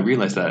table. I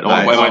realize that. Oh,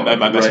 I- I'm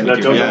messing Right,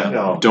 with no, you. don't- Yeah.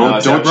 no. Don't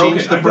I broke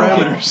change it. the I broke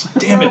it. parameters.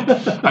 Damn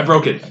it! I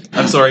broke it.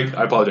 I'm sorry.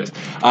 I apologize.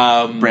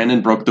 Brandon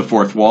broke the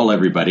fourth wall,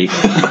 everybody.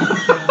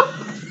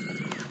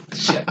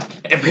 Shit.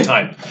 Every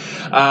time.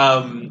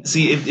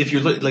 See, if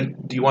you're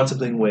like, do you want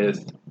something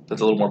that's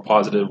a little more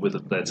positive,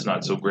 that's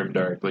not so grim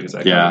dark? Like, is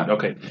that Yeah.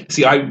 okay?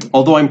 See,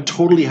 Although I'm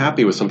totally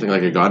happy with something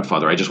like a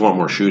Godfather, I just want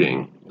more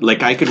shooting.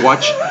 Like I could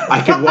watch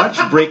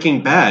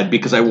Breaking Bad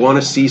because I want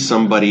to see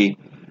somebody.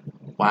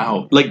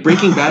 wow. Like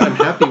Breaking Bad, I'm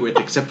happy with,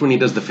 except when he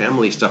does the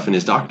family stuff and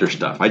his doctor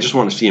stuff. I just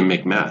want to see him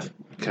make meth.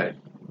 Okay.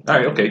 All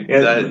right. Okay.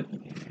 Yeah.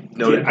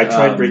 Noted. I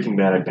tried Breaking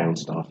Bad. I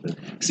bounced off it.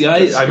 See, I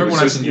remember when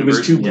I was in it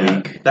was too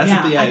university- bleak. That's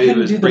Yeah, the thing. I It couldn't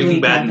was do the Breaking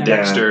bleak Bad and either.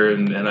 Dexter,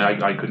 and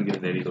I couldn't get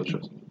into any of those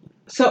shows.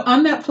 So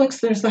on Netflix,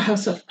 there's the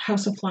House of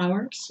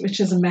Flowers, which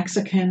is a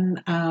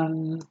Mexican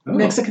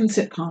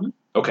sitcom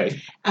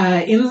Okay.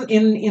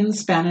 in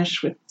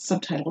Spanish with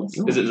subtitles.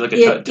 Is it like a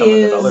It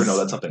telenovela? is- No,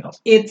 that's something else.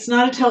 It's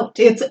not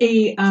it's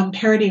a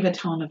parody of a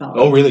telenovela.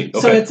 Oh, really? Okay.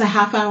 So it's a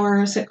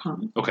half-hour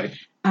sitcom. Okay.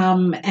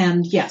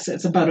 And yes,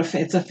 it's about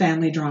it's a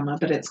family drama,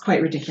 but it's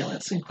quite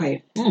ridiculous and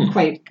quite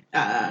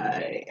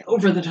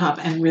over the top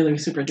and really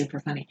super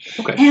duper funny.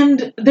 Okay.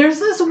 And there's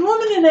this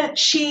woman in it.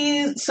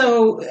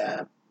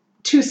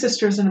 Two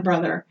sisters and a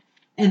brother,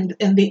 and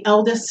the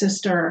eldest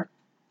sister,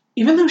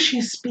 even though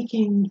she's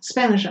speaking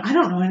Spanish, I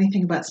don't know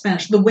anything about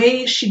Spanish. The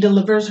way she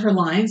delivers her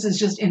lines is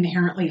just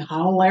inherently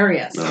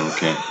hilarious. Oh,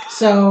 okay.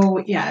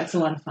 So yeah, it's a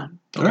lot of fun.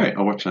 All right,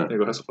 I'll watch that. There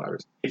you go. House of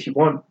Flowers. If you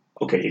want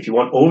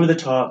over the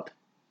top,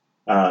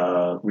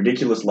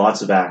 ridiculous,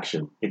 lots of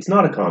action. It's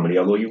not a comedy,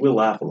 although you will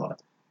laugh a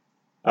lot.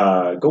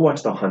 Go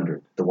watch the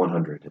 100.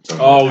 It's on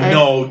Oh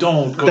no!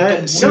 Don't go. That-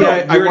 don't, see, you're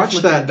I watched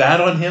inflicting that.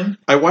 on him.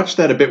 I watched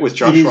that a bit with It is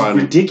Joshua.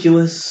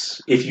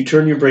 ridiculous. If you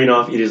turn your brain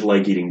off, it is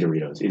like eating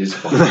Doritos. It is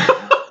fun.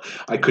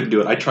 I couldn't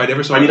do it. I tried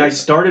ever so. I mean, I hard.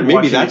 started Maybe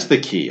watching that's it. the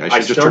key. I I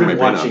should just turn my started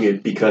brain watching off.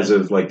 it because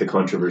of like the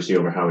controversy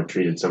over how it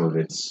treated some of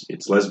its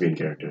lesbian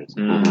characters.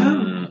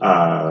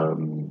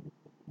 Mm.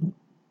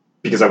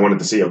 Because I wanted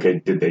to see, okay,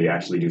 did they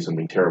actually do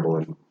something terrible?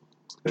 And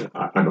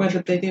I'm What not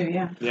sure. did they do?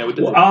 Yeah. Yeah, we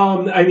did.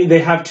 I mean, they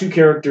have two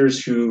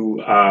characters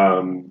who,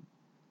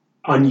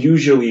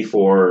 unusually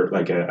for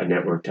like a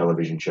network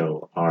television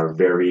show, are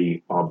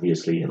very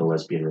obviously in a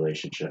lesbian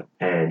relationship,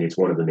 and it's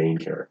one of the main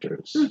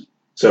characters.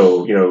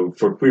 So,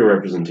 for queer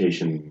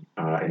representation,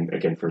 and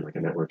again for like a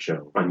network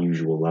show,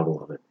 unusual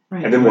level of it.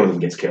 Right. And then one of them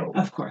gets killed.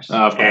 Of course.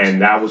 Of course.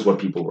 And that was what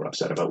people were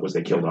upset about, was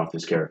they killed off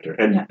this character.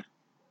 And Yeah.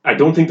 I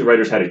don't think the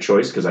writers had a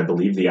choice, because I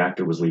believe the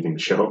actor was leaving the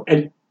show.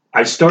 And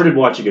I started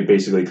watching it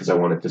basically because I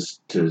wanted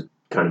to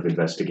kind of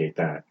investigate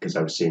that, because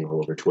I was seeing all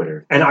over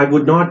Twitter. And I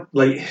would not,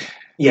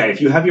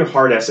 if you have your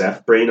hard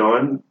SF brain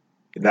on,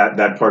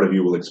 that part of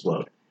you will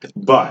explode.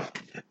 But,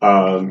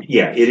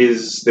 it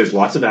is, there's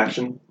lots of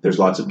action, there's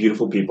lots of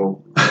beautiful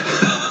people,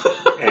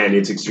 and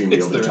it's extremely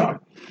It's over the the-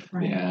 top.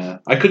 Right. Yeah,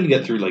 I couldn't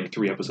get through like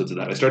 3 episodes of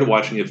that. I started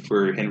watching it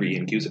for Henry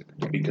Ian Cusick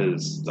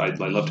because I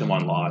loved him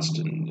on Lost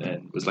and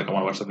was like, I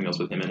want to watch something else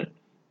with him in it.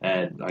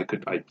 And I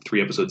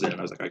 3 episodes in, and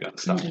I was like, I gotta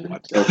stop. Okay. You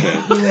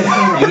would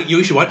hate it.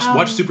 You should watch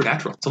Um,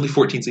 Supernatural. It's only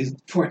 14 seasons.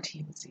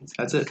 14 seasons.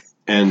 That's it.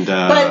 And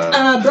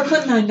But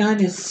Brooklyn Nine-Nine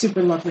is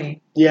super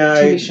lovely. yeah,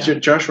 TV show.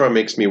 Joshua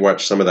makes me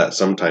watch some of that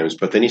sometimes,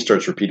 but then he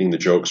starts repeating the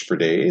jokes for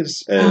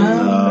days, and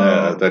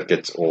Oh. that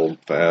gets old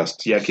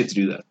fast. Yeah, kids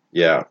do that.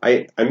 Yeah,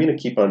 I'm going to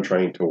keep on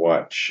trying to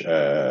watch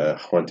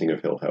Haunting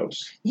of Hill House.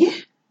 Yeah.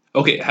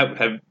 Okay, have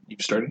you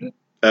started it?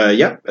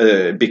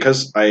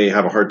 Because I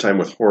have a hard time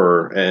with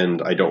horror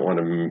and I don't want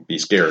to be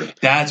scared.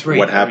 That's right.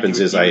 What happens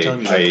You is were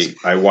telling me that.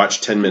 I watch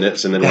 10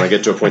 minutes, and then when I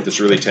get to a point that's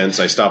really tense,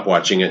 I stop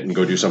watching it and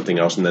go do something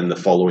else, and then the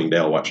following day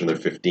I'll watch another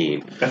 15.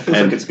 That feels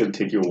And- like it's going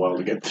to take you a while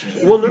to get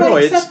through. Well, no,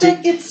 Except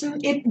that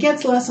it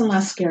gets less and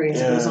less scary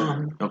as it goes Yeah.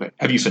 on. Okay,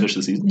 have you finished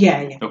the season?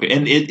 Yeah. Okay,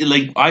 and it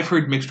like I've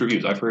heard mixed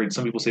reviews. I've heard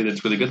some people say that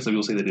it's really good. Some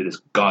people say that it is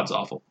god's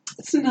awful.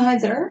 It's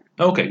neither.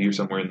 Okay, you're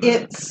somewhere in the.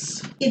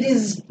 It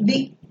is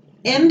the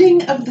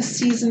ending of the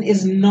season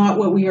is not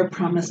what we were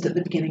promised at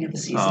the beginning of the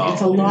season. Oh,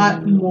 it's a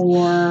lot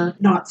more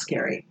not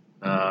scary.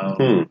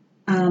 So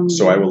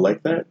I will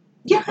like that?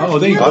 Yeah. Oh, I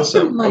there you feel go. like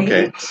you Awesome. might.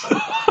 Okay.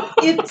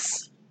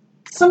 It's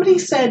somebody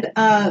said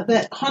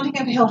that Haunting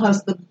of Hill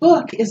House, the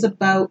book, is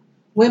about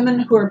women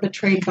who are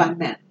betrayed by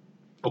men,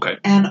 Okay.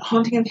 and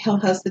Haunting of Hill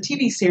House, the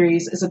TV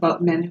series, is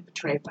about men who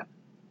betray women,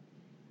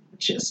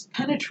 which is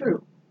kind of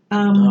true.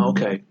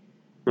 Okay.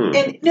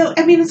 And no,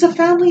 I mean it's a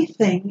family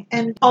thing,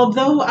 and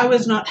although I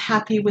was not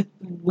happy with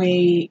the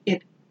way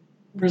it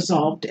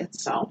resolved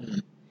itself,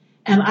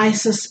 and I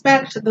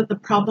suspect that the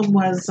problem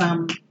was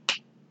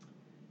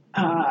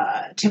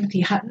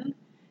Timothy Hutton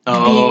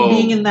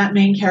being in that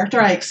main character.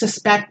 I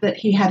suspect that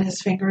he had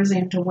his fingers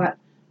into what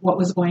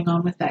was going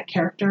on with that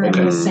character and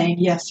Okay. was saying,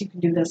 yes, you can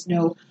do this,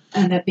 no,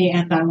 and at the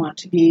end I want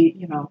to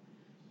be,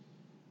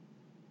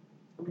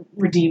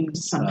 redeemed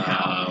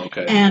somehow.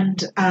 Okay.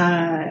 And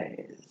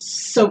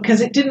so,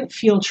 because it didn't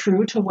feel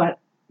true to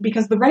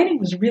because the writing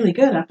was really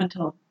good up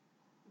until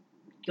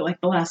like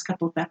the last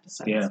couple of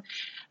episodes. Yeah.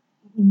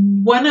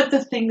 One of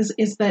the things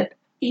is that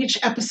each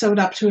episode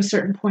up to a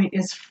certain point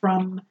is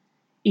from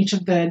each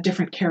of the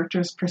different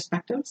characters'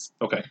 perspectives.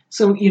 Okay.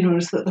 So you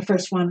notice that the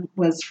first one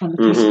was from the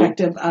Mhm.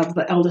 perspective of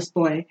the eldest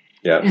boy,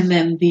 Yeah. and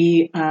then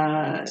the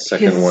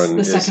Second one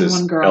is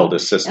his girl,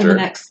 eldest and the sister.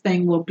 next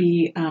thing will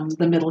be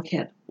the middle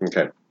kid.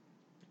 Okay.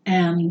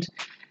 And So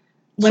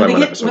when I'm they on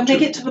get episode when they 2.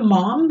 get to the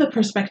mom, the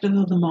perspective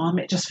of the mom,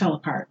 it just fell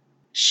apart.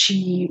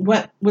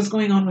 What was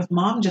going on with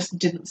mom just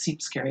didn't seem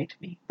scary to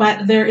me.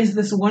 But there is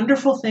this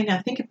wonderful thing, I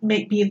think it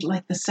might be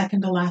like the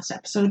second to last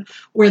episode,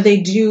 where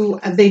they do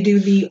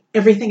the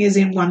everything is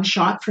in one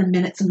shot for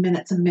minutes and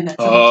minutes and minutes.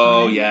 Oh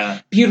at a time. yeah.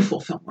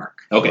 Beautiful film work.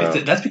 Okay, Wow.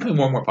 that's becoming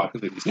more and more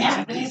popular these days.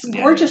 Yeah, it's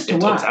gorgeous to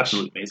It's watch.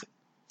 absolutely amazing.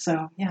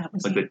 So yeah, it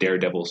was Like the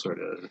Daredevil sort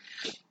of.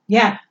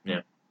 yeah.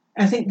 Yeah.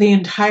 I think the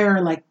entire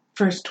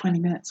first 20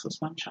 minutes was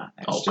one shot.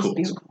 It was Oh, just cool.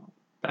 beautiful.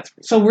 That's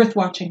great. So worth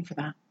watching for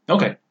that.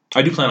 Okay,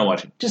 I do plan on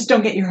watching. Just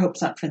don't get your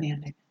hopes up for the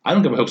ending. I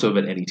don't get my hopes up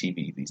about any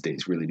TV these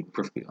days. Really, to be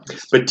perfectly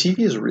honest. But TV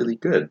is really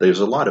good. There's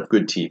a lot of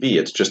good TV.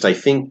 It's just I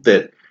think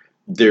that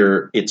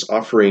it's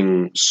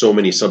offering so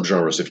many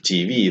subgenres of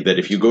TV that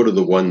if you go to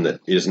the one that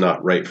is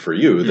not right for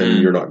you, then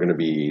Mhm. you're not going to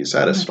be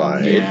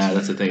satisfied. Yeah,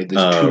 that's the thing.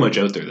 There's too Um, much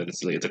out there that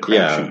it's a crapshoot.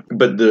 Yeah,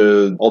 but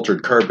the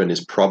Altered Carbon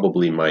is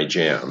probably my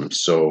jam,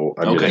 so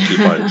I'm going Okay. to keep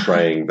on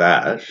trying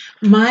that.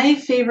 My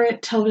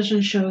favorite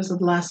television shows of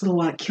the last little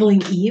while,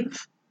 Killing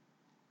Eve.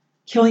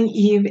 Killing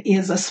Eve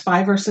is a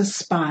spy versus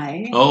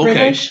spy. Oh, okay.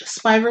 British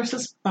spy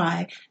versus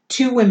spy.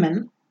 2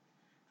 women.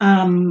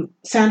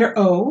 Sandra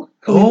Oh,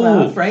 who we Oh.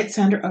 love, right?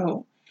 Sandra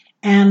Oh.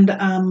 And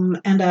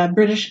a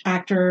British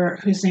actor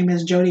whose name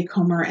is Jodie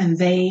Comer, and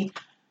they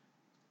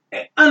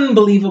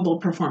unbelievable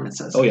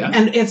performances. Oh, yeah?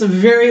 And it's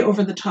very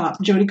over the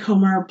top. Jodie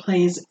Comer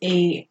plays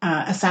a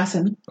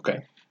assassin. Okay.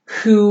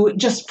 Who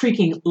just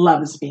freaking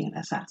loves being an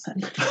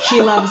assassin.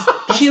 She loves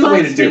the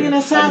way to do being it. an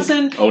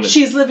assassin. own it.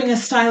 She's living a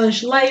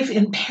stylish life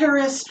in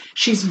Paris.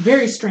 She's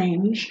very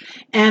strange,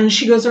 and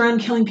she goes around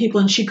killing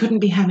people, and she couldn't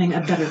be having a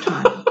better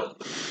time.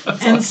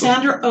 That's And awesome.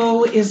 Sandra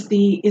Oh is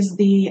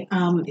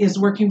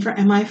working for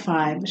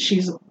MI5.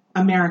 She's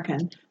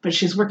American, but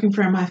she's working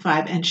for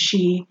MI5, and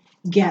she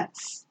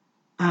gets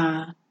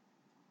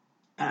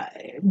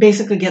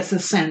basically gets the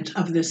scent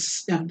of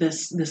this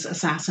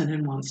assassin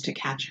and wants to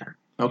catch her.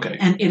 Okay.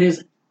 And it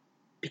is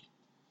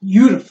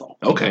beautiful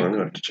Okay. I'm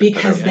gonna have to check that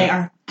because out. they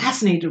are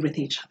fascinated with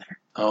each other.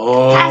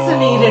 Oh.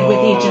 Fascinated with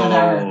each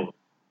other.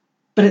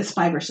 But it's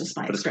spy versus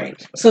spy. But It's it's great.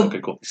 great. So Okay,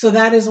 cool. so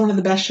that is one of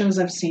the best shows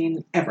I've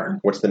seen ever.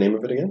 What's the name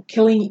of it again?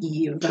 Killing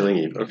Eve. Killing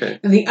Eve. Okay.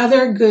 The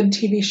other good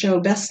TV show,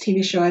 best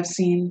TV show I've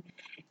seen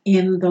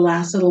in the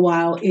last little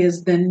while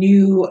is the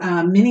new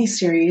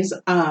miniseries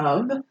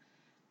of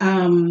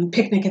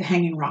Picnic at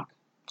Hanging Rock.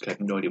 Okay, I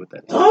have no idea what that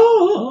is.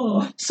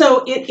 Oh,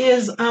 so it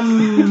is.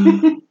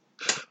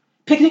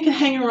 Picnic at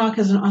Hanging Rock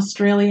is an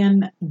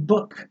Australian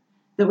book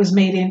that was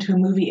made into a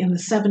movie in the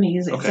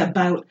 70s. It's Okay.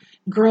 about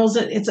girls.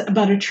 It's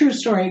about a true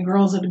story.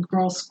 Girls at a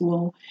girls'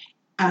 school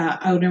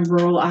out in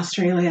rural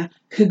Australia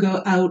who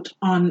go out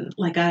on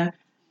like a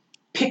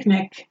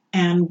picnic,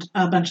 and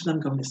a bunch of them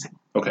go missing.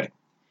 Okay.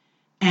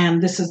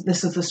 And this is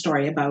the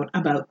story about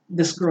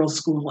this girls'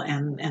 school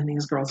and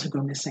these girls who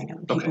go missing and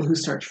people Okay. who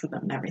search for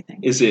them and everything.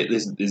 Is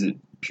it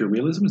pure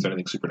realism? Is there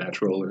anything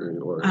supernatural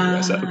or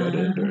SF about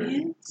it? Or?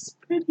 It's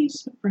pretty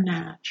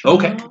supernatural.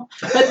 Okay.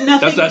 But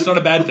nothing. That's not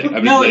a bad thing. I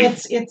mean, no, like,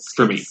 it's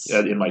for me, it's-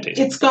 in my taste.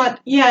 It's got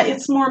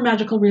it's more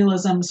magical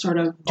realism sort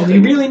of. Do Okay.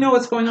 we really know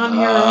what's going on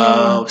here?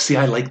 Oh, see,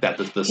 I like that.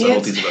 The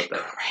subtleties about that.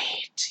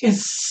 Great.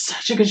 It's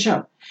such a good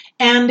show.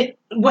 And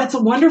one of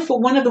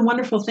the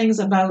wonderful things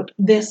about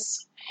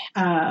this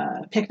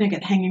Picnic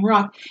at Hanging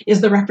Rock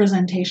is the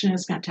representation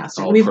is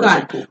fantastic. Oh, we've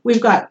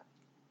perfect. got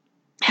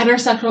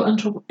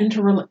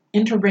heterosexual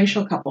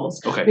interracial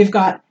couples. Okay. We've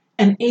got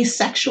an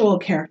asexual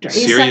character,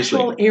 Seriously?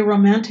 asexual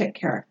aromantic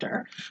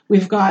character.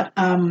 We've got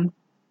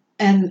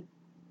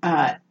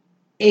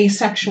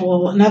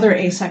another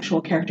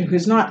asexual character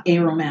who's not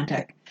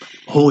aromantic.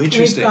 Oh,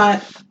 interesting. We've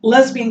got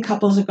lesbian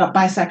couples. We've got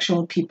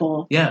bisexual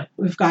people. Yeah.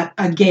 We've got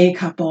a gay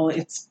couple.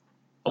 It's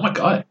Oh my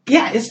god.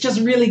 it's just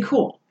really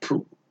cool.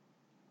 Cool.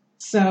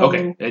 So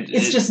Okay.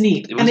 it's just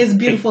neat, it and was- it's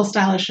beautiful,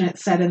 stylish, and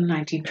it's set in the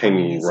 1920s.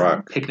 Hanging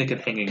Rock. Picnic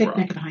at Hanging Rock.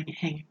 Picnic at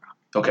Hanging Rock.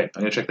 Okay,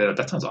 I'm gonna check that out.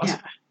 That sounds awesome.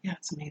 Yeah,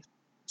 it's amazing.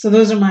 So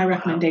those are my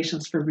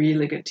recommendations for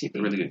really good TV.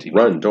 Really good TV.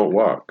 Run, don't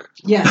walk.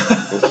 Yeah.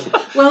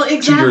 Well, To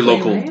exactly. your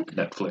local right?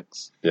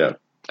 Netflix. Yeah.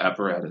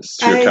 Apparatus.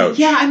 To your couch.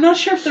 Yeah, I'm not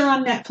sure if they're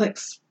on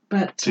Netflix,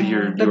 but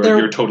To but they're.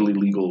 your totally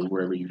legal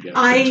wherever you get.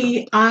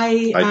 I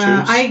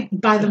iTunes? I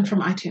buy them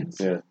from iTunes.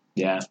 Yeah.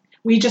 Yeah.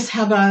 We just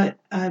have a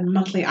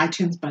monthly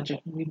iTunes budget,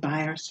 and we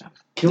buy our stuff.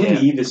 Killing Yeah.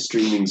 Eve is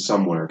streaming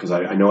somewhere because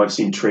I know I've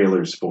seen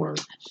trailers for it.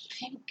 I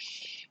think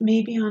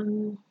maybe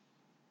on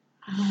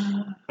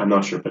I'm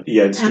not sure, but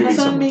yeah, it's streaming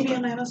Amazon, somewhere. maybe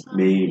on Amazon.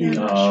 Maybe. Yeah, I'm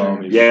not Oh,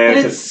 sure. maybe. Yeah,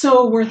 But it's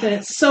so worth it.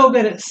 It's so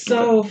good. It's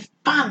so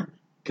fun.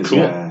 because Cool.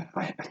 yeah,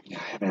 I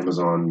have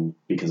Amazon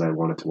because I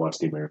wanted to watch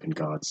the American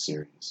Gods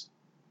series.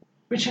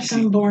 Which I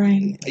found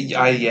boring.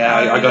 I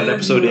got an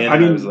episode in. I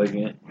mean- I was like,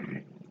 yeah.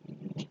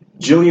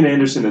 Gillian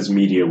Anderson as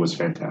media was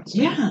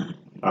fantastic. Yeah.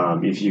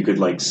 If you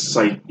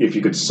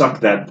could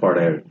suck that part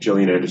out,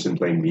 Gillian Anderson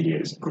playing media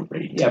is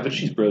great. Yeah, but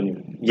she's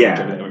brilliant.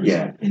 Yeah,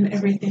 yeah. And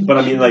everything. But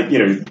I mean, like,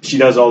 she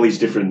does all these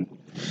different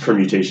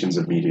permutations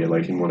of media.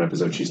 Like in one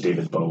episode, she's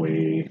David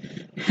Bowie.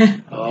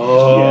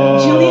 Oh.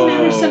 Gillian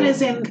Anderson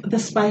is in The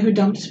Spy Who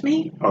Dumped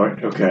Me. Oh,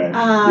 okay.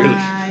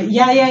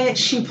 Yeah.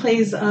 She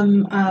plays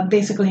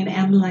basically an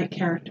M-like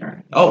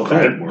character. Oh, cool.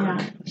 that'd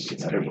work. Yeah.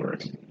 That'd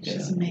work.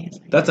 She's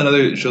amazing. That's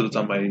another show that's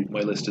on my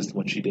list is the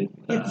one she did,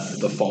 It's-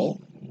 The Fall.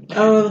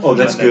 Oh,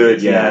 that's On good,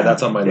 Netflix. yeah.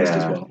 That's on my list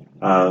Yeah. as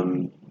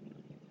well.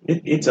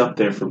 It's up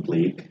there for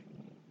Bleak.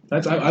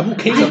 I'm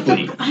okay I with have,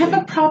 Bleak. I have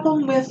a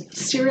problem with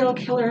serial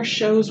killer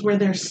shows where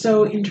they're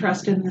so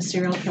interested in the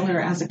serial killer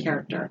as a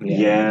character.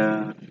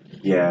 Yeah.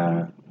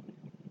 Yeah.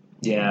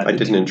 I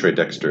didn't enjoy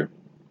Dexter.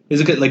 Is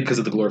it because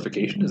of the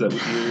glorification? Is that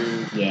what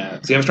you? Yeah.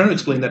 See, I was trying to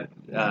explain that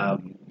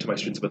to my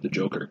students about the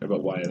Joker,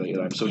 about why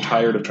I'm so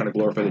tired of trying to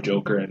glorify the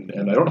Joker, and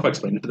I don't know if I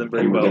explained it to them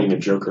very And we're well. getting a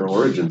Joker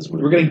Origins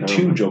movie. We're getting Oh.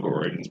 2 Joker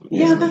Origins movies.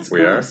 Yeah, that's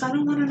We are? gross. I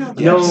don't want to know.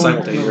 Yeah, No.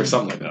 simultaneous or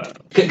something like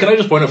that. Can I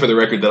just point out for the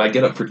record that I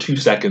get up for 2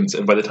 seconds,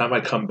 and by the time I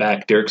come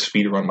back, Derek's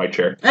feet are on my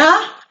chair,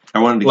 Ah! I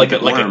wanted to like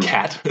keep a it warm.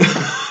 cat.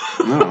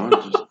 No,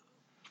 just...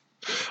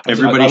 I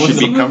Everybody should wasn't-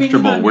 be moving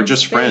comfortable. on We're your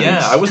just space. friends.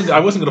 Yeah, I wasn't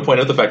going to point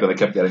out the fact that I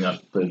kept getting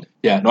up, but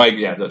yeah, no, the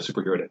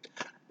superhero did.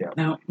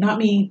 No, not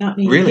me. Not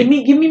me. Really?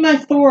 Give me my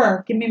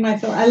Thor. Give me my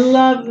Thor. I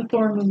love the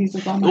Thor movies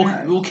with all my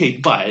heart. Okay,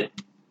 but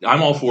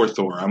I'm all for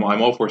Thor. I'm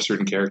all for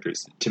certain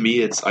characters. To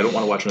me, I don't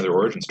want to watch another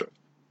origin story.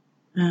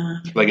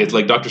 Like it's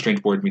like Doctor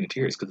Strange bored me to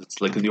tears because it's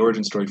like the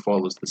origin story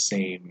follows the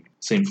same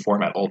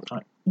format all the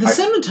time. The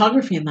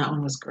cinematography in that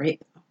one was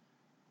great.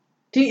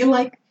 Do you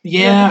like?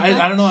 Yeah, like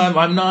I don't know.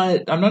 I'm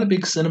not a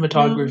big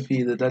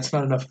cinematography. That's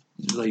not enough.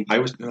 Like I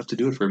was- enough to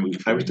do it for a movie.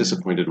 I was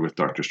disappointed with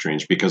Doctor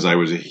Strange because I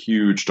was a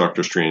huge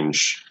Doctor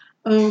Strange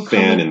Oh,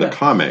 fan comic in the book.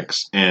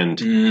 comics, and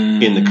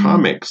Mm. in the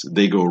comics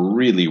they go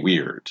really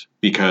weird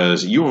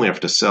because you only have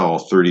to sell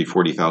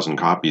 40,000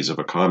 copies of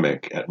a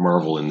comic at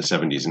Marvel in the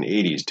 70s and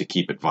 80s to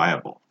keep it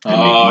viable and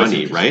Oh, I make see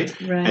money, what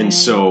you're right? Right. And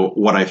so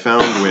what I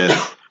found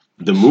with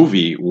the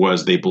movie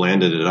was they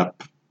blanded it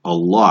up a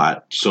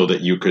lot so that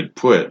you could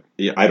put,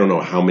 I don't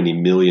know how many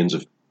millions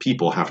of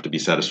people have to be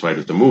satisfied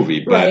with the movie,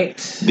 but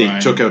right. they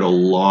Right. took out a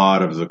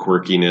lot of the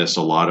quirkiness,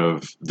 a lot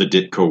of the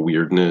Ditko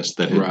weirdness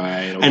that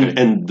Right. Okay.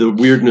 and the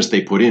weirdness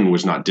they put in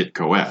was not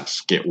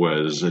Ditko-esque. It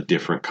was a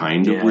different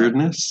kind of Yeah.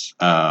 weirdness.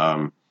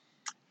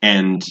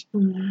 And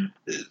Mm.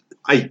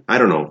 I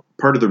don't know.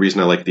 Part of the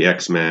reason I like the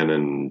X-Men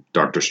and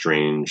Doctor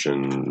Strange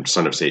and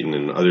Son of Satan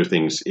and other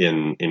things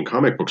in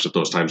comic books at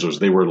those times was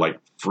they were like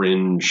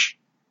fringe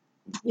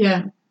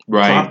Yeah.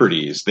 right.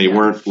 properties. They Yeah.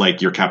 weren't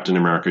like your Captain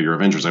America, your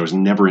Avengers. I was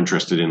never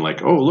interested in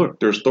like, oh, look,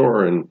 there's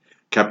Thor and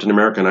Captain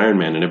America and Iron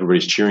Man and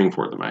everybody's cheering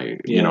for them. You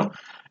Yeah. know,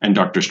 and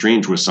Doctor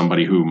Strange was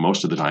somebody who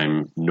most of the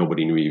time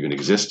nobody knew even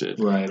existed.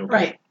 Right. Okay.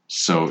 Right.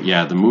 So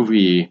yeah, the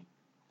movie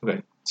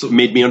So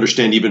made me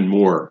understand even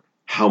more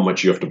how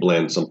much you have to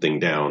blend something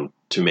down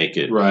to make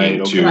it Right,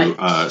 into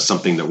okay.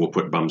 something that will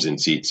put bums in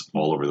seats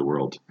all over the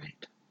world.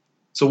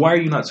 So why are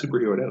you not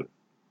superheroed out?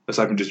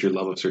 Aside from just your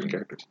love of certain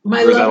characters.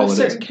 My Or is that love all of it is?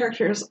 certain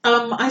characters.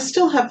 I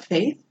still have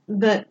faith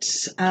that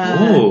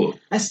Oh,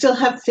 I still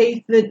have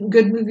faith that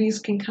good movies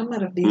can come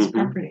out of these Mhm.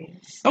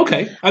 properties.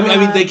 okay. I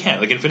mean, they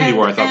can. Like Infinity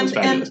War, I thought was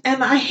fabulous.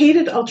 And I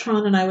hated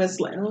Ultron, and I was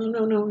like, oh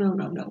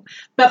no.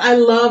 But I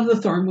love the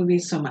Thor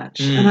movies so much,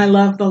 Mm. and I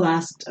love the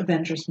last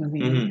Avengers movie.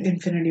 Mhm.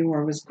 Infinity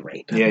War was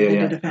great. Yeah, They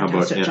yeah. did a How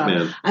about fantastic job.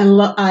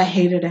 Ant-Man? I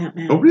hated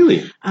Ant-Man. Oh,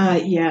 really?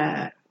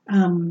 Yeah.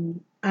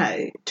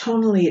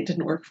 Tonally, it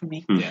didn't work for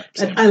me. Yeah.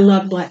 But I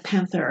love Black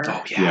Panther.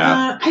 Oh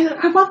yeah. Yeah.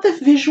 I want the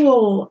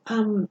visual.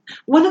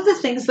 One of the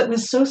things that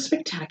was so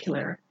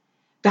spectacular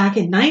back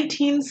in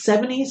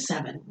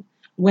 1977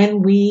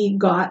 when we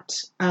got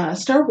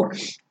Star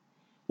Wars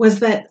was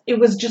that it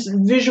was just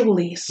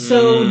visually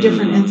so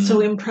different and so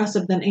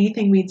impressive than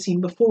anything we'd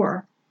seen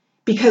before.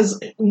 Because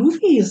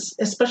movies,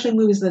 especially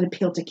movies that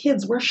appeal to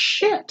kids, were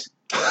shit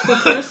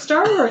before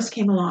Star Wars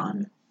came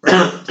along.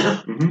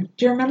 Mhm.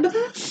 Do you remember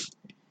that?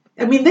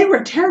 I mean, they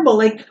were terrible.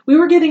 Like, we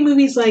were getting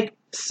movies like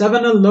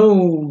Seven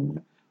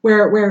Alone,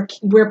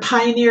 where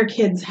pioneer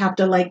kids have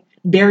to like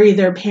bury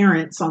their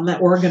parents on the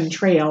Oregon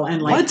Trail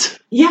and like What?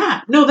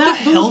 yeah, no, What the those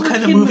hell were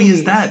kind of kid movie is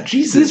movies. that?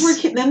 Jesus.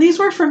 These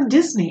were from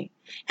Disney.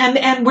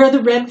 And where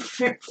the red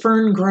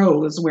fern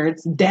grows, where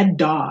it's dead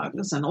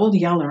dogs and Old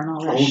Yeller and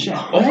all that shit.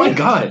 Oh my right?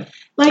 god.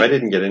 I Like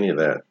didn't get any of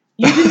that.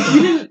 you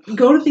didn't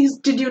go to these?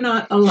 Did you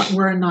not?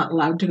 Were not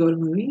allowed to go to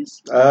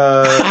movies?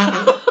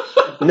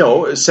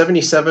 No,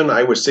 77,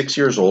 I was 6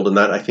 years old, and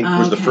that I think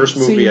was the Okay. first So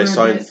movie you I were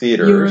saw a in bit-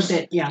 theaters. You were a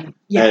bit young.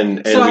 Yeah.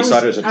 And So we saw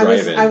it as a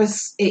drive-in. I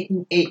was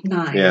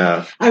 9.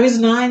 Yeah, I was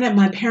 9 and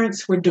my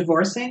parents were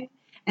divorcing,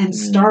 and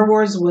Star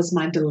Wars was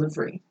my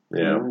delivery.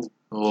 yeah.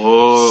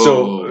 Oh.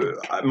 So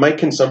my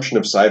consumption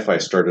of sci-fi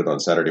started on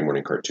Saturday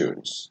morning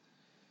cartoons.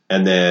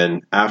 And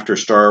then after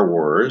Star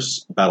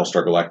Wars,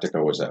 Battlestar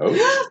Galactica was out.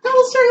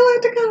 Battlestar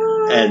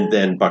Galactica! And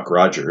then Buck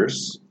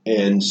Rogers.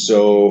 And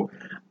so,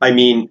 I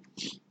mean,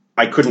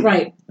 I couldn't...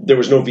 Right. There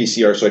was no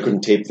VCR, so I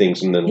couldn't tape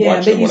things and then Yeah,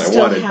 watch but them you when I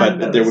still wanted. had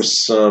But there those.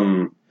 was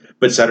some...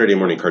 But Saturday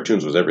morning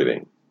cartoons was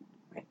everything.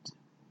 Right.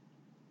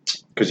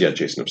 Because you had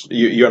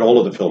you had all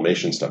of the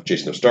Filmation stuff.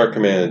 Jason of Star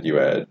Command, you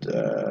had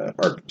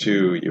Arc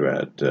 2, you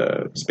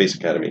had Space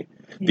Academy.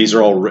 These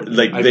are all...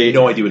 like I have they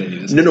no idea what any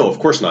of this is. No, of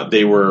course not.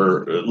 They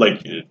were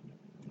like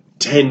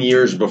 10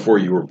 years before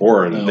you were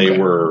born. Oh, They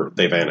okay.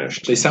 they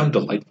vanished. They sound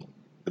delightful.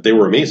 They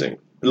were amazing.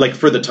 Like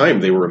for the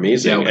time, they were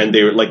amazing, Yeah, okay. and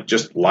they were like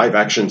just live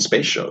action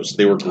space shows.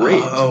 They were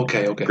great, Oh,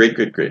 okay.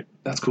 great.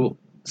 That's cool.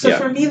 So Yeah.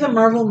 for me, the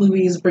Marvel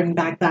movies bring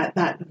back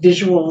that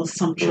visual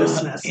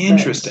sumptuousness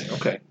Interesting.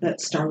 Okay. that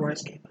Star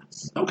Wars gave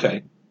us.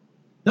 Okay.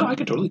 No, I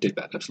can totally dig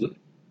that. Absolutely.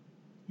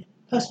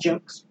 Plus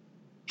jokes.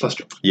 Plus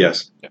joke.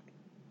 Yes,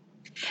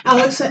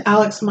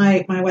 Alex,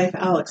 my wife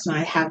Alex and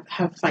I have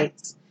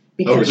fights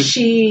because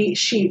really?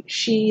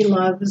 she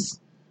loves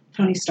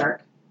Tony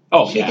Stark.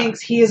 Oh, She yeah.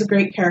 thinks he is a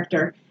great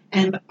character,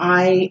 and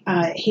I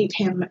hate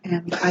him.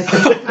 And I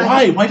think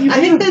Why? Why do you I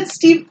hate think him? that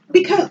Steve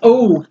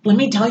let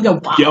me tell you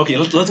why. Yeah, okay,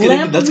 let's get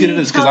Let into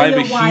this because me I'm tell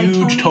a you why huge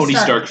Tony Tony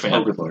Stark- Stark fan.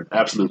 Oh, good lord.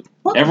 Absolutely.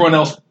 What- Everyone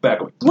else, back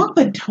away. What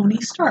would Tony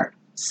Stark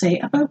say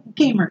about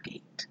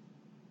Gamergate?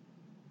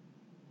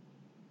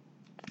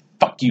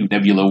 Fuck you,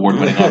 Nebula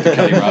Award-winning author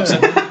Kelly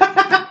Robson.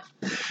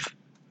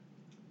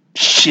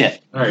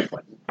 Shit. All right,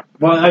 fine.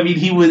 Well, I mean,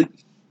 he would.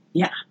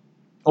 Yeah.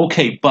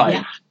 Okay, but.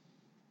 Yeah.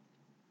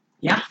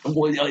 Yeah.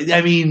 Well,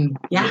 I mean.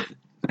 Yeah.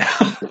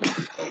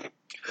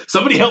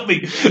 Somebody help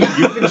me.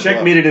 you've been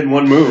checkmated in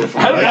one move.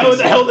 How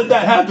the hell did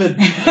that happen?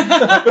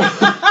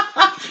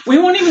 We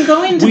won't even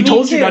go into. We Me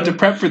told Too. you not to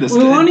prep for this.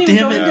 We won't even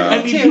Damn go it. into I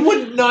Me mean, Too. he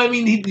wouldn't. No, I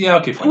mean, yeah,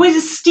 okay, fine. Was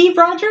it Steve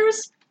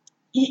Rogers?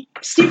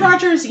 Steve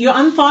Rogers, you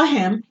unthaw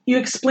him, you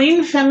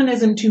explain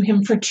feminism to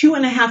him for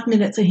 2.5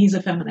 minutes, and he's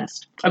a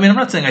feminist. I mean, I'm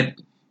not saying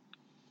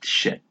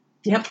shit.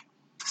 Yep.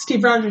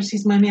 Steve Rogers,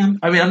 he's my man.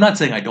 I mean, I'm not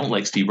saying I don't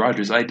like Steve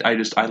Rogers. I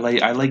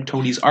like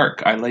Tony's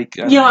arc. I like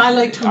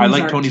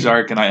Tony's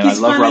arc, and I love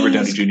funny, Robert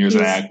Downey Jr. as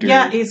an actor.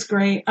 Yeah, he's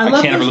great. I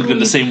love can't ever those look at him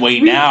the movies. same way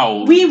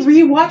now. We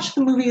rewatch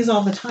the movies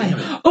all the time.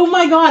 Oh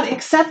my god!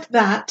 Except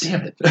that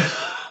Damn it.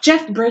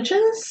 Jeff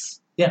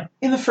Bridges, Yeah.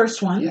 in the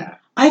first one, Yeah.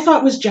 I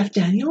thought was Jeff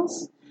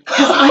Daniels.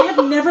 Because I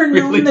have never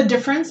known Really? the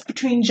difference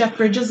between Jeff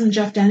Bridges and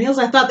Jeff Daniels.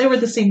 I thought they were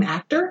the same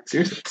actor.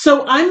 Seriously.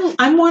 So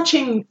I'm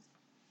watching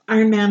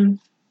Iron Man,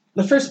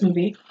 the first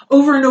movie,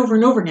 over and over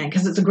and over again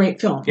because it's a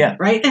great film. Yeah.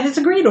 Right? And it's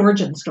a great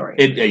origin story.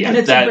 Yeah, and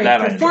it's that, a great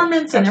that I enjoy.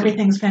 performance and Absolutely.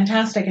 everything's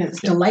fantastic and it's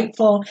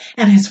delightful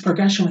and his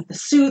progression with the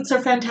suits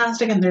are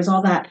fantastic and there's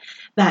all that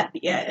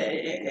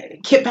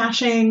kit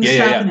bashing Yeah,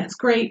 stuff yeah. and it's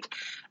great.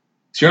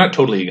 So you're not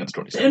totally against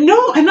Tony Stark.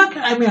 No, I'm not.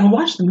 I mean, I'll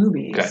watch the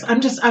movies. Okay.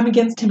 I'm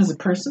against him as a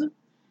person.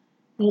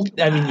 Well,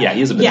 I mean, yeah,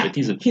 he's a bit. Yeah,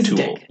 He's a He's tool.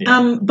 a dick.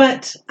 Yeah.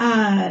 But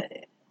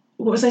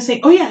what was I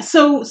saying? Oh yeah,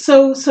 so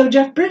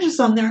Jeff Bridges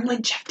on there. I'm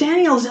like, Jeff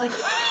Daniels. Like,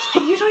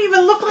 you don't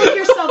even look like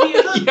yourself.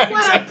 You look Yeah,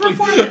 what a exactly.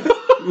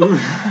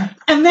 performance.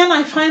 And then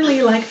I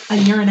finally, like a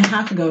year and a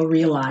half ago,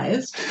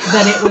 realized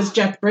that it was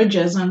Jeff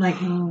Bridges. I'm like,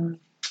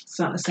 it's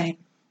not the same.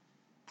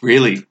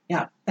 Really?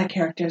 Yeah, that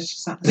character is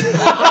just not the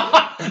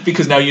same.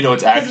 Because now you know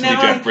it's 'Cause actually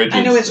now Jeff Bridges.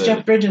 I know it's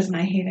Jeff Bridges, and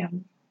I hate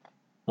him.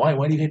 Why?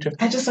 Why do you hate Jeff?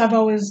 I've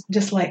always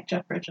disliked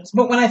Jeff Bridges.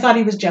 But when I thought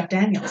he was Jeff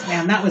Daniels,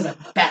 man, that was a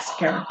best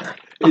character.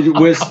 It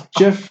was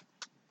Jeff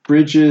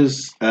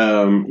Bridges.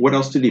 What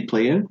else did he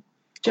play in?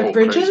 Jeff Oh,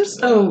 Bridges? Christ.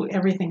 Oh,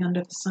 everything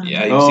under the sun.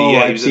 Yeah, Oh, he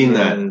I've was seen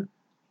in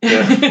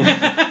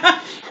that.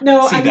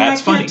 No, See, I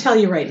that's can't funny. tell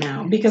you right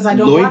now because I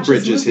don't Lloyd watch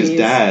Bridges, his his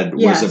dad,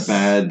 was Yes. a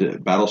bad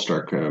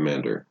Battlestar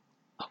commander.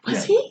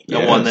 Was he? The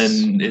Yes. one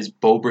then is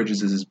Bo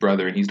Bridges is his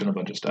brother, and he's done a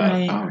bunch of stuff.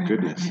 Oh,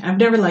 goodness. I've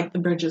never liked the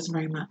Bridges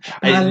very much.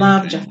 But I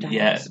love Jeff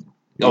Daniels.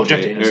 Yeah. Oh, Jeff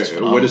Okay, Daniels. is what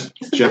phenomenal. is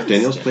He's the Jeff best.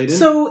 Daniels played in?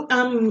 So,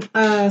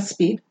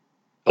 Speed.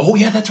 Oh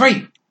yeah, that's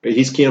right.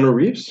 He's Keanu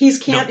Reeves?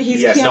 He's No,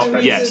 yes, Keanu no,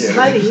 Reeves' yes, yeah.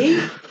 buddy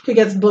who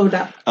gets blowed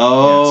up.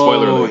 Oh,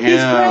 spoiler alert. him.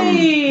 He's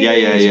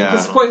great. Yeah.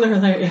 Spoiler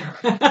alert.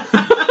 Yeah.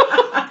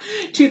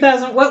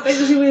 2000. What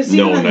was he? Was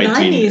No, in the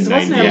 90s,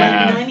 wasn't it?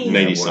 yeah, Like 90s,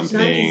 90 something.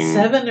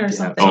 97 or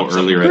something. Oh,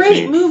 earlier, I Great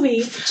think.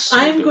 movie. So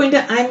I'm good. going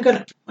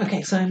to.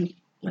 Okay, so I'm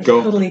like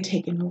Go. totally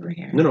taking over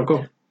here. No,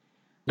 go.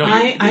 No,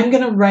 I'm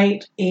going to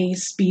write a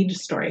Speed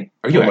story.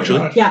 Are you Oh my actually?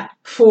 gosh. Yeah,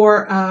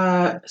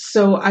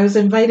 so I was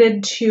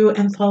invited to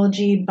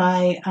anthology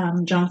by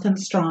Jonathan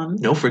Strawn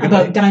No friggin'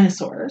 about way.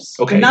 dinosaurs.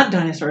 Okay. They're not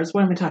dinosaurs.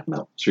 What am I talking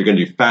about? So you're going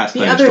to do fast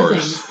The other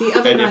dinosaurs. things. The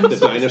other And if dinosaurs.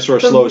 the dinosaur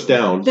The- slows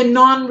down, The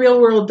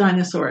non-real world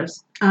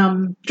dinosaurs.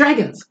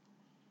 Dragons.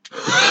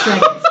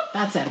 Dragons.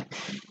 That's it.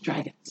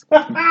 Dragons.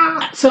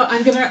 So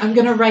I'm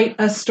gonna write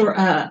a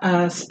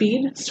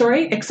Speed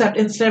story, except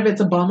instead of it's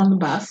a bomb on the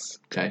bus,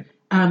 Okay.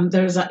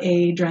 there's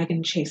a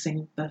dragon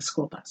chasing the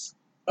school bus.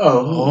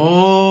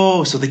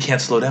 Oh, so they can't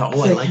slow down. Oh,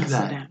 So I they like can't slow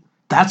that. down.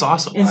 That's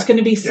awesome. It's going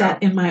to be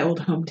set in my old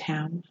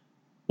hometown,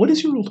 What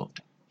is your old home?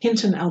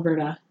 Hinton,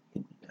 Alberta.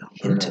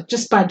 Hinton,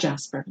 just by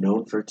Jasper.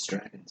 Known for its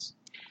dragons.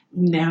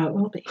 Now it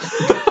will be.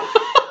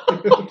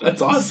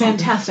 That's Oh, awesome.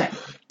 fantastic.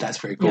 That's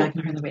very cool. Yeah, I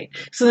can hardly wait.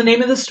 So the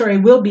name of the story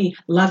will be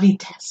La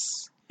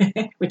Vitesse,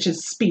 which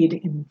is speed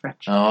in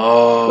French,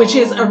 Oh. which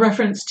is a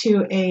reference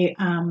to a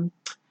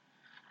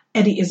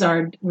Eddie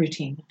Izzard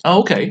routine Oh,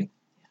 okay.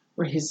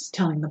 where he's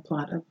telling the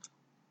plot of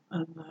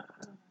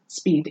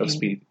Speed, Of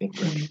Speed in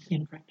French.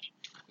 in French.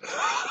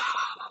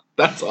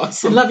 That's And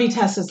awesome. La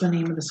Vitesse is the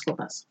name of the school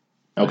bus.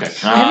 Okay.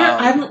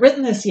 I haven't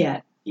written this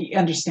yet. You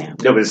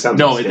understand? No, but it sounds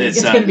No, insane.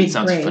 It's going to be it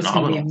sounds great.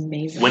 phenomenal. It's going to be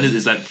amazing. When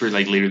is that for?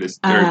 Like later this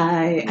or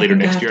I later think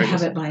next I have year? to I have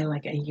guess. it by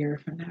like a year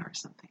from now or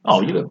something.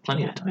 Oh, you have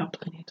plenty of time. No,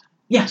 plenty of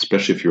time.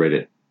 especially if you write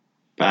it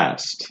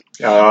fast.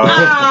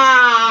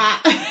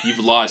 You've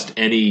lost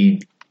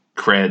any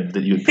cred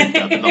that you had picked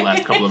up in the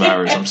last couple of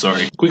hours. I'm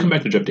sorry. Can we come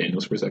back to Jeff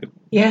Daniels for a second?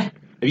 Yeah. Have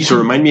you So seen-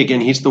 remind me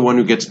again, he's the one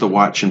who gets the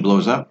watch and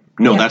blows up?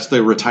 No, Yeah. that's the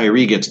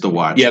retiree gets the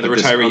watch. Yeah, the But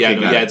this- retiree. okay,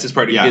 got it. It's his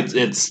party. Yeah.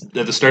 It's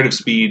at the start of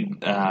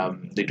Speed.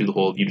 They do the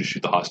whole you just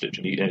shoot the hostage,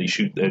 and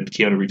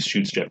Keanu Reeves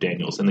shoots Jeff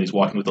Daniels, and then he's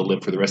walking with a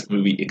limp for the rest of the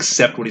movie,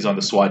 except when he's on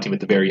the SWAT team at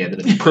the very end,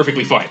 and then he's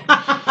perfectly fine.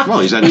 Well,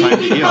 he's had time to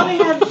He probably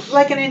heal. had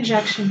like an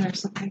injection or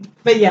something.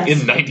 But yes.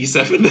 In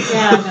 '97. Yeah,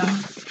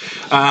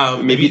 I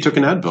know. Maybe he took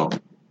an Advil.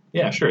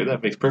 Yeah, sure.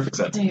 That makes perfect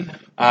sense. There you go.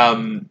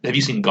 Have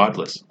you seen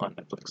Godless on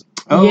Netflix?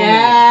 Oh.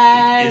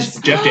 Yes.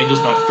 Is Jeff Daniels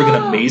not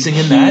friggin' amazing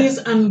in that? He's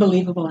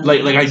unbelievable. In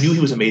Like that. I knew he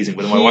was amazing,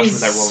 but when I watched him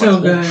in that role, so I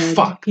was like, good. oh,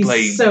 fuck. He's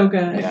like, so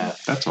good. yeah.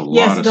 That's a lot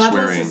Yes, of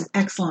Douglas swearing. is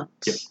excellent.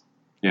 Yep.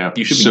 Yeah.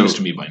 You should be So- used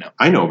to me by now.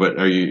 I know, but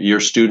your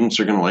students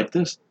are going to like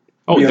this?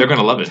 Oh, Yeah. they're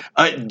gonna love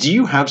it. Do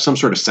you have some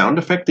sort of sound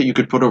effect that you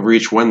could put over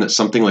each one that's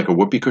something like a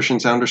whoopee cushion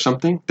sound or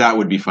something? That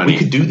would be funny. We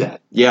could do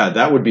that. Yeah,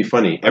 that would be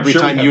funny. Every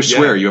sure we time have- you yeah.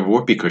 swear, you have a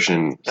whoopee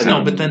cushion I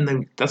sound. know, but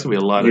then that's gonna be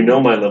a lot. You of...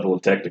 know my level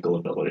of technical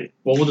ability.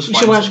 Well, we'll just You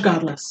find should watch something.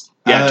 Godless.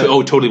 Yeah.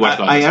 Totally watch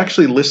Godless. I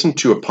actually listened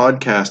to a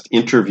podcast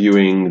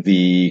interviewing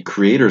the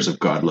creators of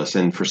Godless,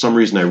 and for some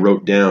reason I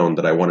wrote down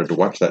that I wanted to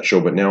watch that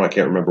show, but now I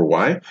can't remember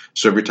why.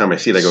 So every time I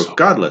see it, I go,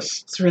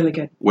 Godless. It's really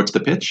good. What's the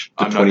pitch?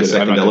 The I'm not good-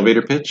 20-second I'm not good-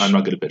 elevator pitch? I'm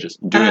not good at pitches.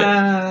 Do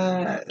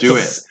it. Do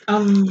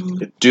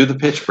it. Do the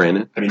pitch,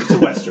 Brandon. I mean, it's a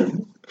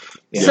Western.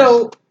 Yeah.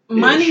 So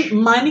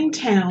mining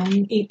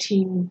town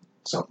 18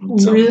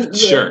 Something.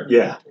 Sure.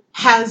 Yeah.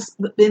 has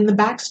in the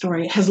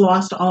backstory has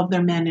lost all of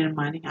their men in a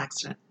mining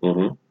accident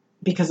Mm-hmm.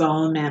 because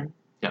all the men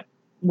Yeah.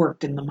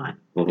 worked in the mine.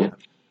 Mm-hmm.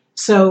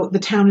 So the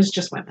town is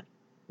just women,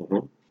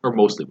 Or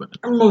mostly women.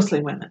 or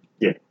mostly women.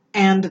 Yeah.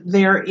 And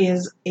there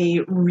is a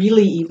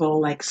really evil,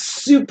 like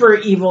super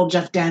evil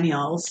Jeff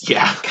Daniels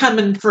Yeah.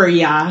 coming for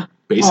ya,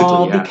 Basically,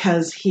 all yeah.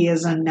 because he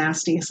is a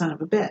nasty son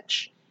of a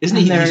bitch. Isn't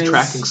and he? there He's is-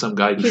 tracking some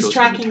guy who He's shows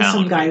tracking up in town.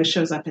 some guy who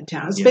shows up in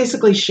town. It's Yeah.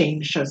 basically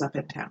Shane shows up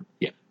in town.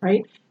 Yeah.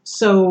 Right?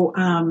 So,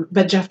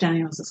 but Jeff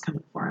Daniels is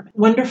coming for him.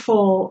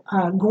 Wonderful,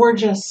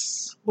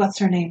 gorgeous, what's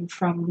her name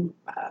from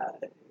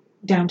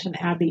Downton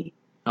Abbey?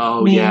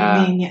 Oh,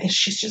 yeah.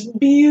 She's just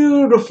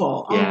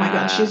beautiful. Oh my Yeah.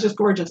 God, she's just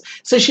gorgeous.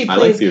 So she I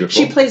plays, like beautiful.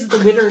 she plays the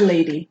widow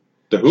lady.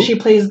 The who? She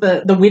plays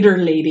the widow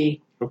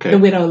lady, Okay. the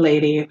widow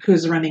lady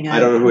who's running a I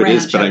don't know who it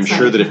is, ranch but I'm outside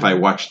sure of that if town. I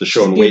watch the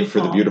show She's and wait for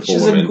the beautiful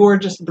She's woman, a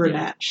gorgeous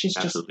brunette. She's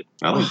just Absolutely.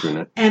 I like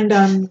brunette.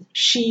 and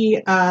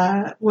she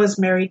was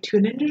married to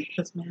an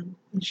indigenous man,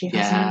 and she has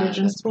Yeah, an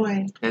indigenous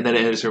boy. And then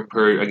it is her,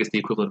 I guess the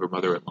equivalent of her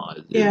mother-in-law.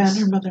 Is, Yeah, and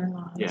her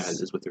mother-in-law. Yeah,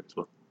 is with her as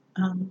well.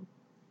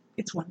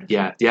 It's wonderful.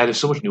 Yeah, there's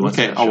so much nuance.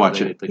 Okay, in that I'll show, watch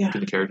that, it. Like, Yeah. in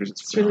the characters,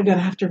 It's really good. I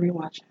have to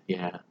rewatch it.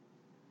 Yeah,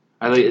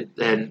 I like it.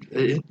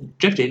 And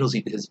Jeff Daniels,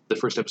 the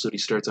first episode, he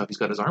starts off, he's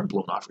got his arm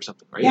blown off or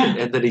something, right? Yeah.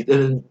 And then he's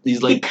He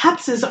like,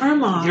 cuts his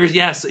arm off.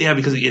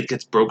 because it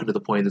gets broken to the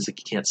point that's like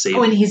he can't save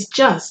Oh, and it. he's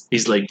just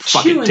He's like,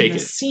 fucking chewing take the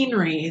it.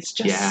 scenery. It's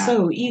just Yeah.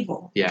 so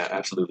evil. Yeah,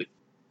 absolutely.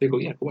 There you go.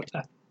 Yeah, go watch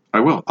that. I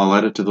will. I'll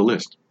add it to the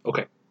list.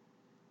 Okay.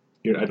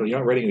 You're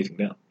not writing anything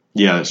down.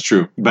 Yeah, it's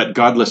true. But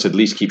Godless at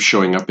least keeps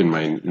showing up in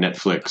my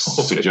Netflix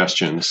Okay.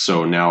 suggestions,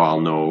 so now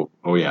I'll know,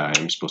 oh yeah,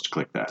 I'm supposed to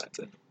click that. That's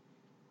it.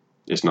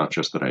 It's not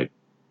just that I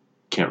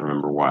can't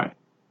remember why.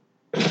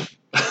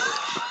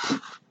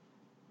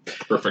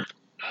 Perfect.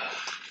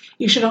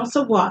 You should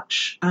also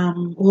watch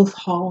Wolf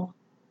Hall,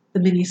 the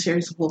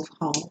miniseries Wolf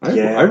Hall.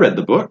 Yeah. I read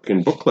the book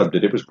and book clubbed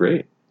it. It was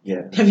great.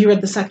 Yeah. Have you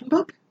read the second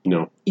book?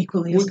 No.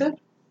 Equally as good.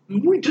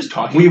 Were we just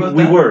talking We about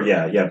that? were,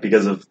 yeah,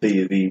 because of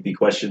the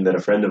question that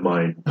a friend of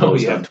mine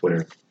posed yeah. on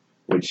Twitter,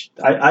 which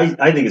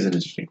I think is an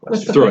interesting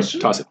What's question. the Throw it. question?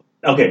 Toss it.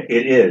 Okay,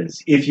 it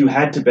is. If you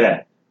had to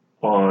bet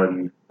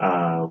on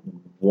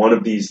one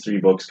of these three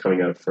books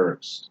coming out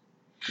first,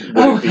 would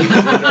it be George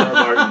R.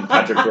 R. Martin,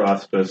 Patrick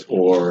Rothfuss,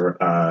 or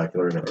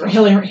Hilary Mantel?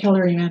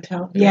 Hilary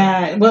Mantel.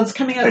 Yeah. Well, it's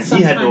coming out And he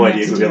sometime had no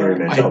idea next who year. Hilary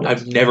Mantel was.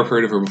 I've never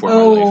heard of her before in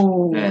my life.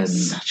 Oh, And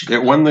such good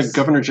It won the books.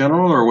 Governor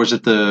General, or was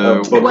it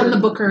the... Booker. It won the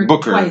Booker,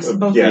 Booker. twice.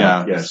 Both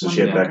Yeah, times so won she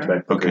had the Booker.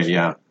 back-to-back Bookers. Okay,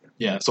 yeah.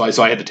 Yeah, so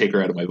I had to take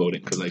her out of my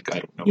voting because I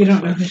don't know. You don't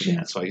her. know who she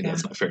Yeah, is. so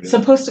that's not fair to It's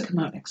supposed to come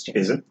out next year.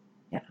 Is it?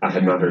 Yeah. I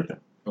had not heard that.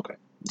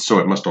 So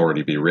it must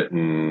already be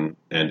written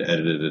and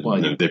edited,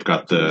 Well, and they've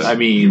got the... I You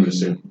mean, would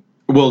assume.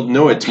 Well,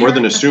 no, it's more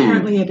than assume.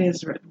 Apparently it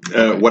is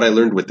written. What I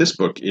learned with this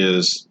book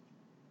is,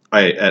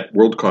 at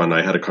Worldcon,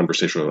 I had a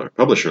conversation with our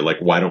publisher, like,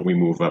 why don't we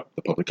move up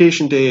the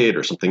publication date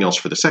or something else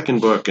for the second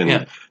book? And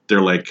Yeah.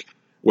 they're like,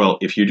 well,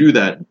 if you do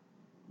that,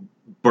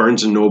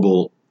 Barnes &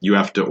 Noble, you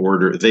have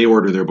to they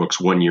order their books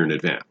 1 year in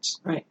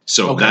advance. Right.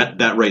 So Okay.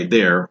 that right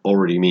there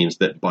already means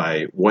that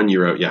by 1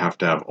 year out, you have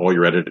to have all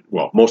your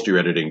most of your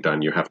editing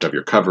done. You have to have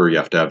your cover, you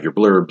have to have your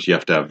blurbs, you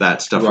have to have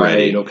that stuff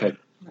ready. okay.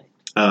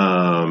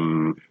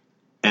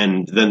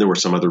 And then there were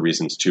some other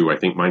reasons too. I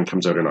think mine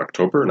comes out in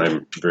October, and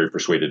I'm very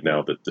persuaded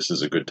now that this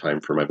is a good time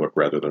for my book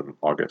rather than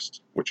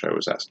August, which I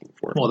was asking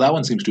for. Well, that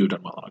one seems to have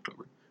done well in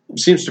October.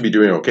 Seems to be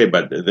doing okay,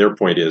 but their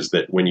point is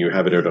that when you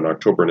have it out in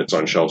October and it's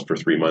on shelves for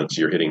 3 months,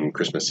 you're hitting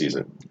Christmas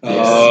season,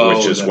 Oh,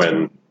 which is that's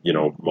when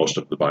right. Most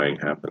of the buying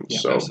happens. Yeah,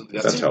 so absolutely.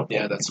 that's helpful.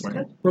 Yeah, that's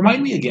smart.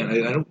 Remind me again.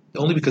 I don't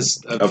only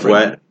because Of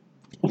what?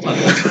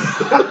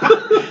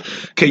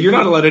 Okay, you're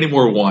not allowed any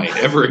more wine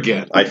ever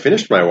again. I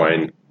finished my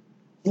wine.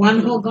 One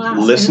whole glass.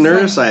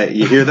 Listeners,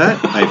 you hear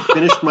that? I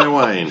finished my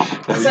wine.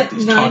 It's at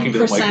He's talking to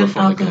the 9%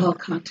 microphone again. alcohol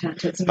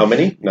content. It's How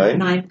many? 9?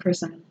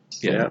 9%.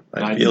 Yeah, I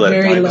Nine- feel it.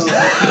 Very low.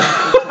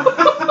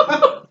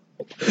 9%.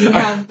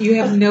 You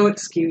have no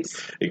excuse.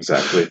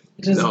 Exactly.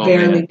 Just No,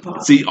 barely man.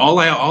 pop. See, all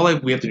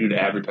we have to do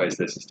to advertise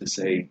this is to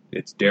say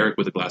it's Derek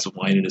with a glass of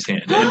wine in his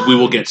hand, and we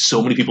will get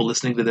so many people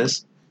listening to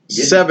this.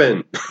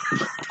 7.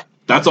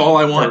 That's all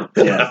I want.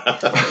 Yeah.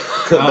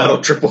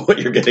 That'll triple what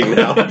you're getting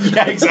now.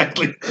 Yeah,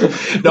 exactly.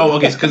 No,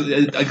 okay,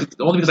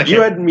 only because I can't.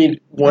 You had me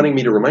wanting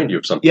me to remind you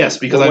of something. Yes,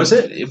 because What I was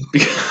it?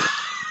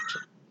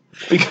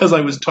 Because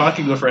I was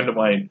talking to a friend of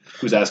mine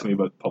who's asking me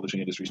about publishing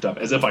industry stuff,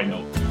 as if I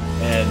know.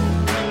 And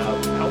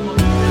how long?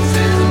 This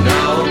is a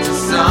note to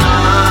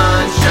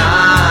sunshine.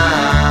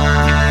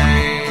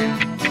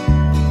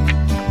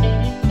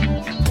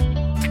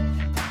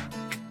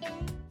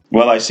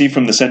 Well, I see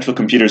from the central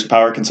computer's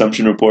power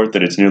consumption report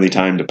that it's nearly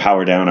time to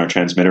power down our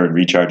transmitter and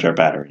recharge our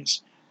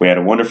batteries. We had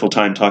a wonderful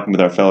time talking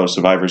with our fellow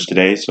survivors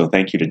today, so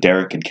thank you to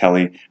Derek and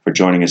Kelly for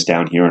joining us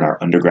down here in our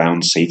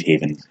underground safe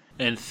haven.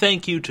 And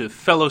thank you to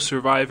fellow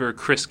survivor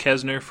Chris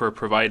Kesner for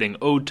providing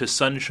Ode to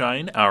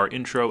Sunshine, our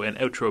intro and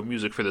outro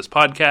music for this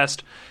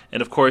podcast.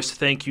 And of course,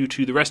 thank you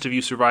to the rest of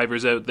you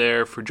survivors out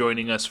there for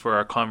joining us for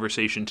our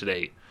conversation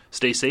today.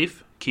 Stay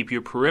safe, keep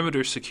your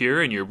perimeter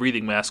secure and your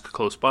breathing mask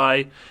close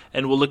by,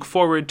 and we'll look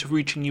forward to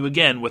reaching you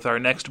again with our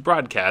next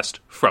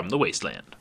broadcast from the Wasteland.